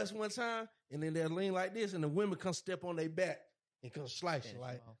 they'll bust one time, and then they'll lean like this, and the women come step on their back and come slicing. Finish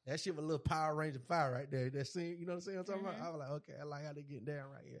Like, them off. that shit was a little Power Ranger fire right there. That scene, you know what I'm saying? I'm talking about? I was like, okay, I like how they getting down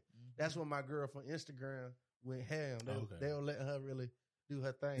right here. That's when my girl from Instagram went ham. They were letting her really do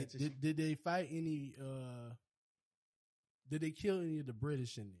her thing. Did they fight any? Did they kill any of the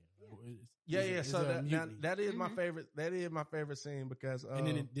British in there? Yeah. So there a now, mutiny? that is my favorite. That is my favorite scene because and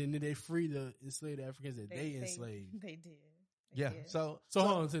then did they free the enslaved Africans that they enslaved? They did. Yeah. Yeah. So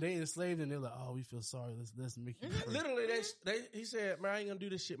hold on, so they enslaved and they're like, oh, we feel sorry. Let's make you free. literally, he said, "Man, I ain't gonna do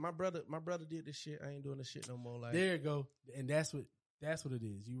this shit. My brother did this shit. I ain't doing this shit no more." Like, There you go. And that's what it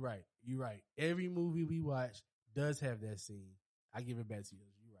is. You right. Every movie we watch does have that scene. I give it back to you.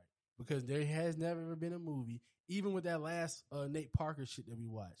 You're right. Because there has never ever been a movie, even with that last Nate Parker shit that we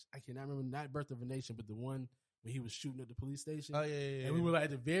watched. I cannot remember, not Birth of a Nation, but the one when he was shooting at the police station. oh yeah. And we were like, at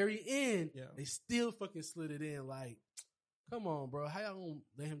the very end, Yeah. they still fucking slid it in. Like, come on, bro. How y'all gonna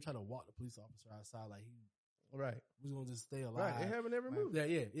let him try to walk the police officer outside like he right. was gonna just stay alive? Right. It happened every movie.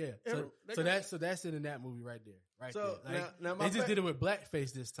 Yeah. So that's it in that movie right there. Right So, there. Like, now they just did it with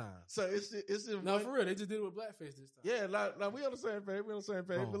blackface this time. So it's in No, one, for real, they just did it with blackface this time. yeah. Like we on the same page.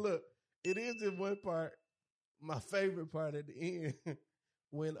 Oh. But look, it is in one part. My favorite part at the end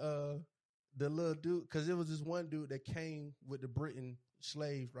when the little dude, because it was this one dude that came with the Britain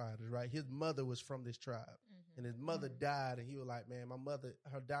slave riders. Right, his mother was from this tribe, and his mother died, and he was like, "Man, my mother,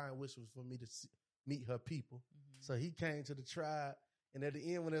 her dying wish was for me to meet her people." So he came to the tribe, and at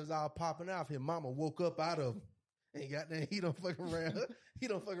the end, when it was all popping off, his mama woke up out of him. And he don't fucking around.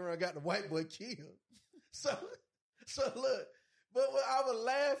 Got the white boy killed. So look, but I was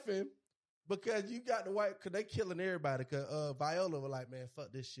laughing because you got the white, cause they killing everybody. Cause Viola was like, man,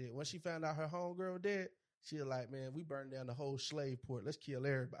 fuck this shit. When she found out her homegirl was dead, she was like, man, we burned down the whole slave port. Let's kill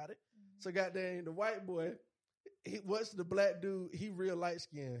everybody. So goddamn, the white boy, what's the black dude? He real light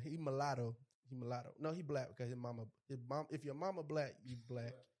skinned. He mulatto. No, he black because his mom. If your mama black, you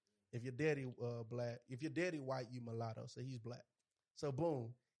black. If your daddy black, if your daddy white, you mulatto. So he's black. So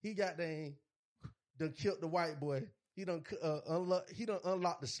boom, he got done killed the white boy. He done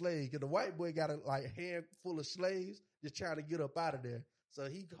unlocked the slave. Cause the white boy got a handful of slaves just trying to get up out of there. So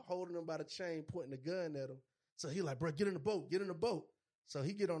he holding them by the chain, pointing the gun at him. So he like, bro, get in the boat. So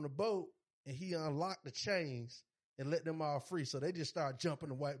he get on the boat and he unlocked the chains and let them all free. So they just start jumping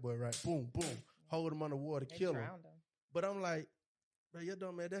the white boy, right? Boom, hold him underwater, kill him. But I'm like, bro, you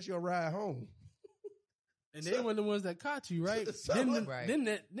dumb man, that's your ride home. And they were the ones that caught you, right? Then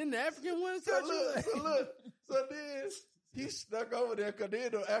the African ones caught you. So then he stuck over there because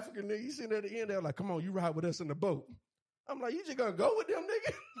then the African nigga, you seen at the end, they're like, come on, you ride with us in the boat. I'm like, you just gonna go with them,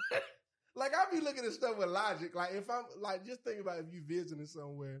 nigga? Like, I be looking at stuff with logic. Like, if I'm, like, just think about if you visiting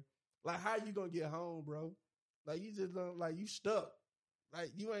somewhere. Like, how you gonna get home, bro? Like, you just don't, like, you stuck.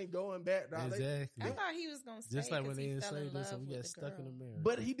 Like, you ain't going back. Dog. Exactly. I thought he was gonna stay. Just like when they he fell in enslaved us love and we with got the stuck in girl. America.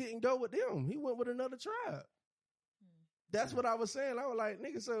 But he didn't go with them. He went with another tribe. That's what I was saying. I was like,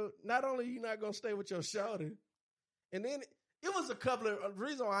 nigga, so not only you not gonna stay with your shouter, and then it was a couple of the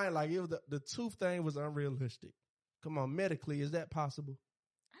reason why I ain't like it was the tooth thing was unrealistic. Come on, medically, is that possible?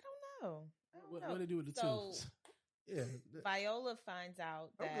 I don't know. What do they do with the So, tooth? Yeah. Viola finds out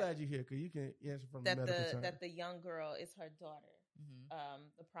I'm that glad you're here because you can answer from the that medical the side. that the young girl is her daughter,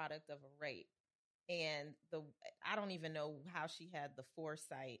 the product of a rape, and I don't even know how she had the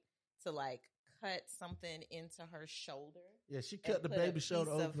foresight to like cut something into her shoulder. Yeah, she cut the put a baby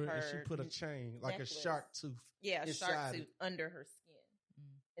shoulder piece of over and she her put a chain like necklace. a shark tooth. Yeah, a inside shark it. tooth under her skin.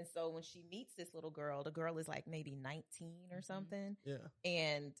 And so when she meets this little girl, the girl is like maybe 19 or something, Yeah,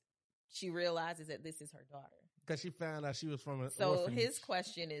 and she realizes that this is her daughter. because she found out she was from an So orphanage. his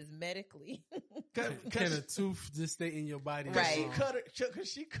question is medically, Can a tooth just stay in your body? Right. She cut her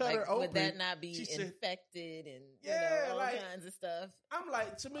because she cut like, her open. would that not be She said- infected and Yeah, all like- kinds of stuff? I'm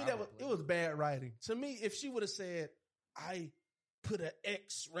like, to me, it was bad writing. To me, if she would have said, I put an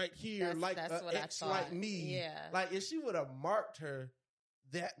X right here, That's like what an I X thought. like me. Yeah. Like, if she would have marked her,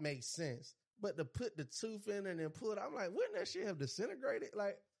 that makes sense. But to put the tooth in and then pull it, I'm like, wouldn't that shit have disintegrated?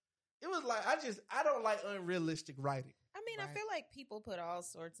 Like, it was like, I don't like unrealistic writing. I mean, I Right. feel like people put all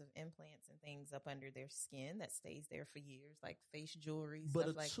sorts of implants and things up under their skin that stays there for years, like face jewelry, But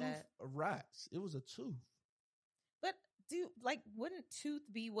stuff a like tooth that. rots. It was a tooth. But wouldn't tooth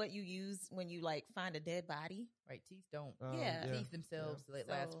be what you use when you like find a dead body? Right, teeth don't. Yeah. Teeth themselves they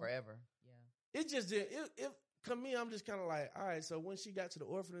last So- forever. Yeah. It just did. It to me, I'm just kind of like, all right. So when she got to the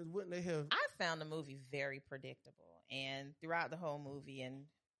orphanage, wouldn't they have? I found the movie very predictable, and throughout the whole movie, and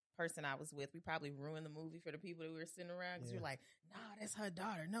person I was with, we probably ruined the movie for the people that we were sitting around because Yeah. we're like, "No, that's her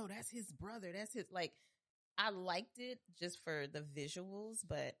daughter. No, that's his brother. That's his." Like, I liked it just for the visuals,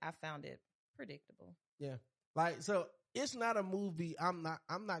 but I found it predictable. Yeah. Like, so it's not a movie. I'm not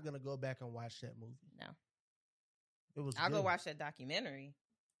gonna go back and watch that movie. No, It was. I'll go good. watch that documentary,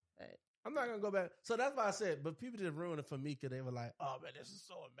 but I'm not gonna go back. So that's why I said, but people didn't ruin it for me because they were like, "Oh man, this is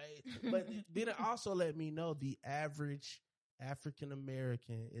so amazing." But then it also let me know the average African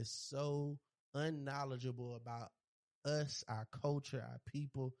American is so unknowledgeable about us, our culture, our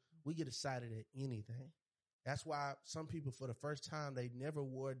people. We get excited at anything. That's why some people, for the first time, they never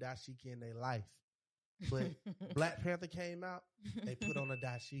wore a dashiki in their life. But Black Panther came out, they put on a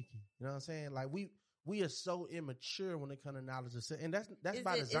dashiki. You know what I'm saying? Like we are so immature when it comes to knowledge of sex, and that's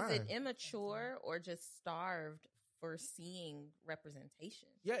by design. Is it immature or just starved for seeing representation?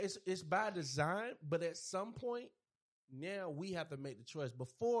 Yeah, it's by design, but at some point now we have to make the choice.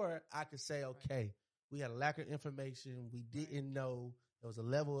 Before I could say, okay, we had a lack of information, we didn't know, there was a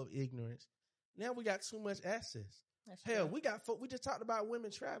level of ignorance. Now we got too much access. That's Hell, true. we just talked about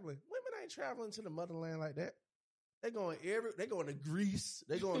women traveling. Women ain't traveling to the motherland like that. They going to Greece,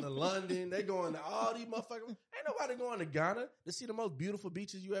 they going to London, they going to all these motherfuckers. Ain't nobody going to Ghana to see the most beautiful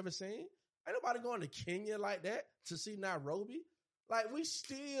beaches you ever seen. Ain't nobody going to Kenya like that to see Nairobi. Like, we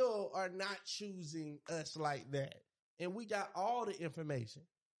still are not choosing us like that. And we got all the information.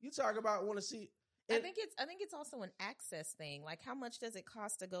 You talk about want to see. I think it's also an access thing. Like, how much does it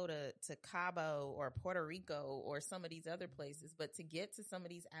cost to go to Cabo or Puerto Rico or some of these other places? But to get to some of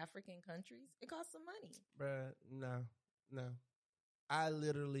these African countries, it costs some money. Bruh, no. I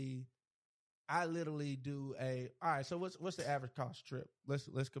literally do all right. So what's the average cost trip?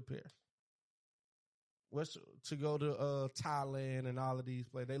 Let's compare. What's to go to Thailand and all of these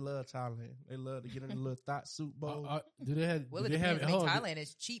places? They love Thailand. They love to get in the little thought soup bowl. Do they have? Well, do it they depends. have? I mean, hold on, Thailand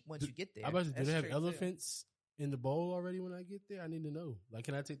is cheap once you get there. I about to, do That's they have true, too. elephants in the bowl already when I get there? I need to know. Like,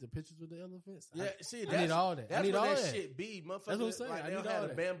 can I take the pictures with the elephants? Yeah, see, I need all that. That's I need what all that that. shit be, motherfucker. That's what I'm saying. Like, I they need don't have all a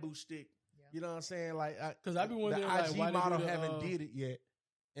that. bamboo stick. Yeah. You know what I'm saying? Like, Because I be wondering, the like, IG why they model do the, haven't did it yet,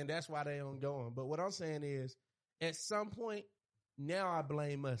 and that's why they don't going. But what I'm saying is, at some point, now I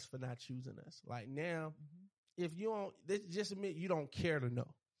blame us for not choosing us. Like, now, if you don't, just admit you don't care to know.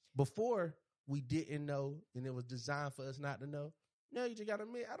 Before, we didn't know, and it was designed for us not to know. Now you just gotta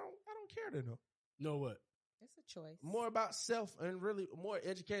admit, I don't care to know. Know what? It's a choice. More about self and really more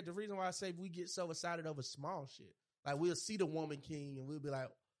educated. The reason why I say we get so excited over small shit, like we'll see the Woman King and we'll be like,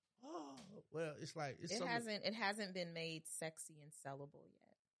 oh, well, it's like It hasn't been made sexy and sellable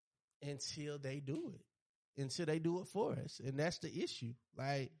yet. until they do it, until they do it for us, and that's the issue.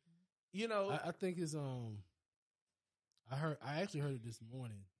 Like, you know, I think it's I actually heard it this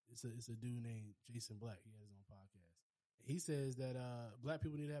morning. It's a dude named Jason Black. He has his own podcast. He says that black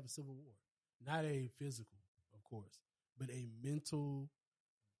people need to have a civil war, not a physical, of course, but a mental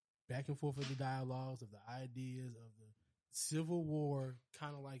back and forth of the dialogues, of the ideas, of the civil war,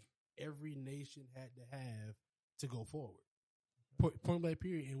 kind of like every nation had to have to go forward. Point blank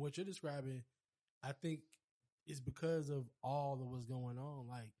period. And what you're describing, I think, is because of all of what's going on.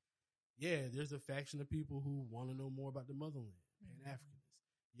 Like, yeah, there's a faction of people who want to know more about the motherland, Pan-Africanists.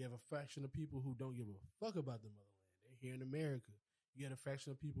 You have a faction of people who don't give a fuck about the motherland. They're here in America. You have a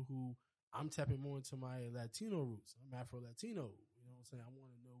faction of people who, I'm tapping more into my Latino roots. I'm Afro-Latino. You know what I'm saying? I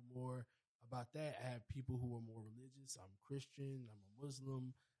want to know more about that. I have people who are more religious. I'm Christian. I'm a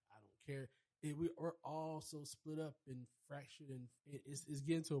Muslim. I don't care. We're all so split up and fractured, and it's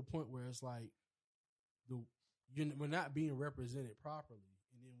getting to a point where it's like we're not being represented properly.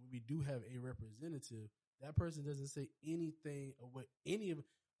 And then when we do have a representative, that person doesn't say anything of what any of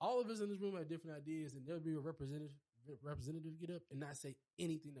all of us in this room have different ideas, and there'll be a representative get up and not say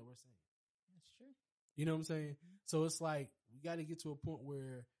anything that we're saying. That's true. You know what I'm saying? So it's like we got to get to a point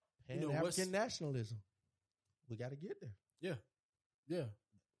where Pan-African nationalism. We got to get there. Yeah.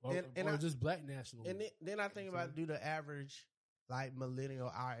 Or just black nationalism. And then I think about, do the average like millennial,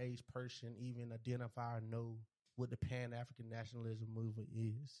 our age person even identify or know what the Pan-African nationalism movement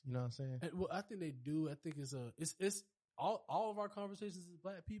is? You know what I'm saying? Well, I think they do. I think it's all of our conversations as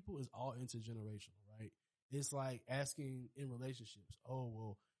black people is all intergenerational, right? It's like asking in relationships, oh,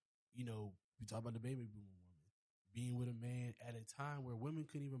 well, we talk about the baby boomer woman being with a man at a time where women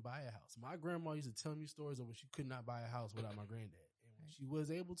couldn't even buy a house. My grandma used to tell me stories of when she could not buy a house without my granddad. And when she was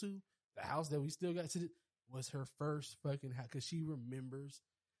able to, the house that we still got was her first fucking house because she remembers.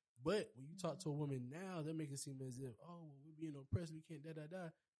 But when you talk to a woman now, they make it seem as if, oh, well, we're being oppressed. We can't da-da-da.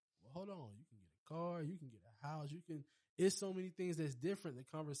 Well, hold on. You can get a car. You can get a house. It's so many things that's different. The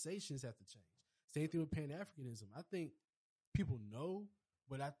conversations have to change. Same thing with Pan-Africanism. I think people know,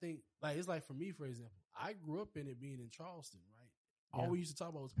 but I think, like, it's like for me, for example, I grew up in it being in Charleston, right? Yeah. All we used to talk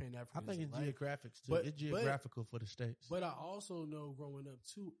about was Pan-Africanism. I think it's right? geographics too. But- It's geographical for the states. But I also know growing up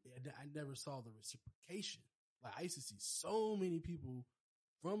too, I never saw the reciprocation. Like, I used to see so many people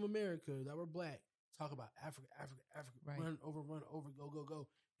from America that were black talk about Africa, Right. run over, go.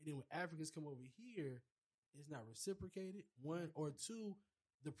 And then when Africans come over here, it's not reciprocated. One or two,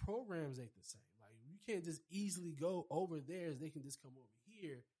 the programs ain't the same. Like, you can't just easily go over theirs. They can just come over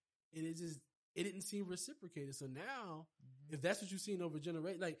here. And it didn't seem reciprocated. So now, if that's what you've seen over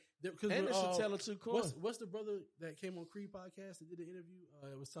generation, like, because And it's a tell of two coins. what's the brother that came on Creed podcast that did the interview?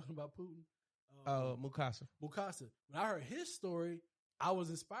 That was talking about Putin. Mukasa. Mukasa. When I heard his story, I was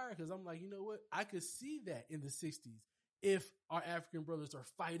inspired because I'm like, you know what? I could see that in the 60s. If our African brothers are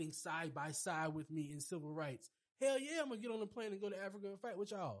fighting side by side with me in civil rights, hell yeah, I'm going to get on the plane and go to Africa and fight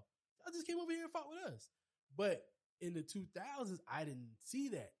with y'all. I just came over here and fought with us. But in the 2000s, I didn't see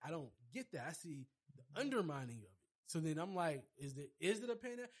that. I don't get that. I see the undermining of it. So then I'm like, is it a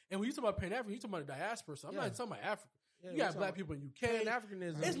Pan-African? And when you talk about Pan-African, you talking about the diaspora. So I'm not talking about Africa. Yeah, you got black people in UK.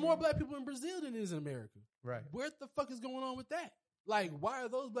 Pan-Africanism. It's more black people in Brazil than it is in America. Right. Where the fuck is going on with that? Like, why are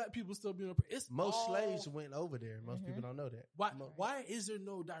those black people still being? It's Most all, slaves went over there. Most people don't know that. Why is there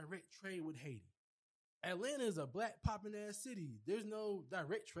no direct trade with Haiti? Atlanta is a black popping ass city. There's no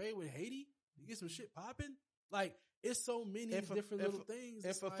direct trade with Haiti to get some shit popping. Like, it's so many different little things.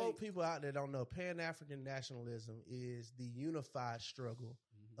 And for folk people out there don't know, Pan-African nationalism is the unified struggle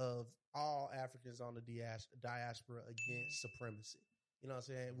of all Africans on the diaspora against supremacy. You know what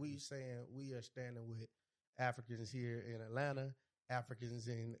I'm saying? We are standing with Africans here in Atlanta, Africans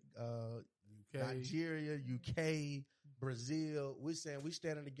in Nigeria, UK, Brazil. We're saying we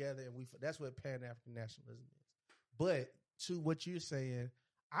standing together, and that's what Pan-African nationalism is. But to what you're saying,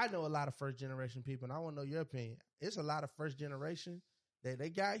 I know a lot of first generation people, and I want to know your opinion. It's a lot of first generation that they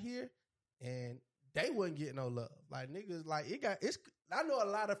got here, and they wouldn't get no love. Like niggas, I know a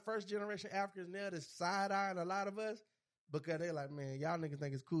lot of first generation Africans now that's side eyeing a lot of us because they like, man, y'all niggas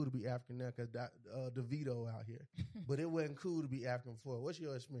think it's cool to be African now because DeVito out here, but it wasn't cool to be African before. What's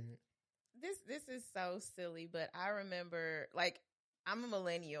your experience? This is so silly, but I remember, like, I'm a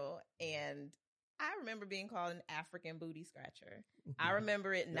millennial, and I remember being called an African booty scratcher. I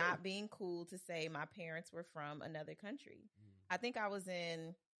remember it not being cool to say my parents were from another country. I think I was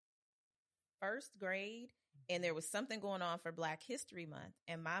in first grade, and there was something going on for Black History Month,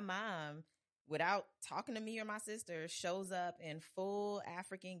 and my mom, without talking to me or my sister, shows up in full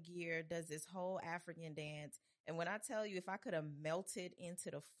African gear, does this whole African dance. And when I tell you, if I could have melted into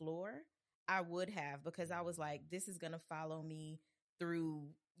the floor, I would have, because I was like, this is going to follow me through,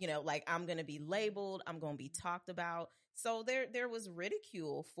 like, I'm going to be labeled, I'm going to be talked about. So there was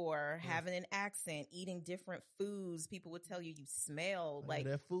ridicule for having an accent, eating different foods. People would tell you smell like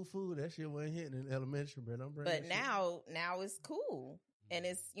that food. That shit wasn't hitting in elementary, bro. But now it's cool. And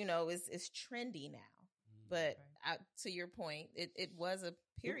it's, it's trendy now. But to your point, it was a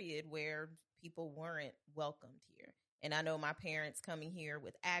period where people weren't welcomed here. And I know my parents coming here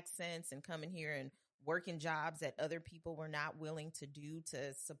with accents and coming here and working jobs that other people were not willing to do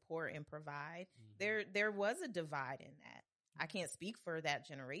to support and provide. There was a divide in that. I can't speak for that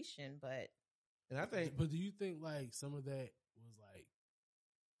generation, but. And I think. But do you think like some of that was like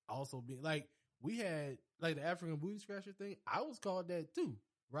also being like, we had like the African booty scratcher thing. I was called that too,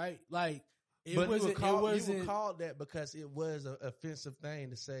 right? Like you were called that because it was an offensive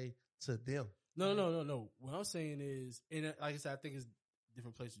thing to say to them. No. What I'm saying is, and like I said, I think it's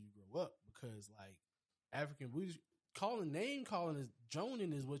different places you grow up because like African booty name calling is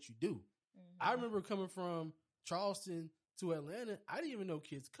joning is what you do. I remember coming from Charleston to Atlanta. I didn't even know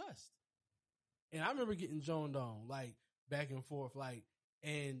kids cussed, and I remember getting joned on like back and forth, like,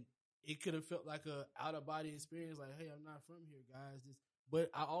 and it could have felt like a out of body experience. Like, hey, I'm not from here, guys. But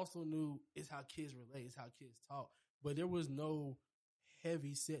I also knew it's how kids relate, it's how kids talk. But there was no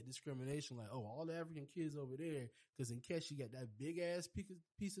heavy set discrimination, like, oh, all the African kids over there, because Nkechi got that big ass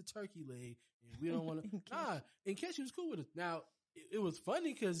piece of turkey leg, and we don't want to. Nkechi was cool with us. Now it was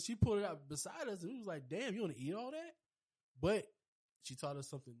funny because she pulled it out beside us, and we was like, damn, you want to eat all that? But she taught us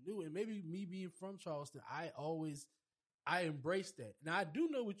something new, and maybe me being from Charleston, I embraced that. Now I do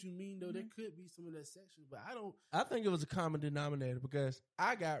know what you mean, though. There could be some of that section, but I don't. I think it was a common denominator because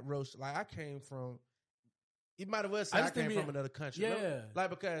I got roasted. Like I came from. You might as well say I came from another country. Yeah.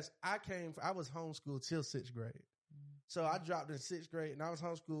 Like, because I was homeschooled till 6th grade. So I dropped in 6th grade and I was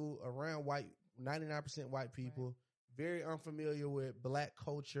homeschooled around 99% white people, very unfamiliar with black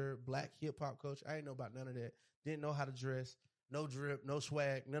culture, black hip hop culture. I didn't know about none of that. Didn't know how to dress, no drip, no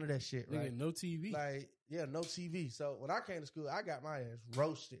swag, none of that shit, right? No TV. Like, yeah, no TV. So when I came to school, I got my ass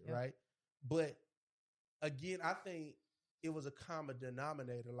roasted, right? But again, I think it was a common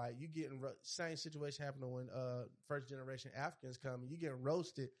denominator. Like you getting same situation happening when first generation Africans come. You getting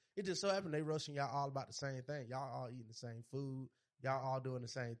roasted. It just so happened they roasting y'all all about the same thing. Y'all all eating the same food. Y'all all doing the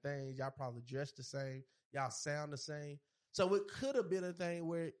same things. Y'all probably dressed the same. Y'all sound the same. So it could have been a thing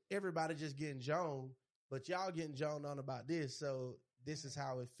where everybody just getting joned, but y'all getting joned on about this. So this is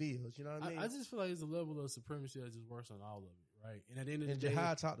how it feels. You know what I mean? I just feel like it's a level of supremacy that just works on all of it, right? And at the end of the And day,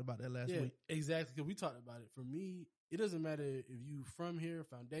 Jahad talked about that last week. exactly. Because we talked about it. For me, it doesn't matter if you from here,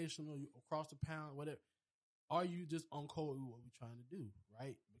 foundational, you across the pound, whatever. Are you just on code with what we're trying to do,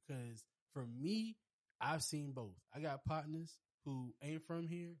 right? Because for me, I've seen both. I got partners who ain't from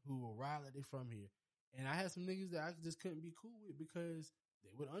here, who will ride like they from here. And I had some niggas that I just couldn't be cool with because they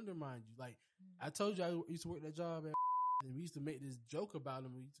would undermine you. Like, I told you I used to work that job at and we used to make this joke about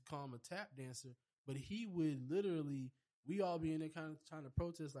him. We used to call him a tap dancer. But he would literally, we all be in there kind of trying to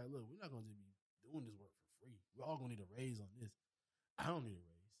protest, like, look, we're not going to just be doing this work for free. We're all going to need a raise on this. I don't need a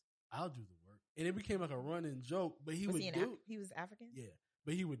raise. I'll do the work. And it became like a running joke, but he would do it. He was African? Yeah.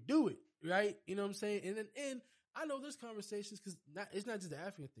 But he would do it, right? You know what I'm saying? And I know there's conversations because it's not just the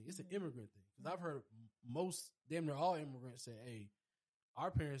African thing. It's an immigrant thing. Because I've heard damn near all immigrants say, hey, our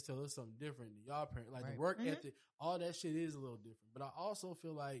parents tell us something different than y'all parents. Like the work ethic, all that shit is a little different. But I also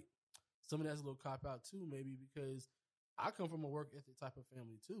feel like some of that's a little cop out too, maybe because I come from a work ethic type of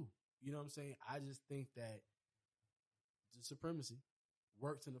family too. You know what I'm saying? I just think that the supremacy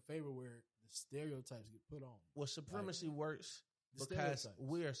works in the favor where the stereotypes get put on. Well, supremacy works because stereotypes.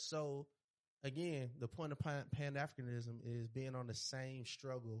 we are so, again, the point of Pan-Africanism is being on the same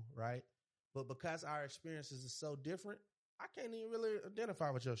struggle, right? But because our experiences are so different, I can't even really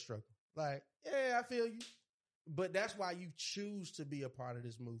identify with your struggle. Like, yeah, I feel you. But that's why you choose to be a part of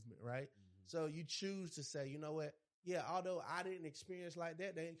this movement, right? Mm-hmm. So you choose to say, you know what? Yeah, although I didn't experience like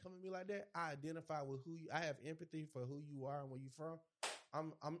that, they didn't come at me like that. I identify with who you. I have empathy for who you are and where you're from.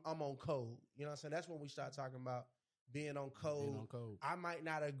 I'm on code. You know what I'm saying? That's when we start talking about being on code. Being on code. I might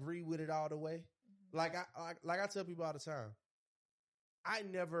not agree with it all the way. Like I tell people all the time, I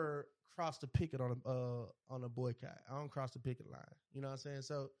never cross the picket on a boycott. I don't cross the picket line. You know what I'm saying?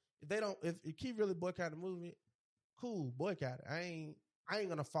 So if you keep really boycotting the movement, cool, boycott it. I ain't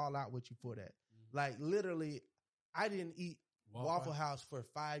gonna fall out with you for that. Mm-hmm. Like literally, I didn't eat Waffle House for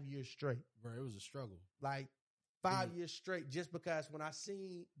 5 years straight. Bro, it was a struggle. Like 5 years straight, just because when I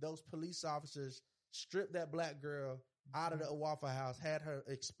seen those police officers strip that black girl out of the Waffle House, had her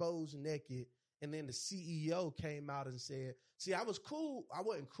exposed naked, and then the CEO came out and said, see, I was cool. I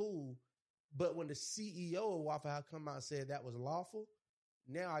wasn't cool. But when the CEO of Waffle House come out and said that was lawful,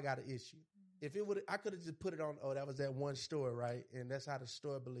 now I got an issue. If it would, I could have just put it on, oh, that was that one store, right? And that's how the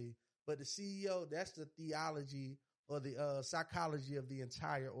store believed. But the CEO, that's the theology or the psychology of the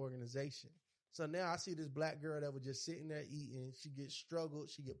entire organization. So now I see this black girl that was just sitting there eating. She gets struggled.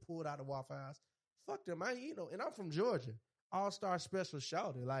 She get pulled out of Waffle House. Fuck them. I ain't eating no. And I'm from Georgia. All-Star Special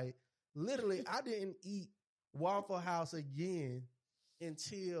Shouted. Like, literally, I didn't eat Waffle House again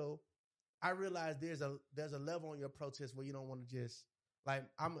until I realized there's a level on your protest where you don't want to just, like,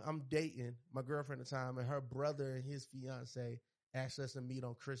 I'm dating my girlfriend at the time, and her brother and his fiance asked us to meet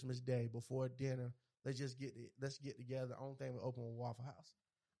on Christmas Day before dinner. Let's get together. Only thing we open with Waffle House.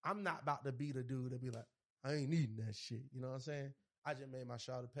 I'm not about to be the dude that be like, I ain't eating that shit. You know what I'm saying? I just made my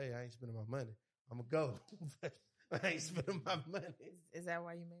shot to pay. I ain't spending my money. I'm gonna go. I ain't spending my money. Is that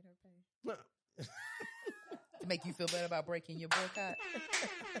why you made her pay? To make you feel better about breaking your boycott?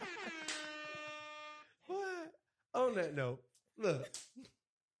 What? On that note, look,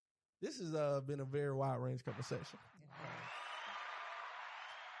 this has been a very wide range conversation.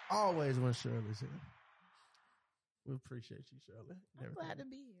 Always when Shirley's here. We appreciate you, Shirley. I'm glad to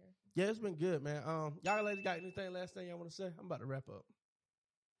be here. Yeah, it's been good, man. Y'all ladies got anything last thing y'all want to say? I'm about to wrap up.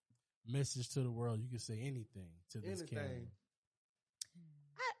 Message to the world. You can say anything to this camera.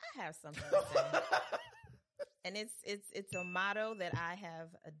 I have something to say. And it's a motto that I have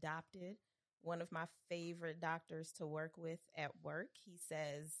adopted. One of my favorite doctors to work with at work, he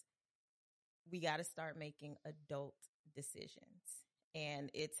says, we got to start making adult decisions. And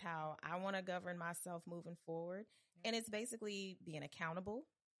it's how I want to govern myself moving forward. And it's basically being accountable,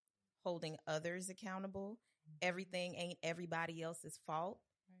 holding others accountable. Everything ain't everybody else's fault.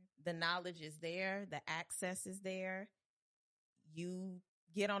 The knowledge is there. The access is there. You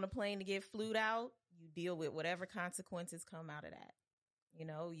get on a plane to get flued out. You deal with whatever consequences come out of that. You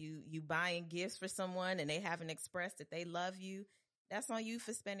know, you buying gifts for someone and they haven't expressed that they love you. That's on you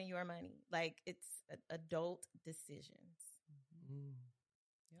for spending your money. Like, it's adult decisions.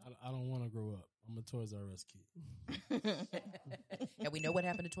 I don't want to grow up. I'm a Toys R Us kid. And we know what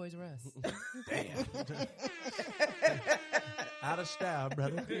happened to Toys R Us. Damn. Out of style,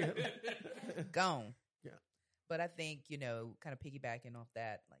 brother. Gone. Yeah. But I think, kind of piggybacking off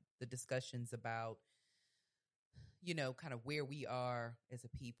that, like the discussions about, kind of where we are as a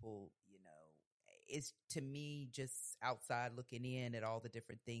people, is to me just outside looking in at all the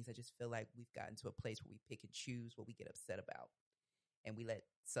different things. I just feel like we've gotten to a place where we pick and choose what we get upset about. And we let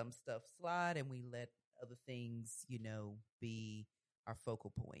some stuff slide and we let other things, be our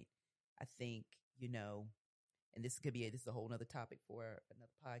focal point. I think, and this is a whole nother topic for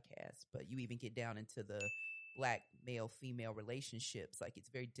another podcast, but you even get down into the Black male-female relationships. Like, it's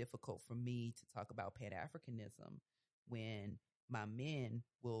very difficult for me to talk about Pan-Africanism when my men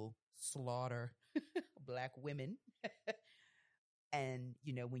will slaughter Black women. And,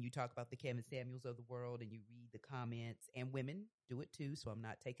 when you talk about the Kevin Samuels of the world and you read the comments, and women do it too, so I'm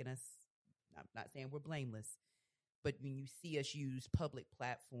not saying we're blameless, but when you see us use public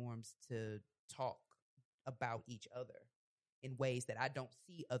platforms to talk about each other in ways that I don't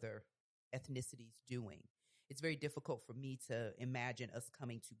see other ethnicities doing, it's very difficult for me to imagine us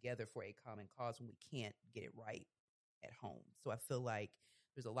coming together for a common cause when we can't get it right at home. So I feel like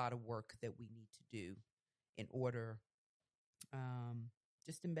there's a lot of work that we need to do in order,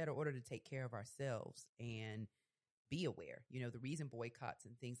 just in better order to take care of ourselves and be aware. The reason boycotts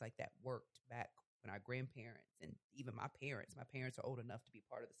and things like that worked back when our grandparents and even my parents are old enough to be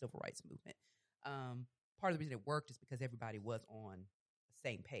part of the civil rights movement. Part of the reason it worked is because everybody was on the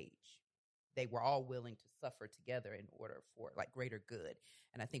same page. They were all willing to suffer together in order for like greater good.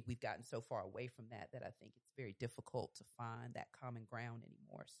 And I think we've gotten so far away from that I think it's very difficult to find that common ground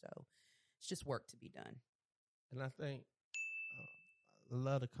anymore. So it's just work to be done. And I think, I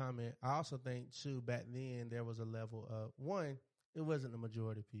love the comment. I also think too, back then there was a level of, one, it wasn't the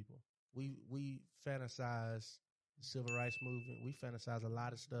majority of people. We fantasize the civil rights movement. We fantasize a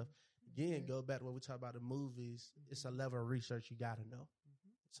lot of stuff. Again, go back to what we talk about the movies. It's a level of research you got to know.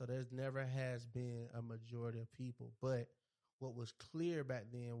 So there's never has been a majority of people. But what was clear back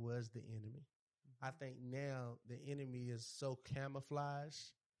then was the enemy. I think now the enemy is so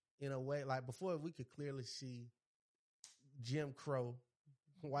camouflaged in a way. Like before, we could clearly see Jim Crow,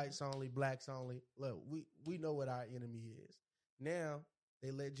 whites only, blacks only. Look, we know what our enemy is. Now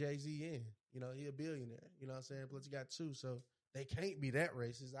they let Jay-Z in. He a billionaire. You know what I'm saying? Plus you got two, so they can't be that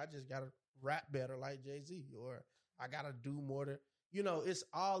racist. I just got to rap better like Jay-Z, or I got to do more to, it's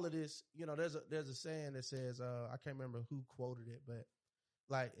all of this. There's a saying that says, I can't remember who quoted it, but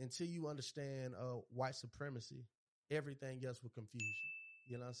like, until you understand white supremacy, everything else will confuse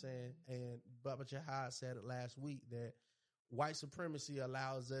you. You know what I'm saying? And Bubba Jahad said it last week that white supremacy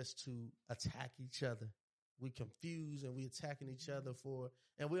allows us to attack each other. We confuse and we attacking each other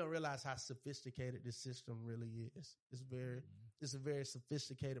and we don't realize how sophisticated this system really is. It's a very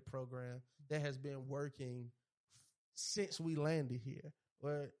sophisticated program that has been working since we landed here,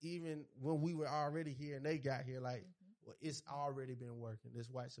 or even when we were already here and they got here. Like, well, it's already been working, this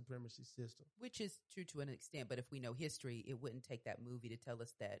white supremacy system. Which is true to an extent, but if we know history, it wouldn't take that movie to tell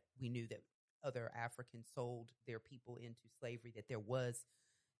us that we knew that other Africans sold their people into slavery, that there was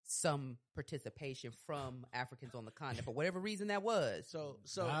some participation from Africans on the continent for whatever reason that was.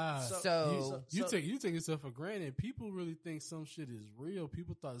 You take yourself for granted. People really think some shit is real.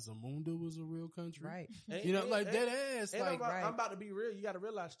 People thought Zamunda was a real country, right? Dead ass. I'm about to be real. You got to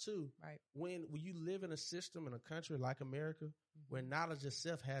realize too, right? When you live in a system in a country like America, where knowledge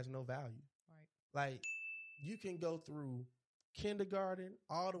itself has no value, right? Like, you can go through kindergarten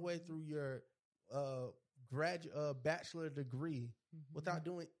all the way through your bachelor degree without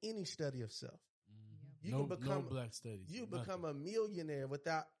doing any study of self. You can become no black studies. You become a millionaire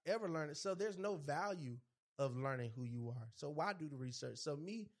without ever learning. So there's no value of learning who you are. So why do the research? So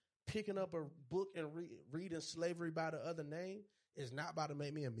me picking up a book and reading Slavery by the Other Name is not about to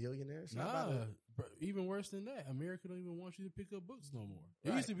make me a millionaire. It's not about even worse than that. America don't even want you to pick up books no more.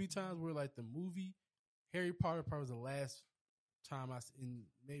 There used to be times where like the movie Harry Potter probably was the last time in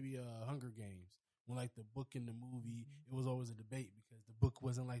maybe Hunger Games. When like the book and the movie, it was always a debate because the book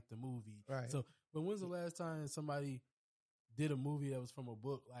wasn't like the movie. Right. So, but when's the last time somebody did a movie that was from a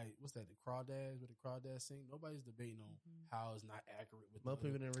book? Like, what's that? The Crawdads, with the Crawdads sing? Nobody's debating on how it's not accurate with most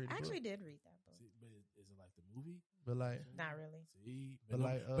people didn't read the I actually book. did read that book. See, but is it like the movie? But like, not really. See,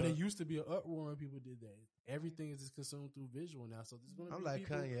 but it used to be an uproar when people did that. Everything is just consumed through visual now. So there's going to be like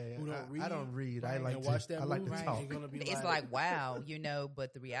people Kanye. who don't read. I don't read. Right, I like and to watch that I like movie. to talk. Gonna be It's like, wow,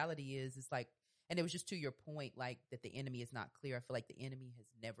 but the reality is, it's like, and it was just to your point, like that the enemy is not clear. I feel like the enemy has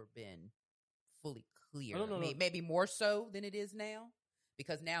never been fully clear. Maybe more so than it is now,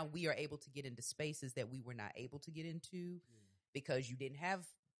 because now we are able to get into spaces that we were not able to get into because you didn't have,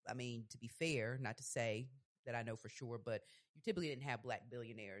 I mean, to be fair, not to say that I know for sure, but you typically didn't have black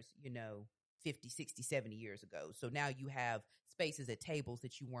billionaires, 50, 60, 70 years ago. So now you have spaces at tables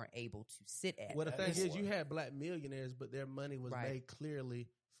that you weren't able to sit at. Well, the thing is, you had black millionaires, but their money was made clearly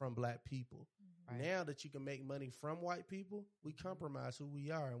from black people. Right. Now that you can make money from white people, we compromise who we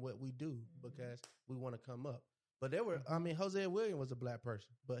are and what we do because we want to come up. But there were, Hosea Williams was a black person,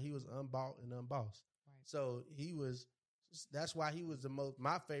 but he was unbought and unbossed. So that's why he was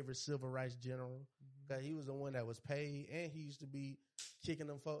my favorite civil rights general, because he was the one that was paid, and he used to be kicking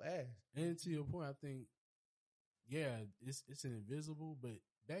them folk ass. And to your point, I think, yeah, it's an invisible, but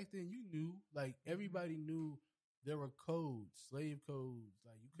back then you knew, like everybody knew there were codes, slave codes.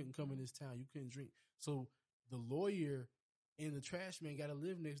 Like you couldn't come in this town, you couldn't drink. So the lawyer and the trash man got to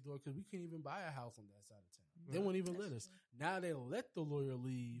live next door because we couldn't even buy a house on that side of town. They won't even let us. Now they let the lawyer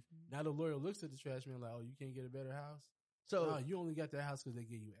leave. Now the lawyer looks at the trash man like, oh, you can't get a better house? So no, you only got that house because they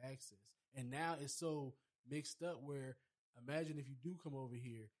gave you access. And now it's so mixed up where imagine if you do come over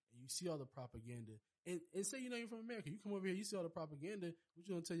here and you see all the propaganda and say, you know, you're from America. You come over here, you see all the propaganda. What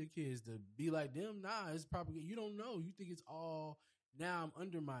you going to tell your kids to be like them? Nah, it's propaganda. You don't know. You think it's all, now I'm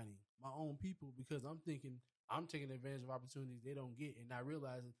undermining my own people because I'm thinking I'm taking advantage of opportunities they don't get and not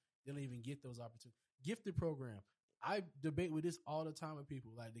realizing they don't even get those opportunities. Gifted program. I debate with this all the time with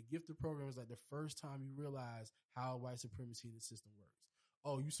people. Like the gifted program is like the first time you realize how white supremacy in the system works.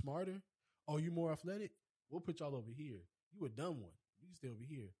 Oh, you smarter? Oh, you more athletic? We'll put y'all over here. You a dumb one. You can stay over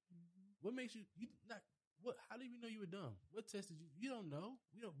here. What makes you not? What? How do we know you were dumb? What tested you? You don't know.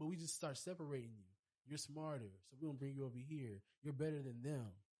 We don't. But we just start separating you. You're smarter, so we don't bring you over here. You're better than them.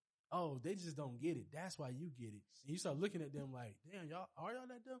 Oh, they just don't get it. That's why you get it. And you start looking at them like, damn, y'all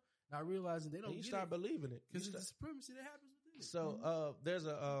that dumb? Not realizing they don't. And you get start believing it because it's the supremacy that happens within it. So there's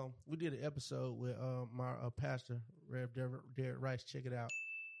we did an episode with my pastor Rev Derek Rice. Check it out.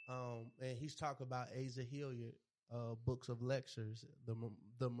 And he's talking about Asa Hilliard books of lectures,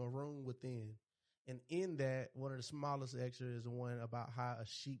 the Maroon Within, and in that one of the smallest lectures is one about how a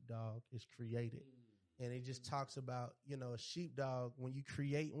sheepdog is created, and it just talks about, you know, a sheepdog, when you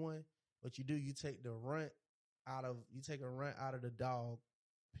create one, what you do, you take a runt out of the dog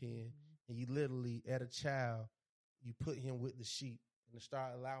pen, and you literally, at a child, you put him with the sheep and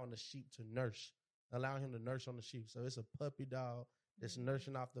start allowing the sheep to nurse, allowing him to nurse on the sheep. So it's a puppy dog that's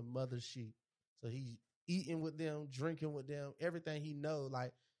nursing off the mother's sheep. So he's eating with them, drinking with them, everything he knows.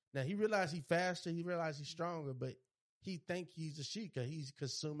 Like, now he realized he faster, he realized he's stronger, but he think he's a sheep because he's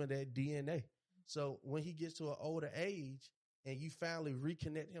consuming that DNA. So when he gets to an older age and you finally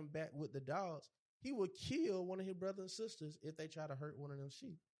reconnect him back with the dogs, he will kill one of his brothers and sisters if they try to hurt one of them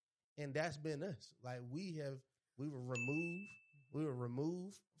sheep. And that's been us. Like we were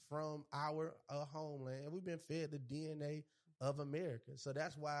removed from our homeland, and we've been fed the DNA of America. So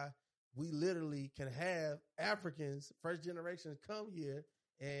that's why we literally can have Africans, first generation, come here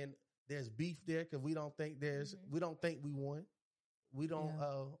and there's beef there because we don't think we won. We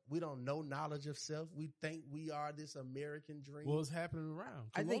don't know knowledge of self. We think we are this American dream. Well, it's happening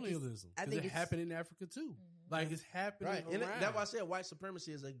around colonialism. I think it's happening in Africa too. Like it's happening right. around. And that's why I said white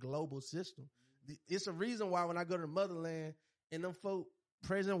supremacy is a global system. It's a reason why when I go to the motherland and them folk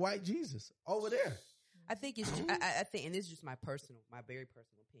praising white Jesus over there. I think it's. I think, and this is just my very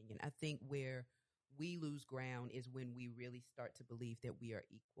personal opinion. I think where we lose ground is when we really start to believe that we are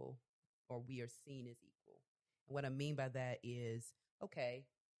equal, or we are seen as equal. And what I mean by that is, okay,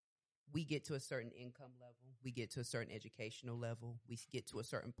 we get to a certain income level, we get to a certain educational level, we get to a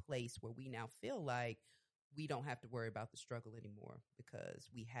certain place where we now feel like we don't have to worry about the struggle anymore because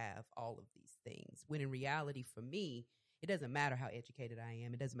we have all of these things. When in reality, for me, it doesn't matter how educated I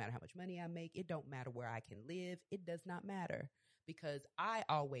am. It doesn't matter how much money I make. It don't matter where I can live. It does not matter because I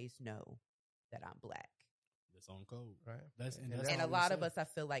always know that I'm Black. That's on code, right? And a lot of us, I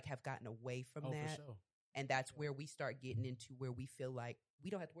feel like, have gotten away from that. For sure. And that's where we start getting into where we feel like we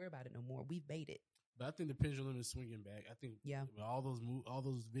don't have to worry about it no more. We've made it. But I think the pendulum is swinging back. I think when all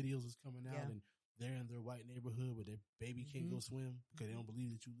those videos is coming out and they're in their white neighborhood where their baby can't go swim because they don't believe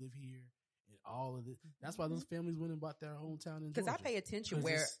that you live here. And all of it. That's why those families went and bought their hometown in Georgia. Because I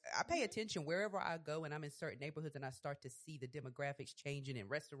pay attention wherever I go, and I'm in certain neighborhoods, and I start to see the demographics changing in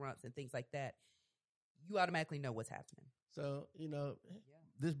restaurants and things like that. You automatically know what's happening. So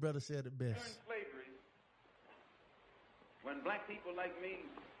this brother said it best. During slavery, when Black people like me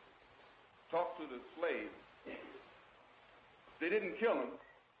talked to the slaves, they didn't kill him.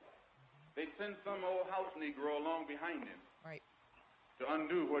 They'd send some old house Negro along behind him, right, to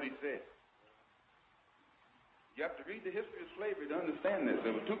undo what he said. You have to read the history of slavery to understand this.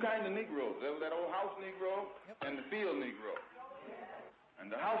 There were two kinds of Negroes. There was that old house Negro and the field Negro.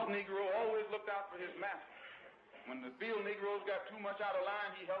 And the house Negro always looked out for his master. When the field Negroes got too much out of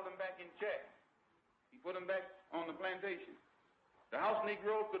line, he held them back in check. He put them back on the plantation. The house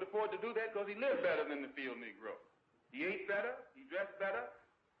Negro could afford to do that because he lived better than the field Negro. He ate better, he dressed better,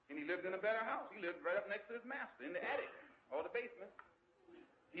 and he lived in a better house. He lived right up next to his master in the attic or the basement.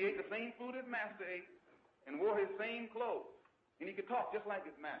 He ate the same food his master ate and wore his same clothes. And he could talk just like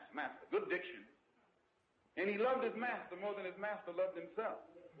his master. Good diction. And he loved his master more than his master loved himself.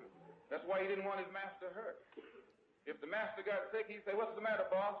 That's why he didn't want his master hurt. If the master got sick, he'd say, "What's the matter,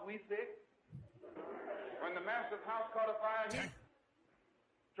 boss? We sick?" When the master's house caught a fire, he'd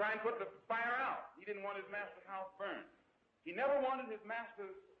try and put the fire out. He didn't want his master's house burned. He never wanted his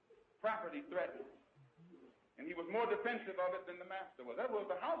master's property threatened. And he was more defensive of it than the master was. That was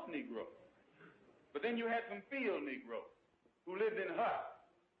the house Negro. But then you had some field Negroes who lived in huts,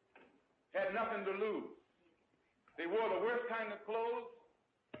 had nothing to lose. They wore the worst kind of clothes,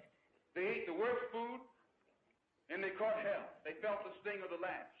 they ate the worst food, and they caught hell. They felt the sting of the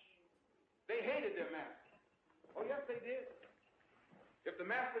lash. They hated their master. Oh, yes, they did. If the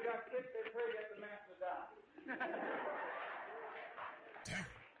master got sick, they prayed that the master died.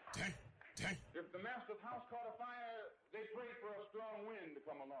 If the master's house caught a fire, they prayed for a strong wind to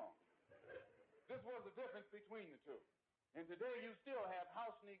come along. This was the difference between the two. And today you still have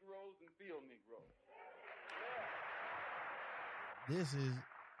house Negroes and field Negroes.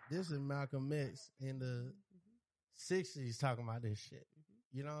 This is Malcolm X in the 60s talking about this shit.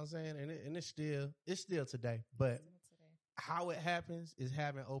 You know what I'm saying? And it's still today. But how it happens is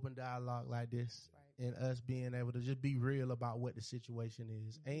having open dialogue like this, right, and us being able to just be real about what the situation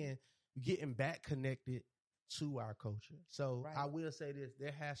is, and getting back connected to our culture. So I will say this,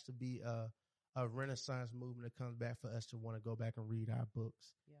 there has to be a Renaissance movement that comes back for us to want to go back and read our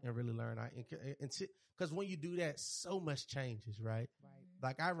books and really learn our, because when you do that, so much changes, right?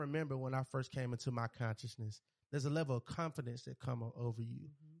 Like I remember when I first came into my consciousness, there's a level of confidence that come over you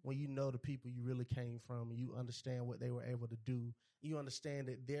when you know the people you really came from, and you understand what they were able to do. You understand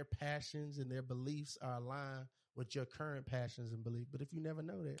that their passions and their beliefs are aligned with your current passions and beliefs. But if you never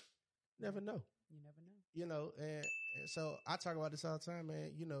know that, never know. You never know. You know, and so I talk about this all the time,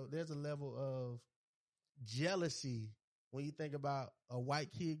 man. You know, there's a level of jealousy when you think about a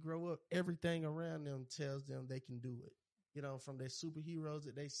white kid grow up. Everything around them tells them they can do it. You know, from their superheroes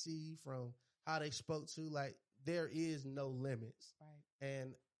that they see, from how they spoke to, like, there is no limits. Right.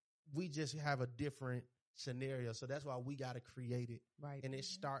 And we just have a different scenario. So that's why we got to create it. Right. And it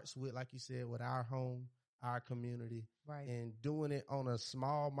starts with, like you said, with our home, our community, right, and doing it on a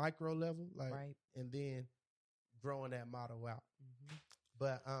small micro level, like, right, and then growing that model out.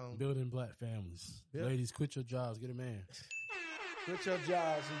 But building black families. Ladies, quit your jobs, get a man. Quit your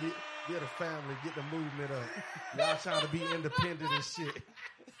jobs and get a family, get the movement up. Y'all trying to be independent and shit.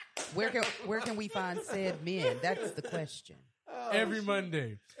 Where can we find said men? That's the question. Every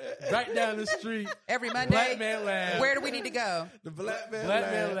Monday, right down the street. Every Monday, Black Man Lab. Where do we need to go? The Black Man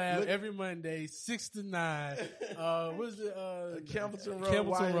Lab. Every Monday, 6 to 9. What is it? Campbellton Road.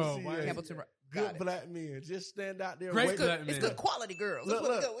 Campbellton Road. Good black men. Just stand out there. Great black men. It's good quality girls. Look,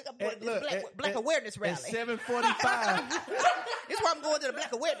 we got Black Awareness Rally. At 7:45. This is why I'm going to the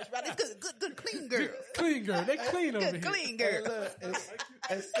Black Awareness Rally. It's good, clean girls. Clean girl. They clean over here. Clean girls.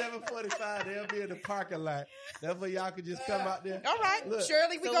 At 7:45, they'll be in the parking lot. That's where y'all can just come out there. All right,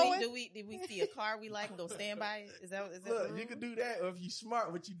 Shirley, we going. Did we see a car we like and go stand by it? Is that look, you can do that, or if you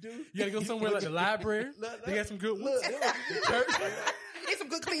smart, what you do? You gotta go somewhere like the library. They got some good ones. There's some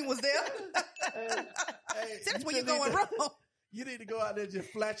good clean ones there. That's where you're going wrong. You need to go out there and just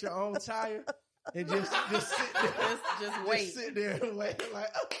flat your own tire and just sit there. Just wait. Just sit there and wait,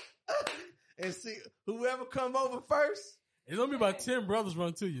 like, and see whoever come over first. It's gonna be about 10 brothers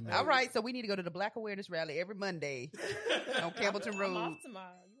run to you now. All right, so we need to go to the Black Awareness Rally every Monday on Campbellton Road. I'm off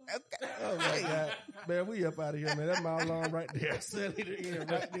tomorrow. Okay. Oh my God, man, we up out of here, man. That mile long right there. Suddenly the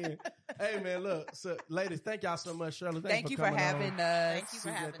end right there. Hey, man, look, so ladies, thank y'all so much, Shirley. Thank you for having us. Thank you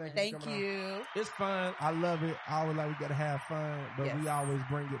for having us. Thank you. It's fun. I love it. I always like we gotta have fun, but we always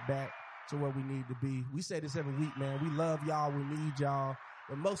bring it back to where we need to be. We say this every week, man. We love y'all. We need y'all.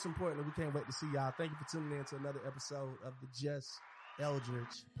 But most importantly, we can't wait to see y'all. Thank you for tuning in to another episode of the Just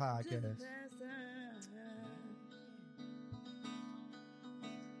Eldridge podcast.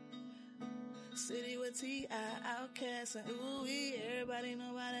 City with T.I. Outcast and ooh-wee. Everybody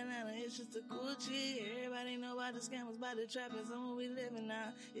know about Atlanta, it's just a Gucci. Everybody know about the scammers, about the trappers, and what we living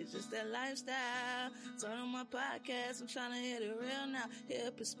now. It's just that lifestyle. Turn on my podcast, I'm trying to hit it real now.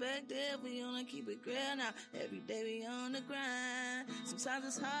 Hear perspective, we wanna keep it real now. Every day we on the grind. Sometimes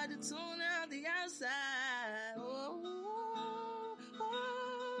it's hard to tune out the outside. Oh, oh,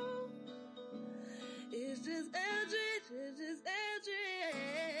 oh. It's just Eldridge, it's just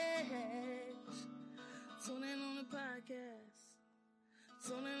Eldridge. Tune in on the podcast.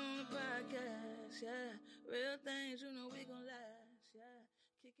 Tune in on the podcast, yeah. Real things, you know we gon' last, yeah.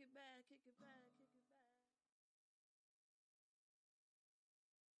 Kick it back, kick it back.